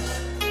love you.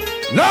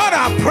 Lord,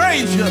 I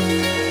praise you.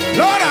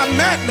 Lord, I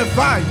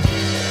magnify you.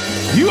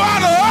 You ought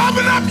to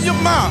open up your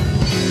mouth.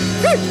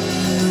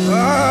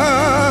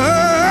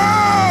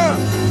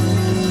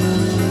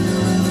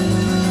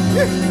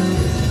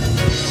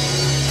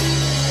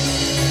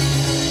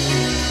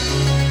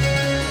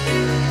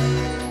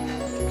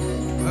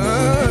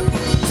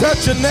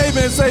 Touch your neighbor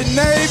and say,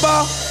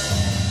 neighbor,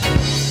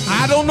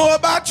 I don't know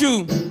about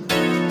you,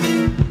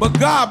 but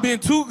God been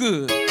too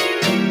good.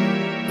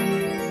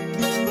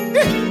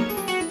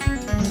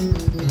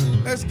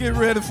 Let's get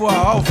ready for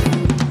our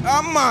offering.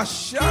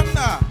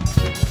 Amashana.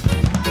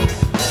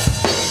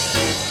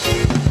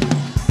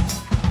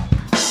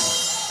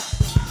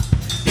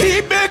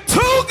 He been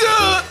too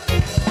good.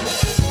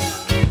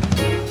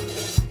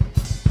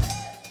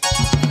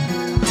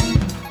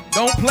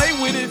 Don't play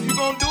with it. If you're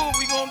going to do it,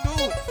 we're going to do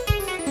it.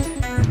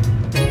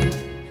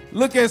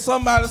 Look at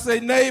somebody and say,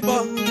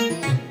 neighbor,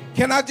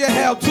 can I just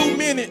have 2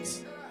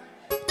 minutes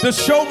to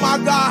show my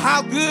God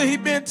how good he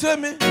been to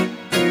me?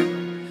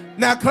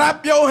 Now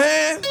clap your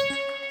hands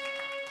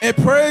and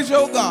praise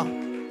your God.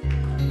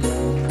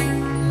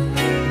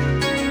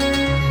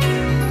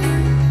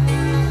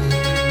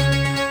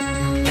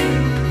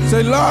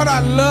 Say, Lord,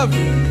 I love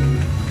you.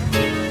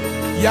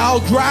 Y'all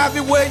drive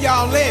it where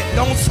y'all at.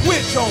 Don't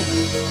switch on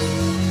me.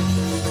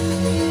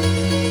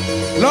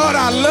 Lord,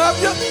 I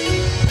love you.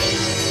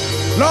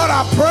 Lord,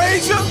 I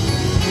praise you.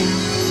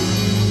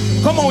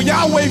 Come on,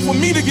 y'all wait for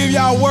me to give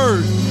y'all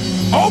word.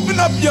 Open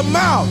up your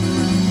mouth.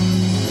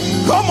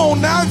 Come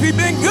on now, if he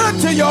been good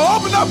to you,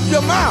 open up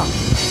your mouth.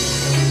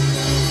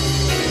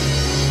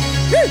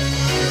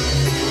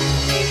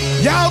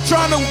 Y'all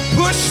trying to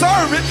push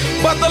service,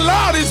 but the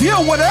Lord is here,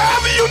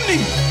 whatever you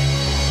need.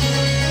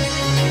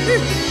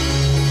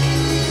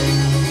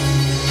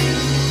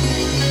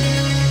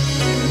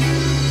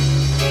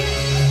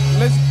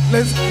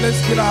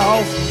 Let's get our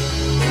offering.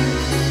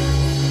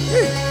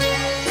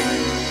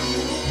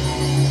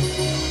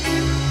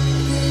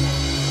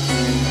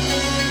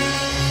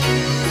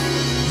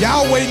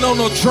 Y'all waiting on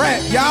no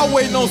track. Y'all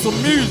waiting on some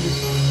music.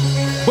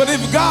 But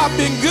if God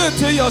been good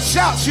to you, a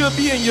shout should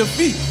be in your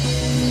feet.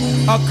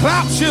 A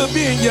clap should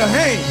be in your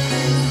hand.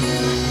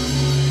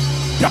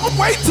 Don't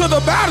wait till the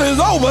battle is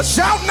over.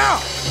 Shout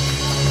now.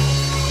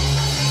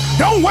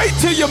 Don't wait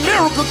till your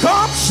miracle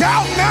comes.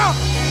 Shout now.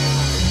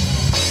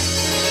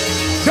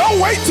 Don't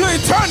wait till he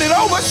turn it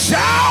over.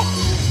 Shout.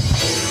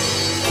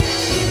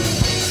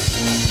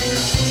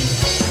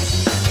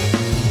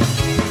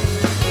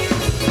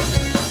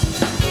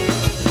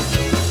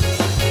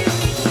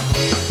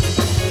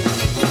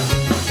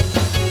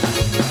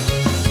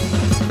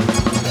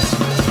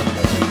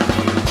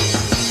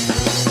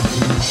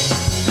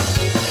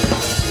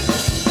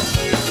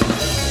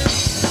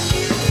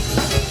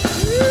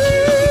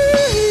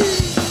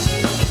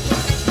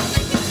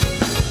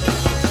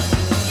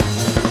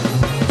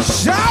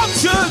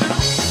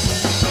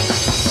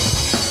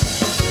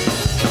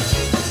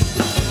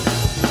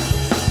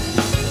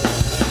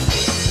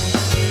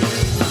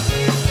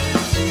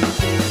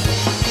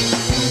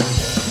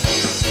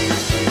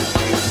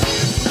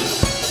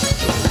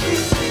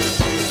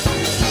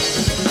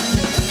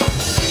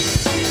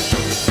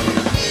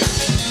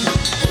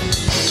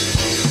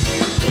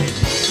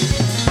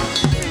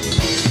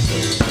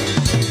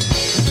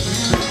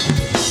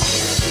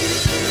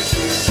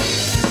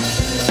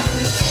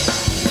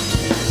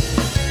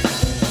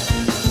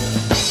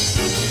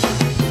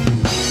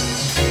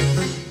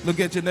 Look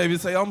at your neighbor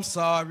and say, I'm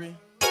sorry.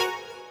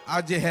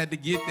 I just had to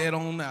get that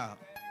on out.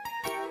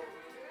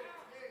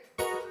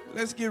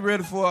 Let's get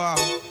ready for our...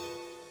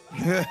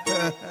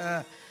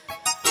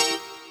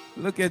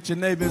 Look at your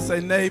neighbor and say,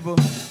 neighbor,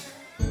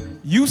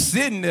 you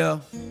sitting there,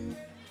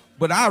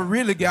 but I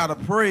really got to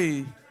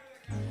pray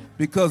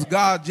because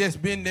God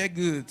just been that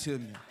good to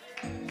me.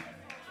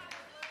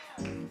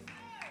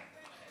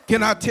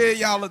 Can I tell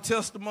y'all a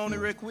testimony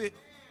real quick?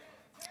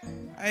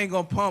 I ain't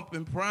going to pump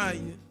and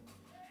prime you.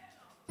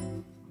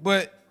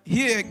 But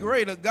here at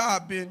Greater,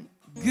 God been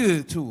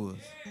good to us.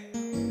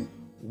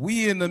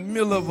 We in the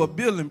middle of a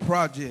building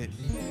project.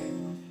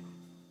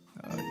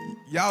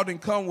 Y'all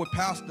didn't come with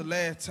Pastor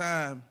last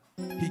time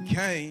he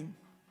came.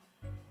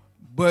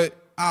 But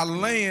our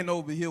land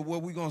over here where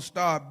we're going to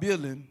start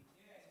building,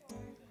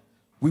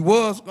 we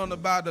was going to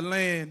buy the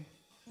land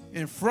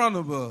in front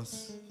of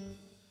us.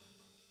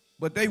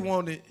 But they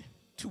wanted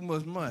too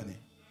much money.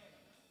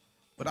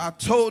 But I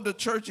told the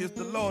church if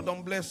the Lord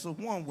don't bless us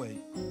one way,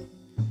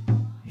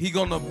 he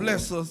gonna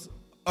bless us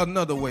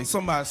another way.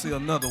 Somebody say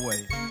another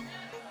way.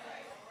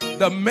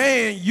 The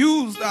man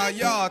used our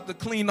yard to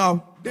clean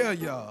off their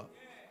yard.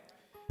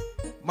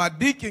 My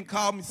deacon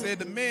called me, said,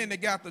 the man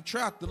that got the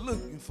tractor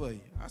looking for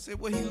you. I said,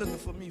 what he looking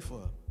for me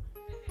for?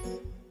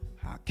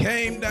 I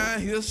came down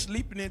here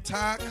sleeping and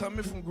tired,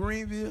 coming from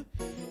Greenville.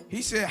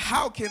 He said,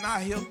 how can I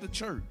help the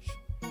church?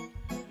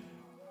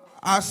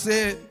 I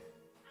said,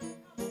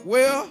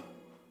 well,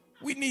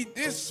 we need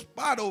this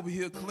spot over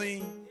here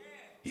clean.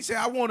 He said,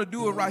 I want to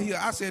do it right here.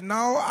 I said,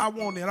 no, I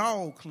want it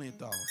all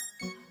cleaned off.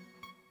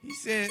 He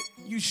said,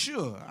 you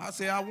sure? I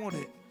said, I want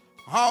it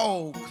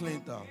all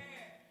cleaned off.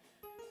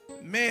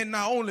 Man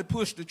not only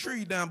pushed the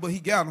tree down, but he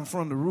got them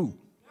from the root.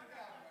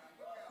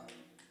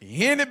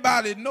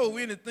 Anybody know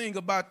anything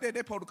about that?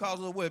 That supposed to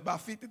cost us what, about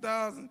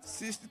 $50,000,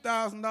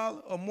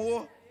 $60,000 or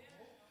more?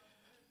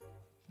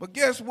 But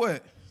guess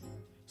what?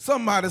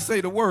 Somebody say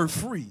the word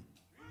free.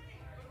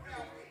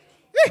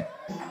 Yeah.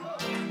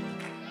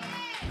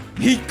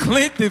 He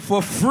cleaned it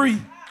for free.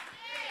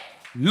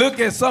 Look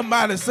at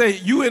somebody and say,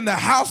 you in the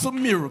house of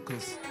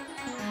miracles.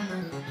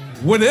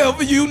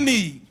 Whatever you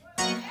need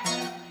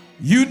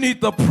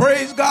to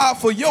praise God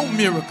for your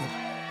miracle.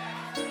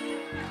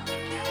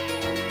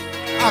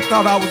 I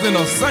thought I was in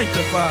a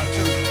sanctified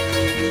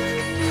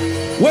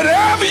church.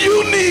 Whatever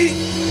you need.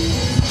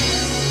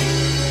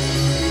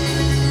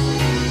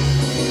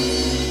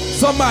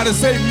 Somebody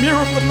say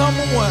miracle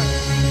number 1.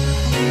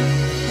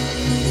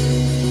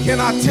 Can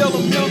I tell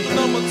them miracle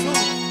number 2?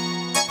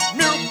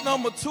 Miracle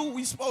number 2,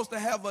 we supposed to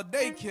have a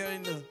daycare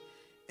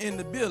in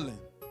the building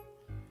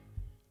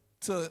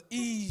to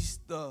ease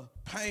the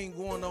pain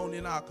going on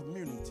in our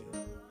community.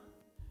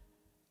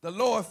 The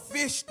Lord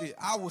fished it.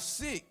 I was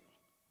sick.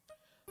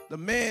 The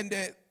man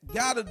that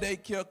got a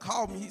daycare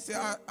called me. He said,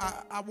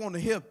 I want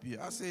to help you.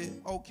 I said,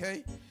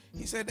 okay.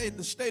 He said,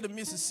 the state of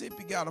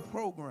Mississippi got a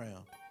program.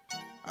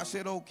 I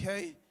said,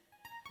 okay.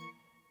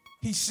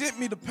 He sent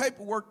me the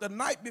paperwork the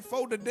night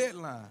before the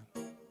deadline.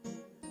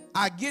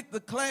 I get the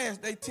class.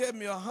 They tell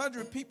me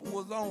 100 people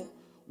was on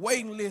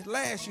waiting list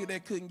last year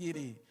that couldn't get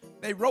in.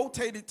 They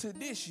rotated to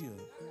this year.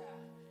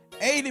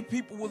 80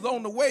 people was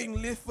on the waiting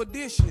list for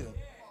this year.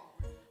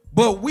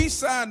 But we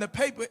signed the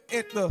paper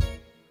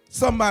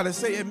somebody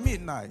say at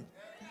midnight.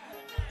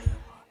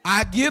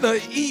 I get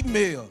an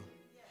email.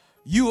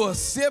 You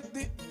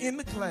accepted in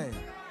the class.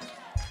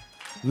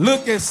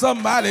 Look at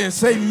somebody and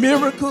say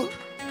miracle.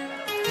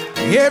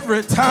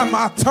 Every time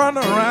I turn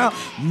around,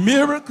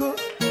 miracle.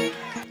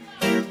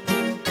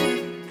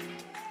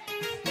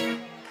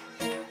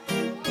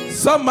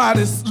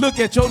 Somebody look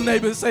at your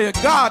neighbor and say,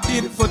 if God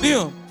did it for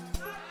them,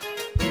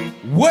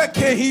 what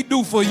can he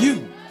do for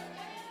you?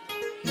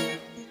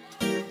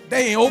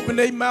 They ain't opened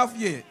their mouth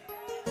yet.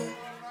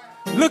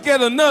 Look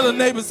at another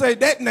neighbor and say,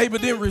 that neighbor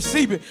didn't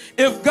receive it.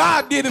 If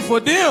God did it for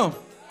them,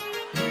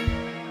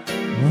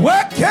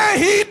 what can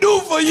he do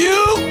for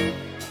you?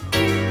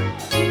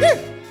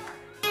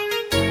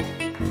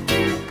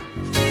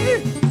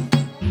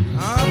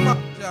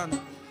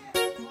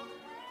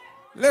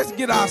 Let's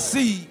get our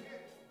seed.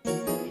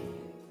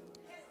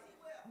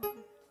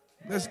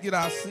 Let's get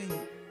our seed.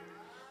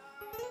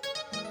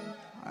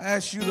 I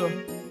ask you to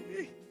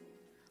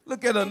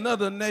look at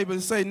another neighbor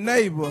and say,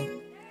 neighbor,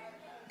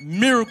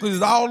 miracles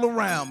is all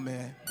around,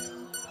 man.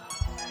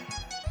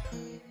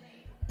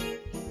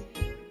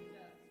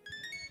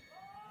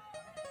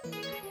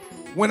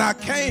 When I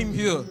came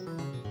here,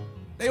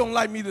 they don't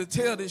like me to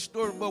tell this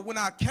story, but when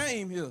I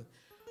came here,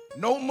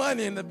 no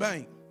money in the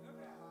bank.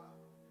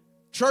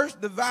 Church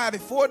divided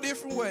 4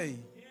 different ways.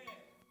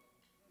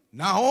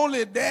 Not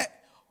only that,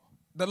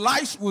 the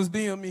lights was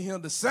dim in here,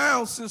 the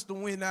sound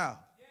system went out.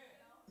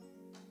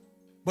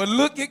 But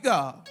look at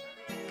God.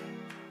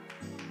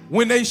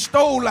 When they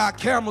stole our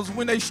cameras,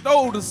 when they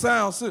stole the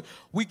sound system,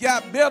 we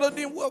got better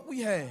than what we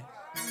had.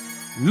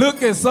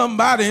 Look at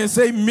somebody and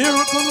say,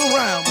 miracles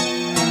around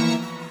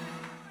me.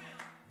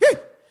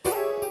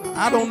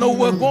 I don't know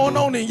what's going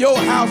on in your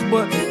house,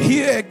 but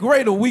here at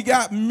Greater, we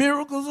got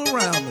miracles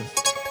around us.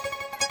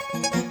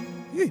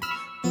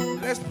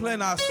 Let's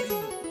plant our seed.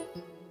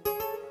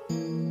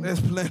 Let's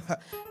plant our,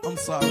 I'm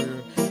sorry.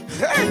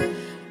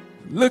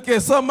 Look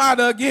at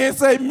somebody again and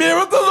say,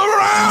 miracles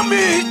around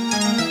me.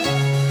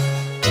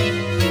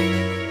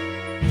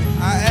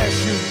 I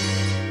ask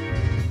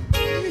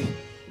you,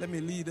 let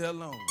me leave that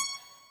alone.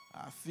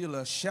 I feel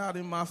a shout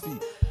in my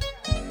feet.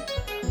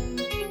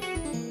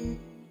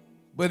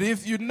 But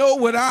if you know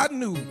what I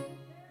knew,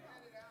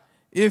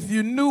 if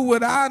you knew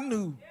what I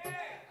knew,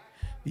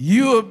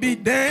 you would be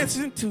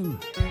dancing too.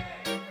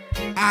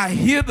 I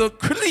hear the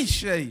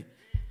cliche,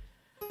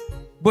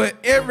 but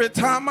every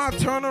time I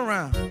turn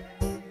around,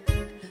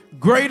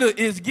 Greater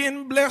is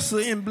getting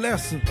blesser and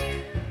blesser.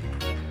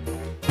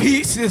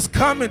 Peace is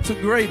coming to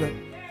Greater.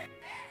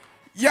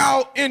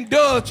 Y'all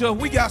indulge us.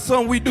 We got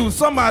something we do.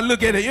 Somebody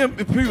look at the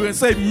empty pew and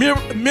say,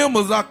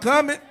 members are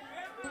coming.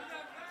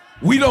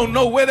 We don't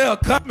know where they're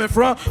coming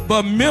from,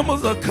 but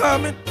members are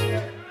coming.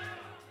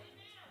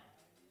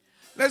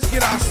 Let's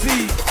get our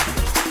seed.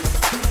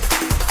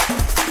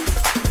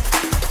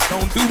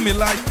 Don't do me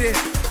like that.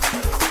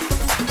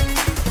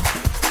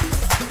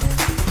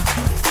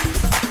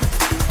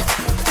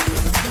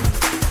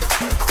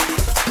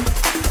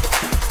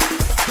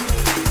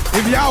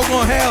 y'all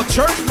gonna have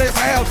church, let's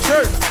have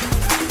church.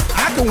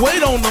 I can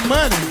wait on the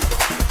money.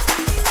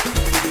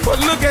 But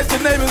look at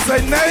your neighbor and say,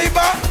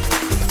 neighbor,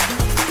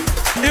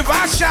 if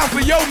I shout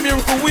for your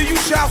miracle, will you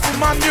shout for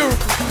my miracle?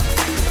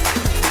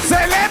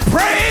 Say, let's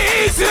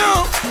praise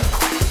him.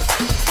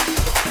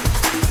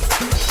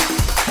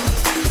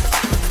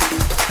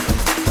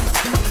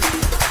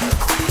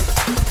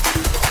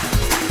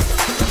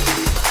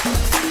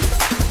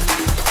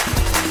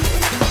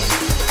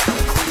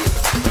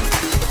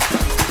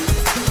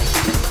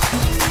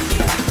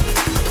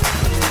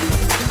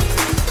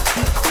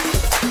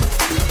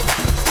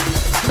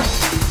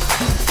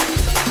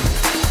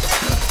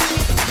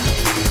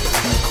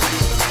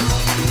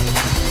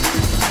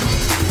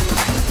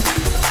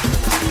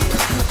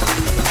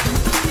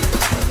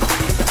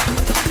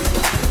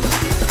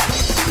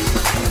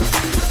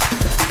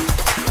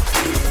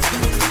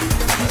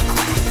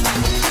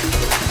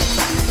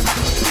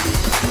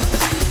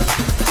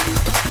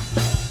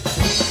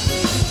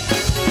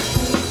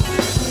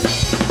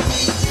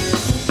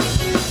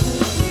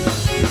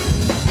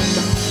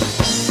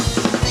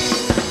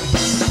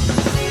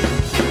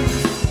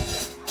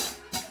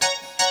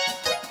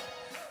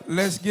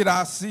 Let's get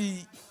our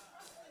seed.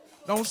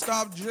 Don't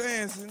stop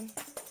dancing.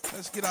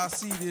 Let's get our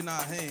seed in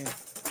our hand.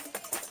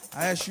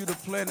 I ask you to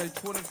plant a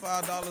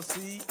 $25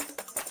 seed.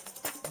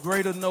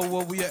 Greater know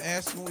what we are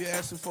asking. We are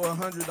asking for a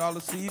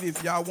 $100 seed.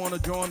 If y'all want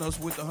to join us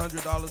with the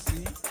 $100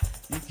 seed,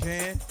 you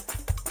can.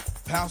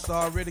 Pastor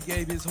already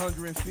gave his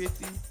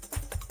 150.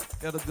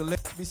 Elder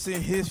Gillespie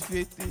sent his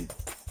 50.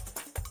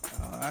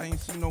 I ain't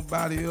seen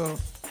nobody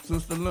else.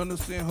 Sister Linda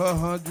sent her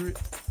 100.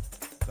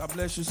 God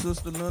bless you,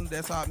 Sister Linda.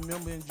 That's our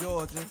member in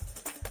Georgia.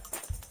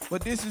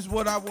 But this is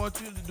what I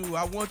want you to do.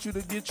 I want you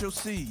to get your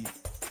seed.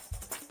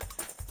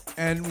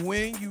 And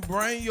when you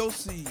bring your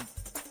seed,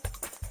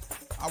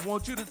 I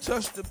want you to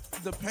touch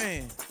the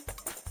pan.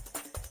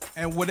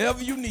 And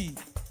whatever you need,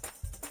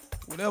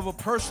 whatever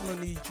personal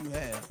need you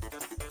have,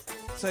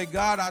 say,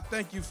 God, I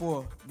thank you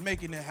for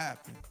making it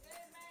happen.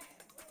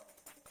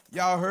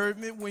 Y'all heard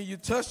me? When you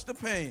touch the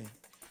pan,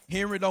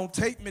 Henry, don't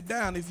take me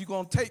down. If you're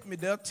going to take me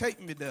there,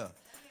 take me there.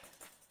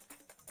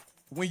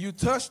 When you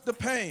touch the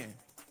pan,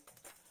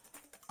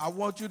 I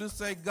want you to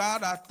say,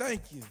 God, I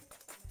thank you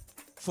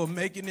for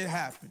making it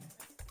happen.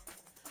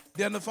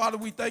 Then, Father,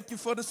 we thank you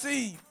for the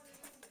seed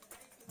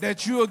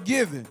that you are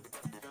giving.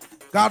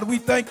 God, we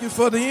thank you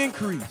for the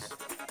increase.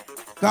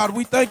 God,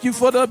 we thank you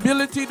for the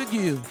ability to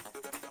give.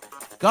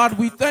 God,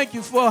 we thank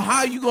you for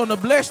how you're going to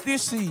bless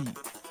this seed.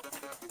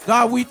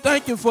 God, we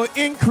thank you for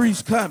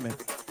increase coming.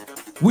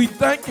 We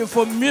thank you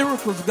for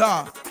miracles,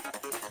 God.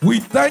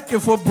 We thank you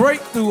for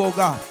breakthrough, oh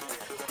God.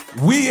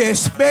 We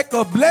expect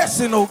a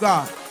blessing, oh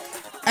God.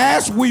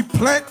 As we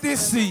plant this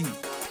seed,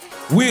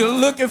 we're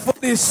looking for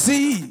this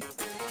seed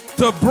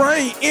to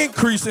bring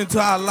increase into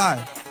our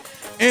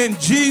life. In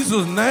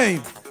Jesus'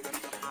 name,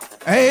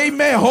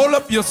 amen. Hold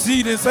up your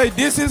seed and say,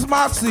 this is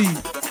my seed.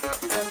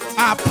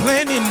 I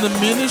plant in the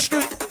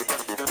ministry,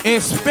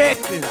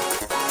 expecting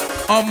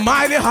a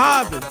mighty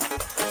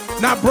harvest.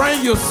 Now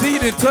bring your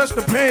seed and touch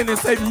the pan and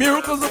say,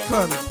 miracles are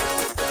coming.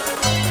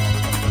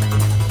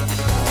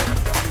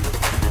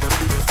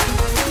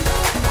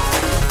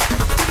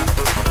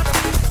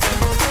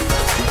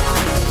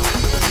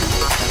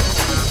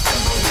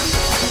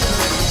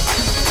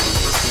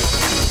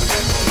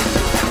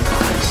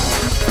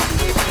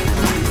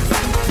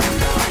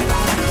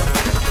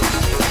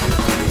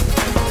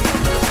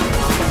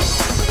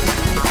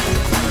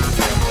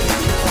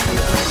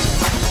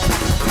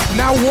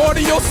 Now water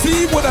your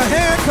seed with a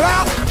hand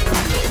clap.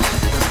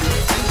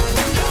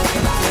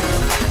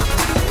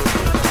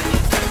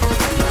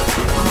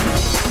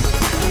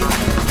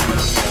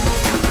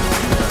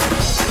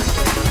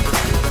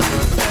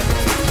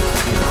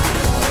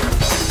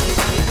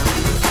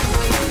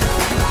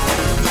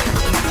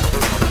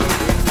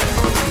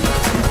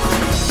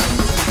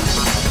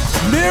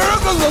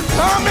 Miracles are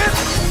coming.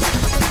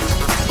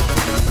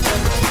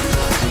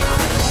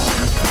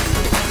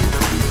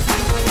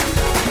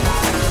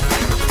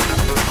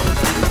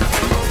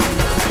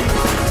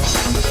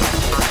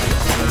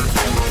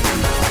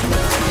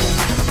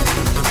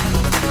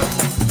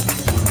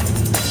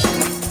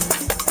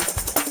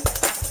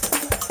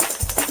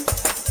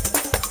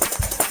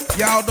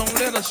 Y'all don't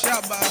let us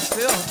shout by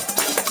ourselves.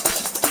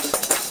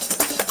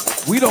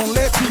 We don't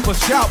let people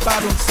shout by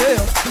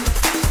themselves.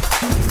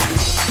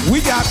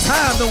 We got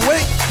time to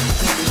wait.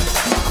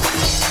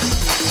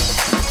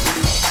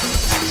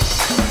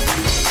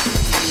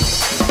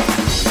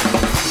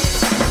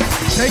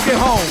 Take it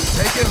home.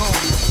 Take it home.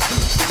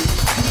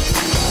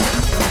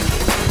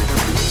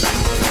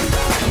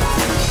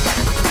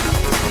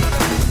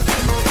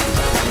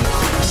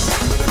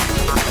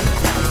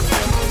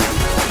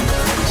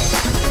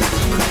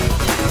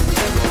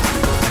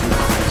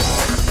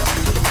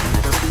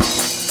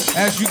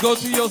 As you go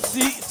to your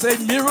seat, say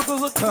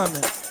miracles are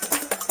coming.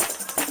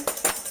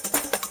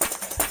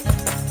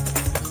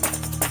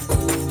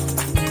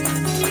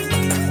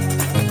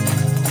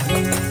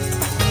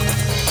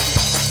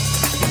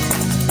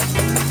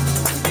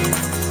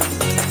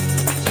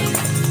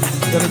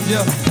 Elder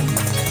Jeff,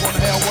 want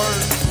to have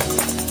words?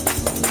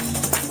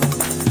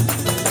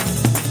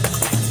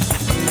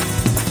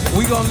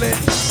 We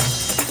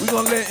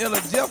gonna let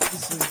Elder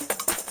Jefferson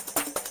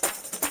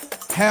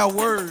have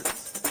words.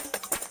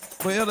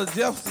 But Elder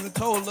Jefferson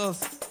told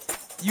us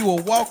you a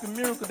walking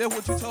miracle. That's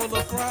what you told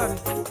us Friday.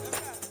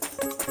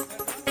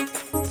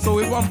 So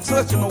if I'm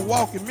touching a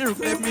walking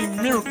miracle, that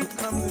means miracle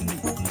coming to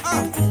me.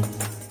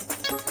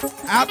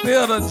 After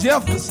Elder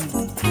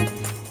Jefferson,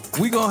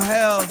 we gonna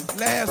have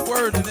last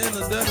word and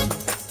introduction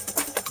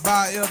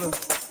by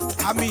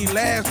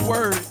last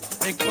word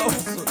and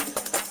closer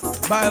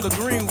by Elder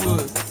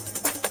Greenwood.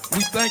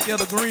 We thank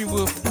Elder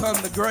Greenwood for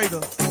coming to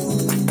Greater.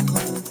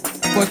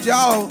 But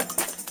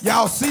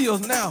y'all see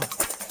us now.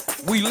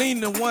 We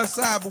lean to one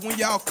side, but when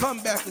y'all come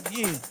back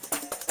again,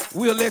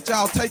 we'll let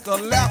y'all take a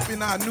lap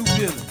in our new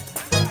building.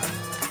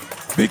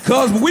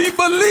 Because we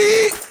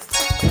believe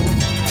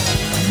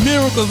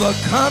miracles are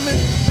coming.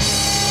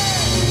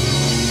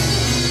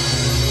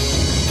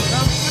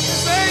 Somebody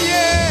say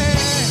yeah.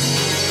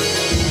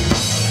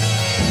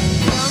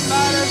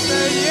 Somebody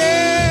say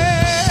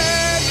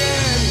yeah,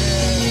 yeah,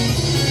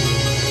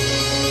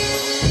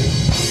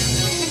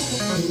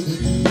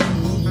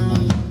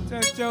 yeah.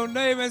 Touch your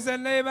neighbor and say,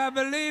 neighbor, I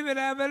believe it,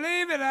 I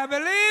believe it, I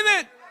believe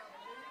it.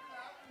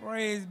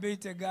 Praise be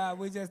to God.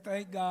 We just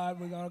thank God.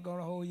 We're going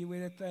to hold you. We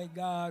just thank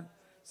God.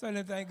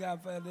 Certainly thank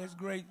God for this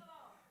great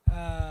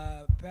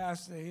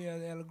pastor here,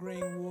 Elder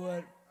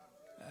Greenwood.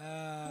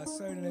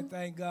 Certainly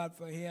thank God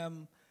for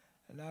him.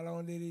 Not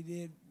only did he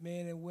did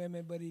men and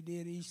women, but he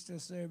did Easter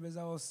service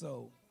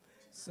also.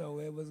 So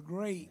it was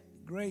great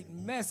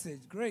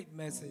message, great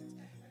message.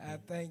 I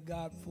thank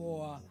God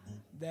for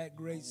that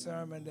great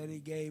sermon that he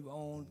gave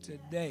on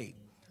today.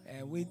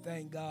 And we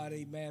thank God,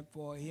 amen,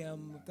 for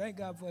him. Thank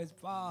God for his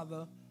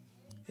father.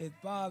 His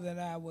father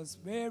and I was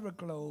very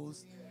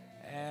close.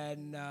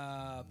 And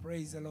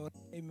praise the Lord,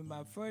 gave me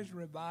my first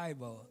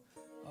revival.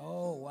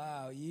 Oh,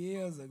 wow,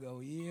 years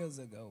ago.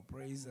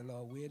 Praise the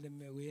Lord. We're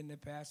in the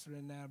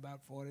pastoring now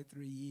about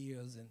 43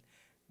 years, and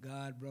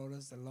God brought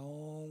us a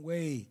long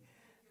way.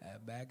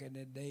 Back in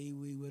the day,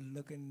 we were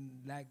looking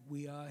like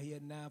we are here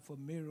now for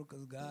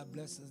miracles. God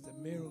bless us the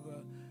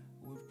miracle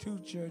with 2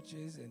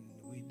 churches, and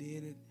we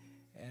did it.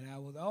 And I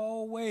was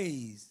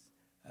always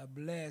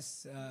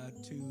blessed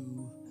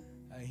to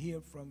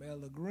hear from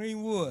Elder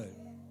Greenwood.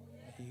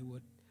 He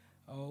would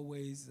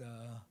always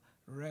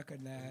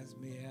recognize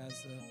me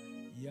as a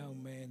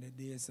young man that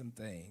did some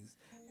things.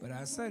 But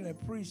I certainly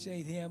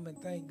appreciate him and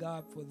thank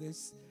God for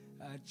this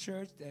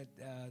church that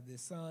the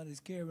son is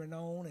carrying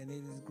on, and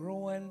it is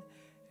growing,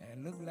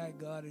 and look like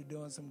God is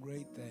doing some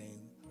great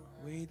things.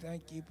 We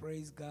thank you,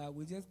 praise God.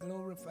 We just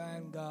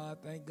glorifying God.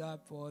 Thank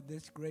God for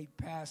this great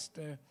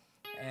pastor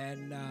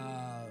and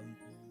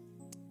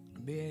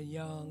being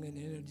young and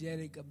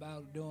energetic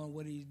about doing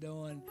what he's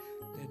doing.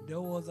 The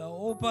doors are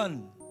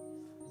open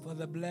for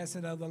the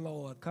blessing of the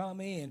Lord.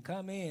 Come in,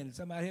 come in.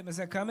 Somebody hear me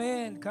say, come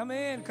in, come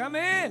in, come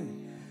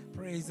in.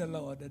 Praise the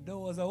Lord. The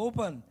doors are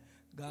open.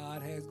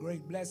 God has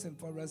great blessing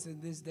for us in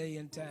this day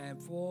and time.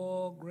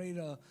 Far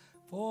greater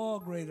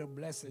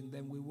blessing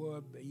than we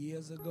were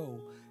years ago.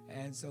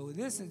 And so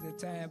this is the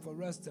time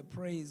for us to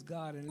praise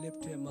God and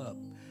lift him up.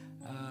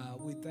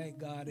 We thank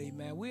God,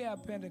 amen. We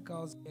have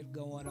Pentecost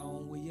going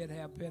on. We yet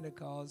have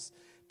Pentecost.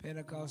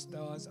 Pentecost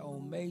starts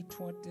on May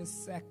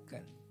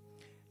 22nd.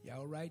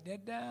 Y'all write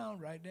that down,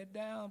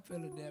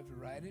 Philadelphia,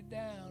 write it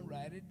down,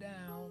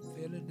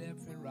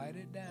 Philadelphia, write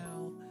it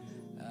down.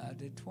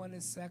 The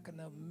 22nd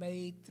of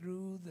May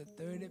through the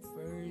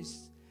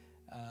 31st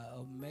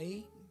of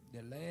May,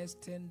 the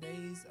last 10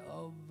 days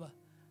of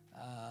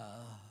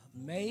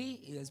May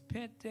is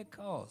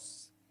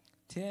Pentecost.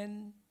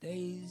 10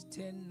 days,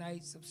 10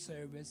 nights of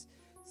service,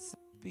 6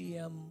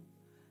 p.m.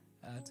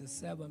 To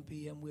 7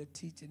 p.m. we're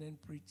teaching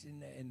and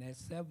preaching, and at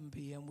 7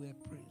 p.m. we're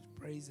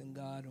praising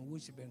God and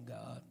worshiping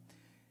God.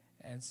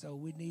 And so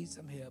we need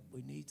some help.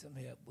 We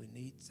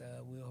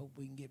hope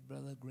we can get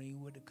Brother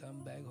Greenwood to come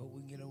back. Hope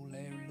we can get old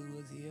Larry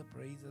Lewis here,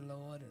 praise the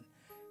Lord, and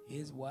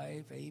his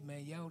wife,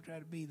 amen. Y'all try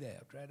to be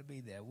there.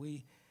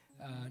 We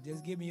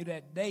just giving you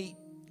that date.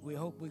 We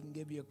hope we can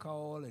give you a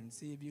call and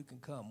see if you can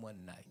come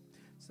one night.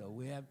 So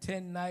we have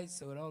 10 nights,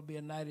 so it ought to be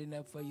a night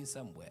enough for you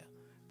somewhere.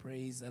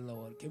 Praise the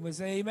Lord. Can we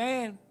say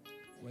amen?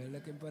 We're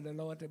looking for the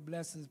Lord to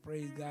bless us,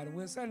 praise God. And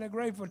we're certainly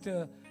grateful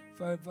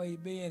for you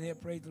being here,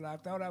 praise the Lord. I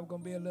thought I was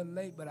going to be a little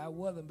late, but I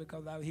wasn't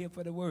because I was here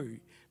for the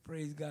word.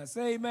 Praise God.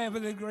 Say amen for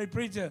this great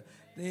preacher,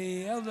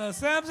 the Elder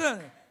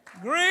Samson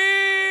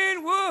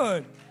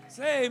Greenwood.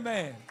 Say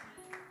amen.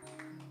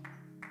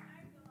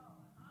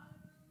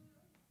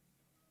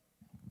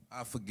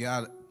 I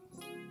forgot it,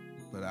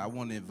 but I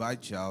want to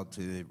invite y'all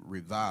to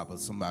revival.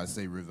 Somebody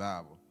say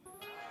revival.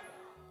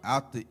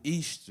 After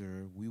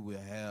Easter, we will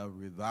have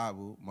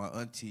revival. My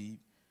auntie,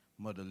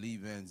 Mother Lee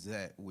Van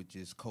Zant, which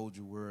is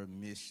Culture World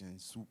Mission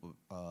super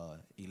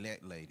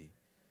elect lady,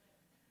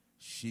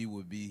 she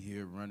will be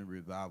here running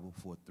revival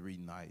for 3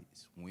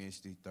 nights,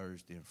 Wednesday,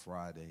 Thursday, and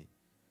Friday.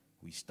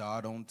 We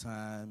start on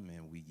time,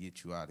 and we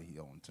get you out of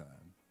here on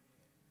time.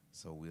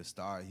 So we'll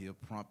start here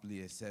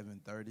promptly at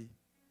 7:30.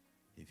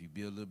 If you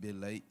be a little bit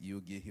late,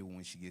 you'll get here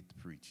when she get to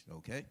preach,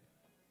 okay?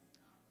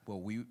 But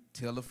we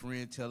tell a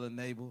friend, tell a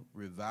neighbor,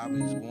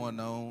 revival is going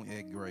on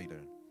at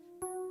Greater.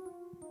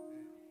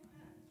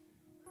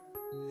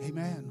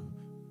 Amen.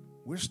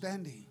 We're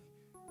standing.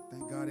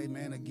 Thank God,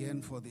 amen,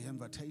 again for the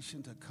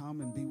invitation to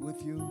come and be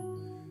with you.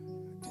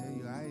 I tell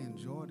you, I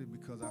enjoyed it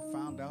because I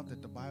found out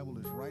that the Bible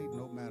is right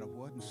no matter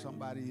what, and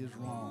somebody is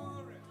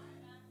wrong.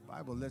 The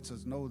Bible lets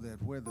us know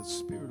that where the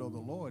Spirit of the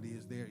Lord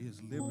is, there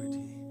is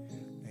liberty.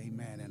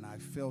 Amen. And I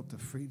felt the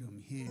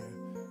freedom here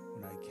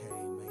when I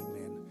came.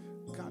 Amen.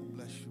 God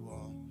bless you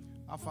all.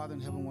 Our Father in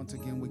heaven, once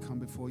again, we come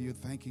before you,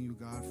 thanking you,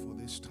 God, for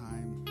this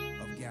time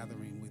of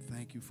gathering. We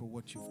thank you for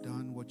what you've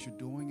done, what you're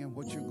doing, and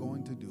what you're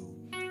going to do.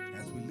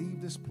 As we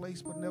leave this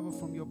place, but never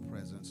from your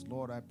presence,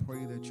 Lord, I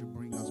pray that you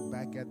bring us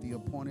back at the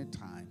appointed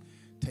time.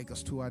 Take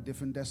us to our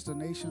different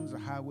destinations, the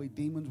highway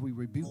demons. We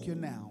rebuke you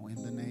now in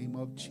the name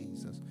of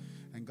Jesus.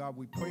 And God,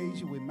 we praise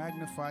you, we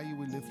magnify you,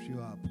 we lift you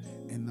up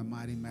in the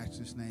mighty,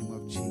 matchless name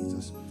of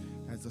Jesus.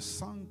 As the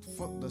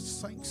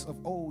saints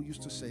of old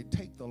used to say,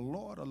 take the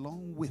Lord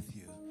along with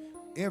you.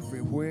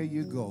 Everywhere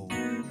you go,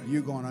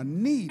 you're going to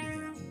need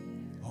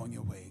him on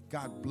your way.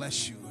 God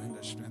bless you in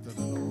the strength of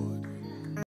the Lord.